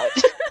about?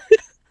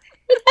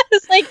 I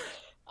was like,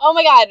 oh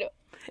my God.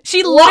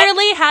 She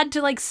literally had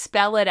to, like,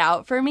 spell it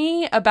out for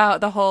me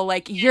about the whole,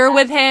 like, you're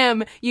with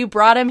him. You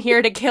brought him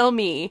here to kill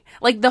me.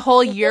 Like, the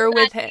whole you're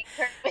with him.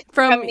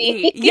 From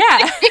me.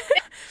 Yeah.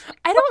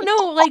 I don't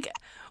know, like,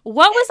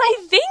 what was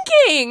I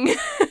thinking?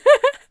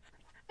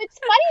 What's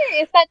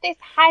funnier is that this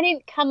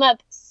hadn't come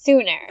up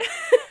sooner.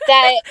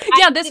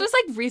 This was,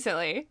 like,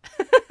 recently.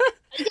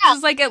 This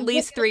was, like, at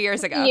least 3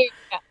 years ago.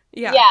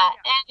 Yeah.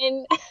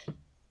 And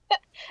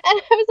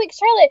I was like,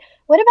 Charlotte,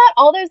 what about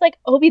all those, like,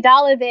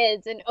 Obi-Dala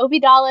vids and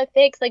Obi-Dala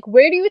fics? Like,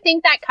 where do you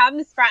think that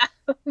comes from?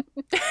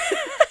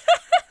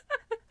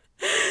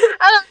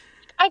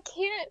 I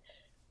can't.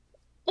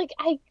 Like,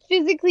 I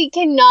physically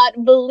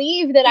cannot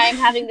believe that I'm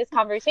having this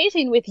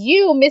conversation with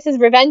you,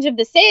 Mrs. Revenge of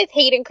the Sith,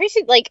 Hayden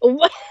Christian. Like,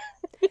 what?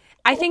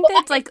 I think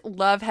that, like,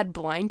 love had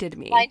blinded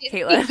me,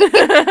 Caitlin.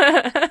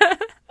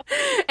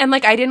 And,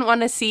 like, I didn't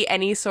want to see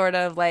any sort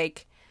of,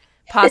 like,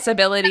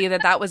 possibility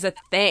that was a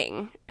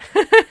thing.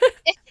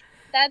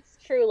 That's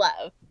true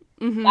love.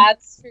 Mm-hmm.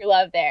 That's true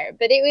love there.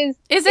 But it was...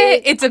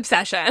 It's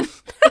obsession.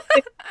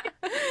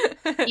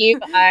 You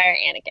are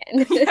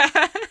Anakin.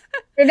 Yeah.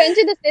 Revenge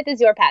of the Sith is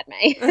your Padme.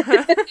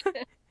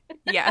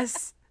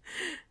 Yes.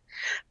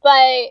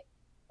 But,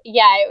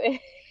 yeah,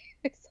 it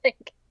was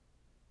like,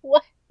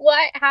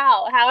 What?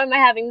 How am I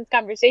having this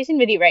conversation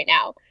with you right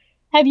now?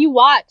 Have you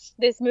watched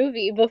this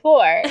movie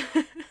before?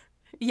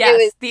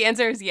 Yes, the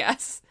answer is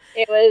yes.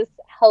 It was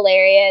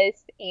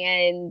hilarious,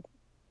 and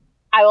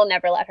I will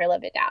never let her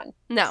live it down.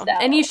 No, So,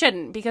 and you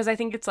shouldn't, because I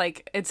think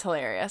it's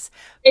hilarious.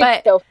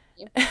 it's so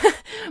funny.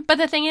 But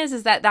the thing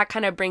is that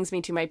kind of brings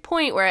me to my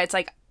point where it's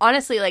like,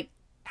 honestly, like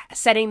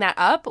setting that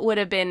up would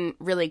have been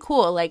really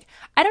cool. Like,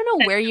 I don't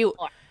know where you,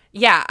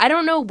 I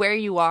don't know where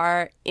you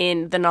are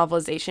in the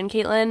novelization,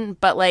 Caitlin,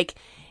 but like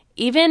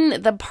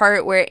even the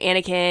part where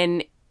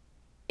Anakin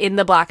in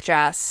the black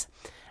dress,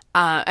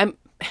 Anakin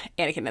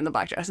in the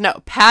black dress,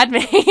 no, Padme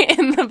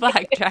in the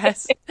black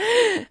dress,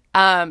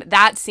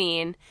 that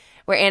scene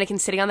where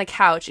Anakin's sitting on the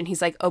couch and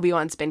he's like,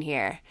 Obi-Wan's been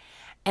here.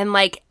 And,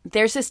 like,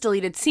 there's this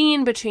deleted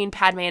scene between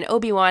Padme and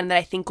Obi-Wan that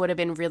I think would have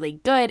been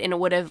really good, and it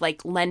would have,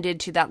 like, lended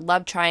to that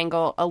love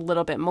triangle a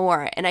little bit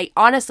more. And I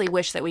honestly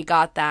wish that we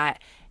got that,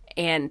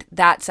 and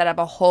that set up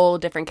a whole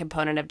different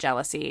component of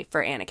jealousy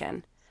for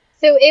Anakin.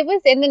 So it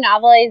was in the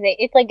novelization.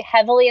 It's, like,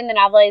 heavily in the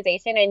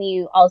novelization, and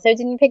you also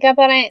didn't pick up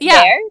on it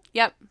there?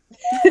 Yep.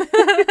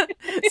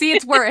 See,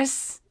 it's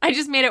worse. I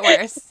just made it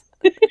worse.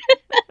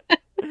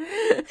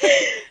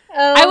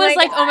 I was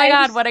like, oh my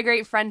God, what a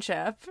great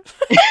friendship.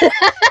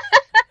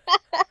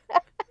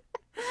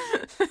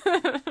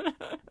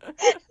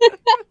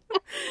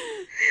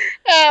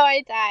 Oh,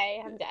 I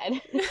die. I'm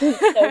dead. So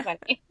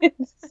funny.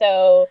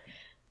 So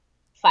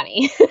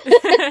funny.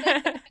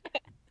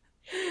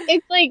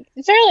 It's like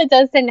Charlotte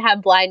does tend to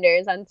have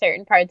blinders on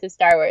certain parts of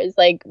Star Wars.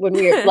 Like when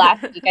we were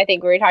last week, I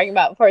think we were talking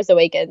about Force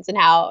Awakens and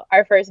how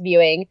our first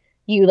viewing,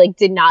 you like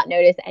did not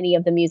notice any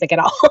of the music at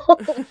all.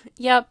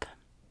 Yep.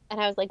 And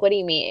I was like, what do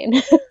you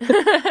mean?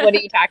 What are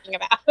you talking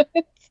about?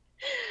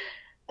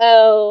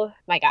 Oh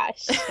my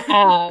gosh.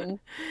 All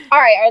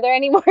right. Are there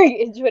any more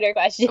Twitter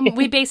questions?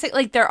 We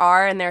basically, like, there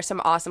are some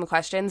awesome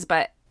questions,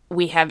 but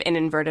we have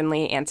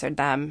inadvertently answered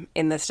them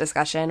in this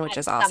discussion, which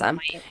is awesome.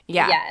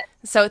 Yeah. Yes.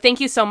 So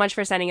thank you so much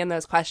for sending in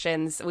those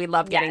questions. We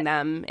love getting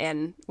them,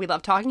 and we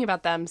love talking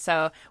about them.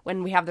 So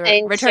when we have the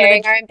return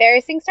of our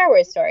embarrassing Star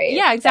Wars stories.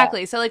 Yeah,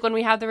 exactly. So like when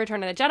we have the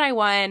Return of the Jedi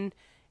one,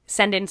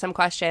 send in some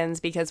questions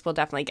because we'll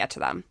definitely get to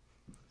them.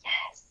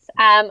 Yes.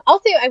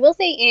 Also, I will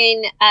say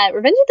in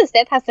Revenge of the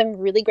Sith has some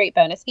really great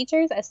bonus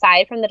features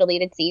aside from the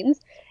deleted scenes.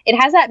 It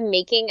has that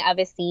making of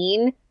a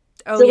scene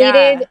bonus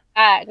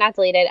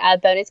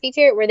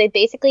feature where they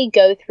basically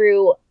go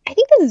through, I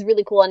think this is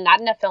really cool and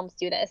not enough films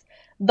do this,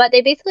 but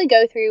they basically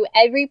go through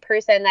every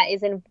person that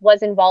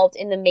was involved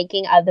in the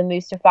making of the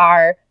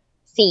Mustafar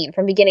scene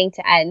from beginning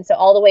to end. So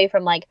all the way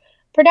from like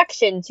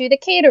production to the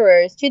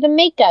caterers to the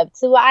makeup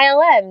to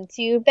ILM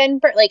to Ben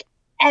Burtt, like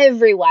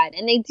everyone.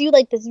 And they do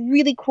like this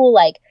really cool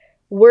like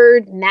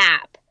word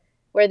map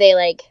where they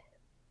like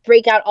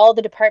break out all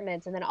the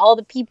departments and then all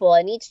the people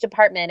in each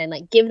department and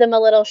like give them a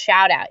little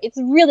shout out. It's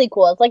really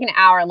cool. It's like an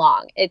hour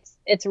long.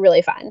 It's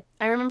really fun.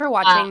 I remember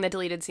watching the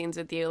deleted scenes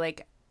with you,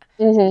 like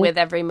with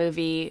every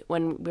movie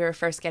when we were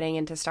first getting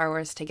into Star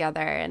Wars together.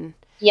 And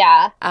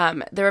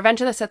the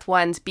Revenge of the Sith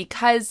ones,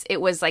 because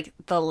it was like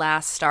the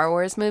last Star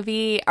Wars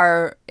movie,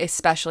 are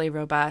especially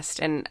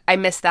robust. And I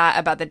miss that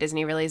about the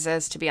Disney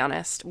releases, to be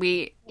honest.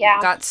 We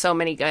got so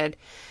many good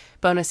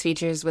bonus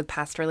features with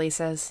past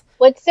releases.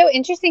 What's so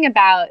interesting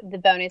about the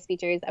bonus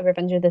features of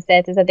Revenge of the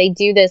Sith is that they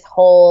do this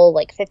whole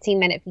like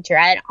 15-minute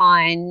featurette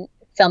on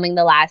filming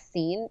the last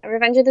scene of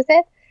Revenge of the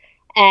Sith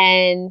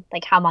and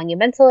like how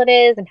monumental it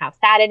is and how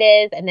sad it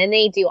is. And then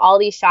they do all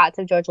these shots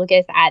of George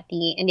Lucas at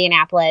the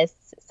Indianapolis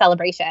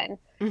celebration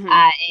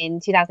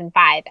in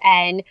 2005.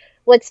 And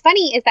what's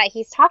funny is that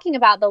he's talking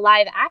about the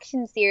live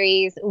action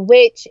series,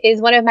 which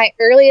is one of my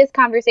earliest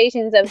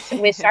conversations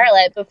with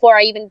Charlotte before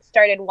I even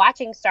started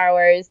watching Star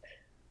Wars,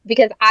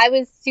 because I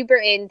was super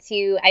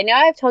into, I know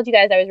I've told you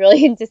guys I was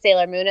really into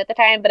Sailor Moon at the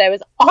time, but I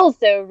was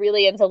also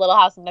really into Little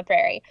House on the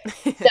Prairie.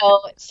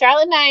 So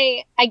Charlotte and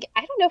I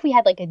don't know if we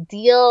had like a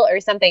deal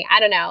or something, I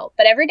don't know,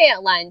 but every day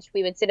at lunch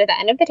we would sit at the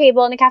end of the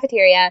table in the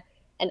cafeteria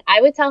and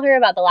I would tell her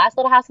about the last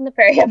Little House on the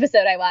Prairie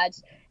episode I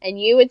watched, and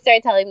you would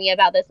start telling me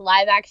about this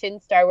live action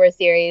Star Wars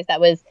series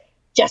that was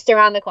just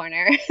around the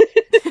corner.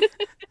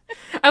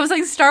 I was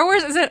like, Star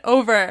Wars isn't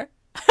over.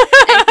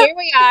 And here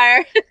we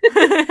are.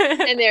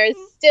 And there's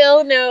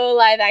still no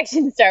live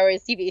action Star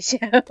Wars TV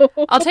show.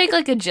 I'll take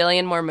like a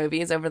jillion more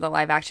movies over the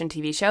live action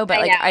TV show,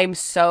 but like I'm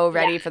so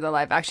ready for the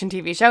live action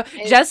TV show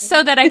just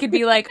so that I could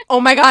be like,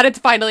 oh my God, it's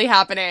finally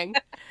happening.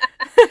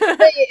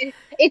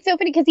 It's so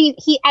funny because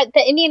he at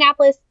the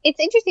Indianapolis, it's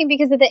interesting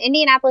because of the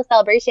Indianapolis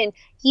celebration,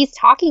 he's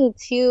talking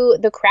to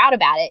the crowd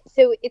about it.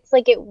 So it's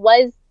like it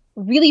was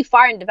really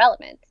far in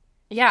development.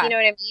 Yeah. You know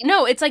what I mean?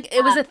 No, it's like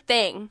it was a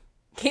thing,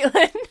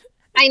 Caitlin.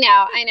 I know.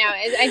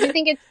 I just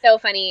think it's so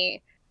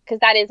funny because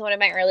that is one of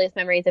my earliest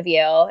memories of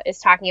you, is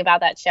talking about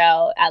that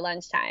show at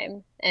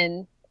lunchtime.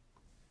 And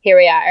here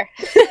we are.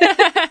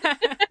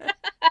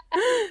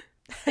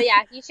 But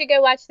yeah, you should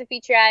go watch the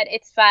featurette.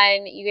 It's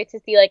fun. You get to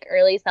see like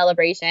early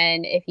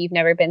Celebration if you've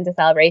never been to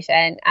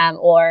Celebration,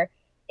 or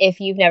if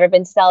you've never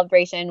been to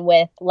Celebration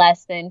with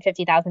less than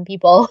 50,000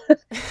 people.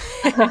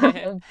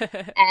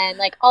 And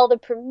like all the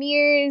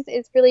premieres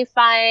is really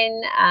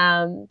fun.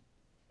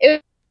 It was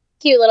a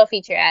cute little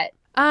featurette.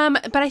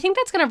 But I think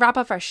that's going to wrap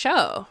up our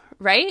show,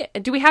 right?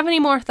 Do we have any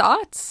more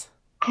thoughts?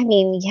 I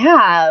mean,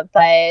 yeah,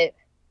 but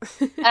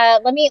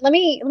let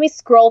me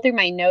scroll through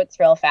my notes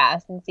real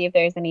fast and see if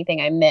there's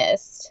anything I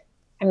missed.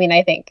 I mean,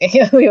 I think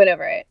we went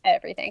over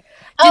everything.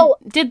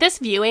 Did this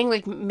viewing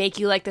like make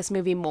you like this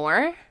movie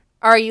more?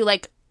 Or are you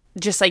like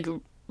just like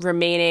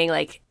remaining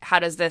like, how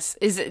does this,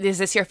 is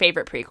this your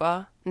favorite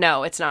prequel?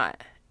 No, it's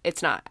not.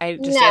 It's not. I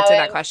just answered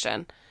that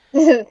question.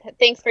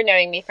 Thanks for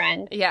knowing me,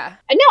 friend. Yeah.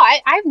 No,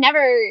 I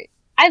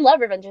love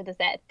Revenge of the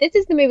Sith. This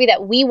is the movie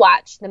that we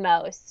watched the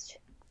most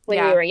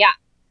when we were young.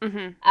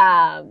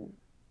 Mm-hmm.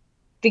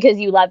 Because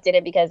you loved it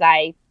and because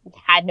I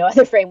had no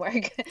other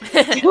framework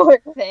to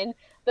work within.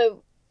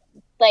 But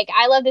like,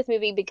 I love this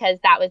movie because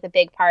that was a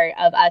big part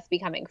of us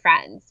becoming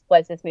friends,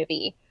 was this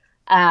movie.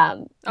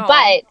 But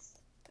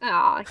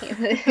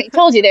I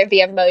told you there'd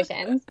be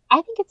emotions.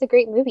 I think it's a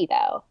great movie,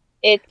 though.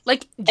 It's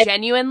like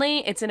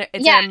genuinely, it's an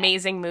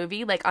amazing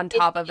movie, like on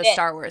top of a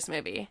Star Wars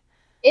movie.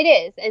 It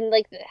is, and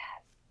like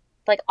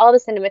all the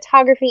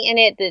cinematography in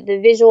it, the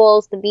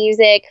visuals, the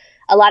music,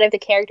 a lot of the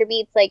character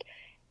beats. Like,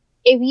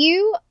 if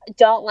you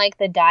don't like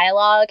the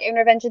dialogue in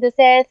Revenge of the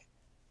Sith,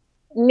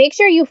 make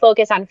sure you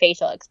focus on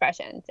facial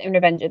expressions in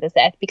Revenge of the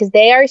Sith, because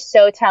they are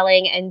so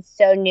telling and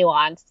so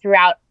nuanced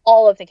throughout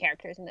all of the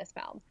characters in this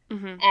film.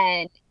 Mm-hmm.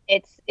 And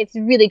it's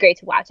really great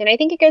to watch. And I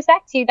think it goes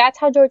back to, that's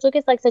how George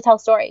Lucas likes to tell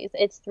stories.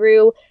 It's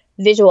through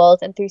visuals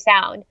and through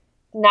sound,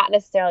 not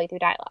necessarily through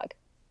dialogue.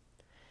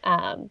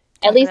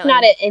 At least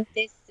not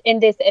in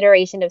this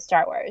iteration of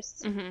Star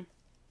Wars. Mm-hmm.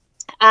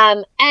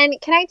 And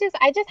I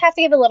just have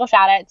to give a little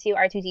shout out to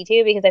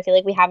R2-D2, because I feel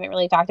like we haven't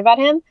really talked about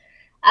him.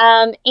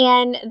 And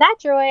that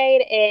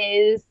droid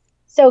is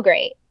so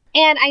great.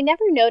 And I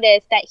never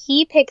noticed that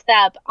he picks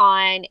up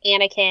on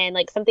Anakin,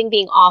 like something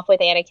being off with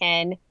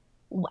Anakin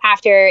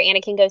after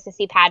Anakin goes to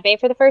see Padme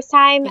for the first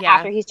time,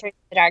 after he's turned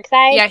to the dark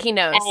side. Yeah, he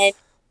knows.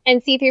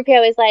 And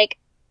C-3PO is like,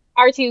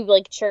 R2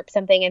 like chirps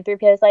something, and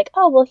 3PO is like,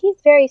 oh, well, he's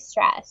very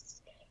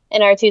stressed.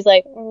 And R2's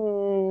like,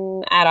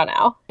 I don't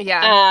know.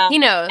 Yeah, he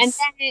knows. And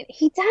then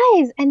he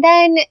does. And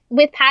then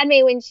with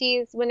Padme,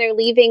 when they're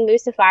leaving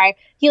Mustafar,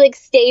 he like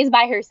stays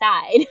by her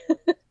side.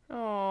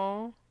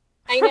 Aww.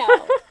 I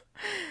know.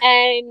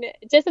 And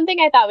just something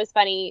I thought was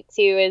funny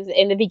too is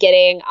in the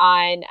beginning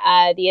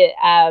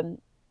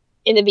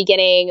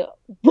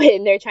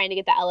when they're trying to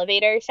get the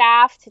elevator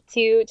shaft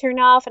to turn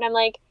off, and I'm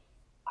like,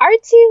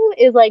 R2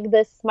 is like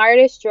the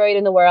smartest droid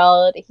in the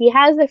world. He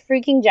has a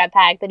freaking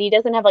jetpack, but he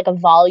doesn't have like a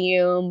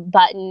volume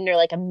button or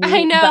like a mute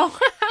I know.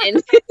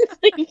 button.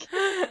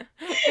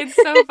 It's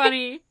so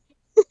funny.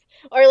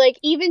 Or like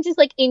even just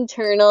like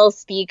internal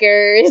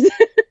speakers.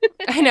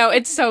 I know,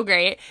 it's so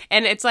great.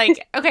 And it's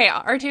like, okay,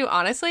 R2,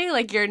 honestly,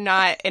 like you're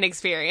not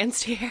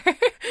inexperienced here.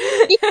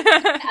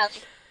 Yeah,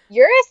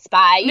 you're a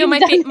spy. No, my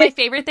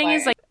favorite thing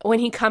is like when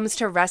he comes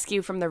to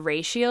rescue from the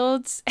ray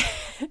shields.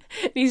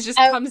 He just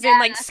comes in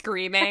like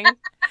screaming,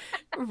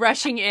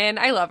 rushing in.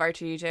 I love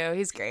R2-D2.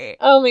 He's great.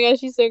 Oh my gosh,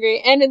 he's so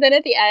great. And then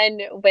at the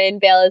end, when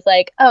Bail is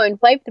like, oh, and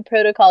wipe the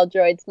protocol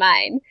droid's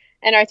mind.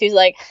 And R2's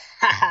like,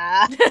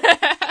 haha.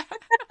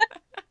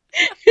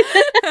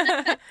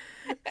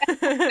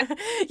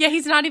 Yeah,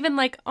 he's not even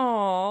like,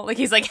 oh, like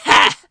he's like,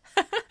 ha.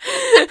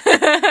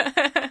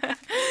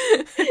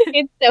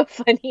 It's so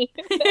funny.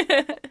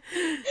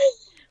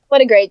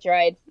 What a great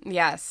droid.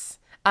 Yes.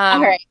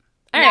 All right.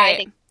 I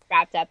think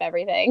wrapped up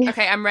everything.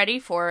 Okay, I'm ready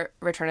for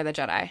Return of the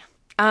Jedi.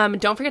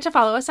 Don't forget to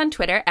follow us on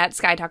Twitter at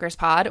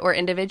SkyTalkersPod, or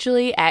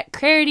individually at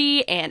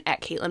Clarity and at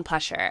Caitlin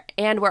Plusher.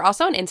 And we're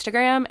also on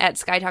Instagram at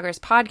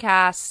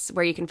SkyTalkersPodcasts,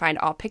 where you can find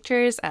all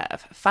pictures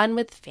of fun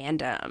with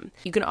fandom.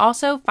 You can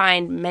also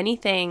find many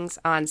things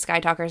on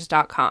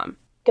SkyTalkers.com.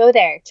 Go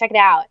there, check it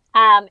out.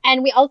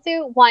 And we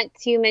also want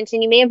to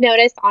mention, you may have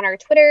noticed on our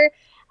Twitter,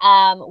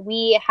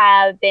 we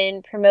have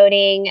been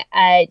promoting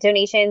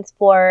donations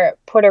for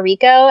Puerto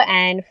Rico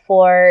and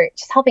for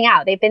just helping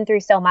out. They've been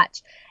through so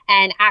much.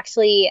 And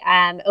actually,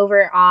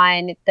 over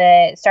on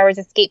the Star Wars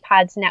Escape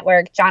Pods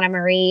network, Jonna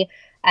Marie,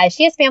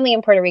 she has family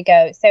in Puerto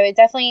Rico. So it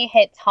definitely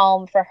hits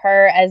home for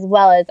her as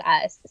well as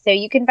us. So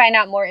you can find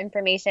out more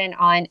information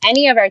on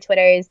any of our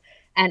Twitters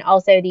and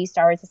also the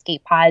Star Wars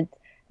Escape Pods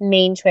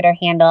main Twitter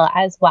handle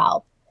as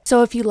well.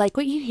 So if you like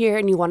what you hear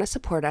and you want to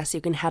support us,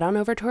 you can head on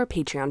over to our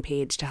Patreon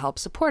page to help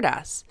support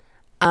us.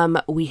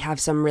 We have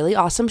some really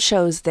awesome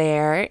shows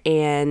there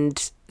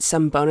and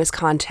some bonus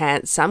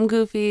content, some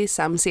goofy,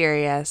 some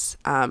serious.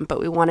 But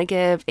we want to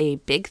give a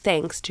big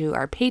thanks to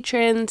our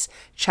patrons,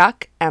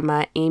 Chuck,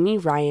 Emma, Amy,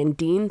 Ryan,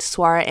 Dean,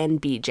 Swara,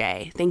 and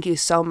BJ. Thank you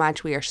so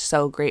much. We are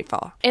so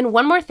grateful. And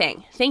one more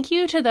thing. Thank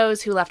you to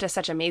those who left us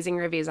such amazing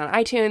reviews on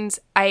iTunes.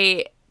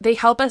 They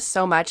help us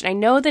so much. And I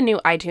know the new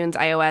iTunes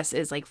iOS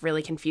is like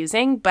really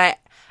confusing, but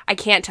I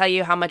can't tell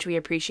you how much we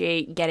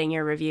appreciate getting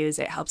your reviews.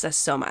 It helps us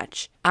so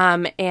much.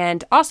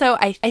 And also,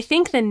 I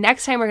think the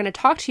next time we're going to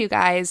talk to you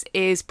guys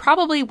is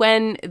probably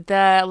when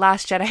the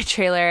Last Jedi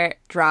trailer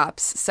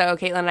drops. So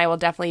Caitlin and I will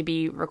definitely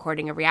be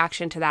recording a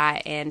reaction to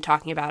that and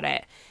talking about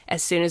it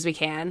as soon as we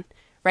can.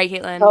 Right,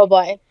 Caitlin? Oh,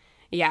 boy.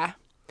 Yeah.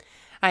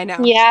 I know.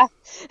 Yeah.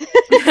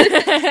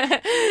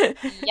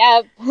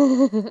 Yep.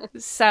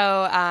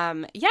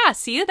 So,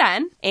 see you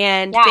then.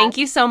 And thank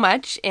you so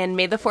much. And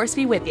may the Force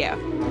be with you.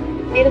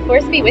 May the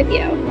Force be with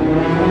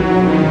you.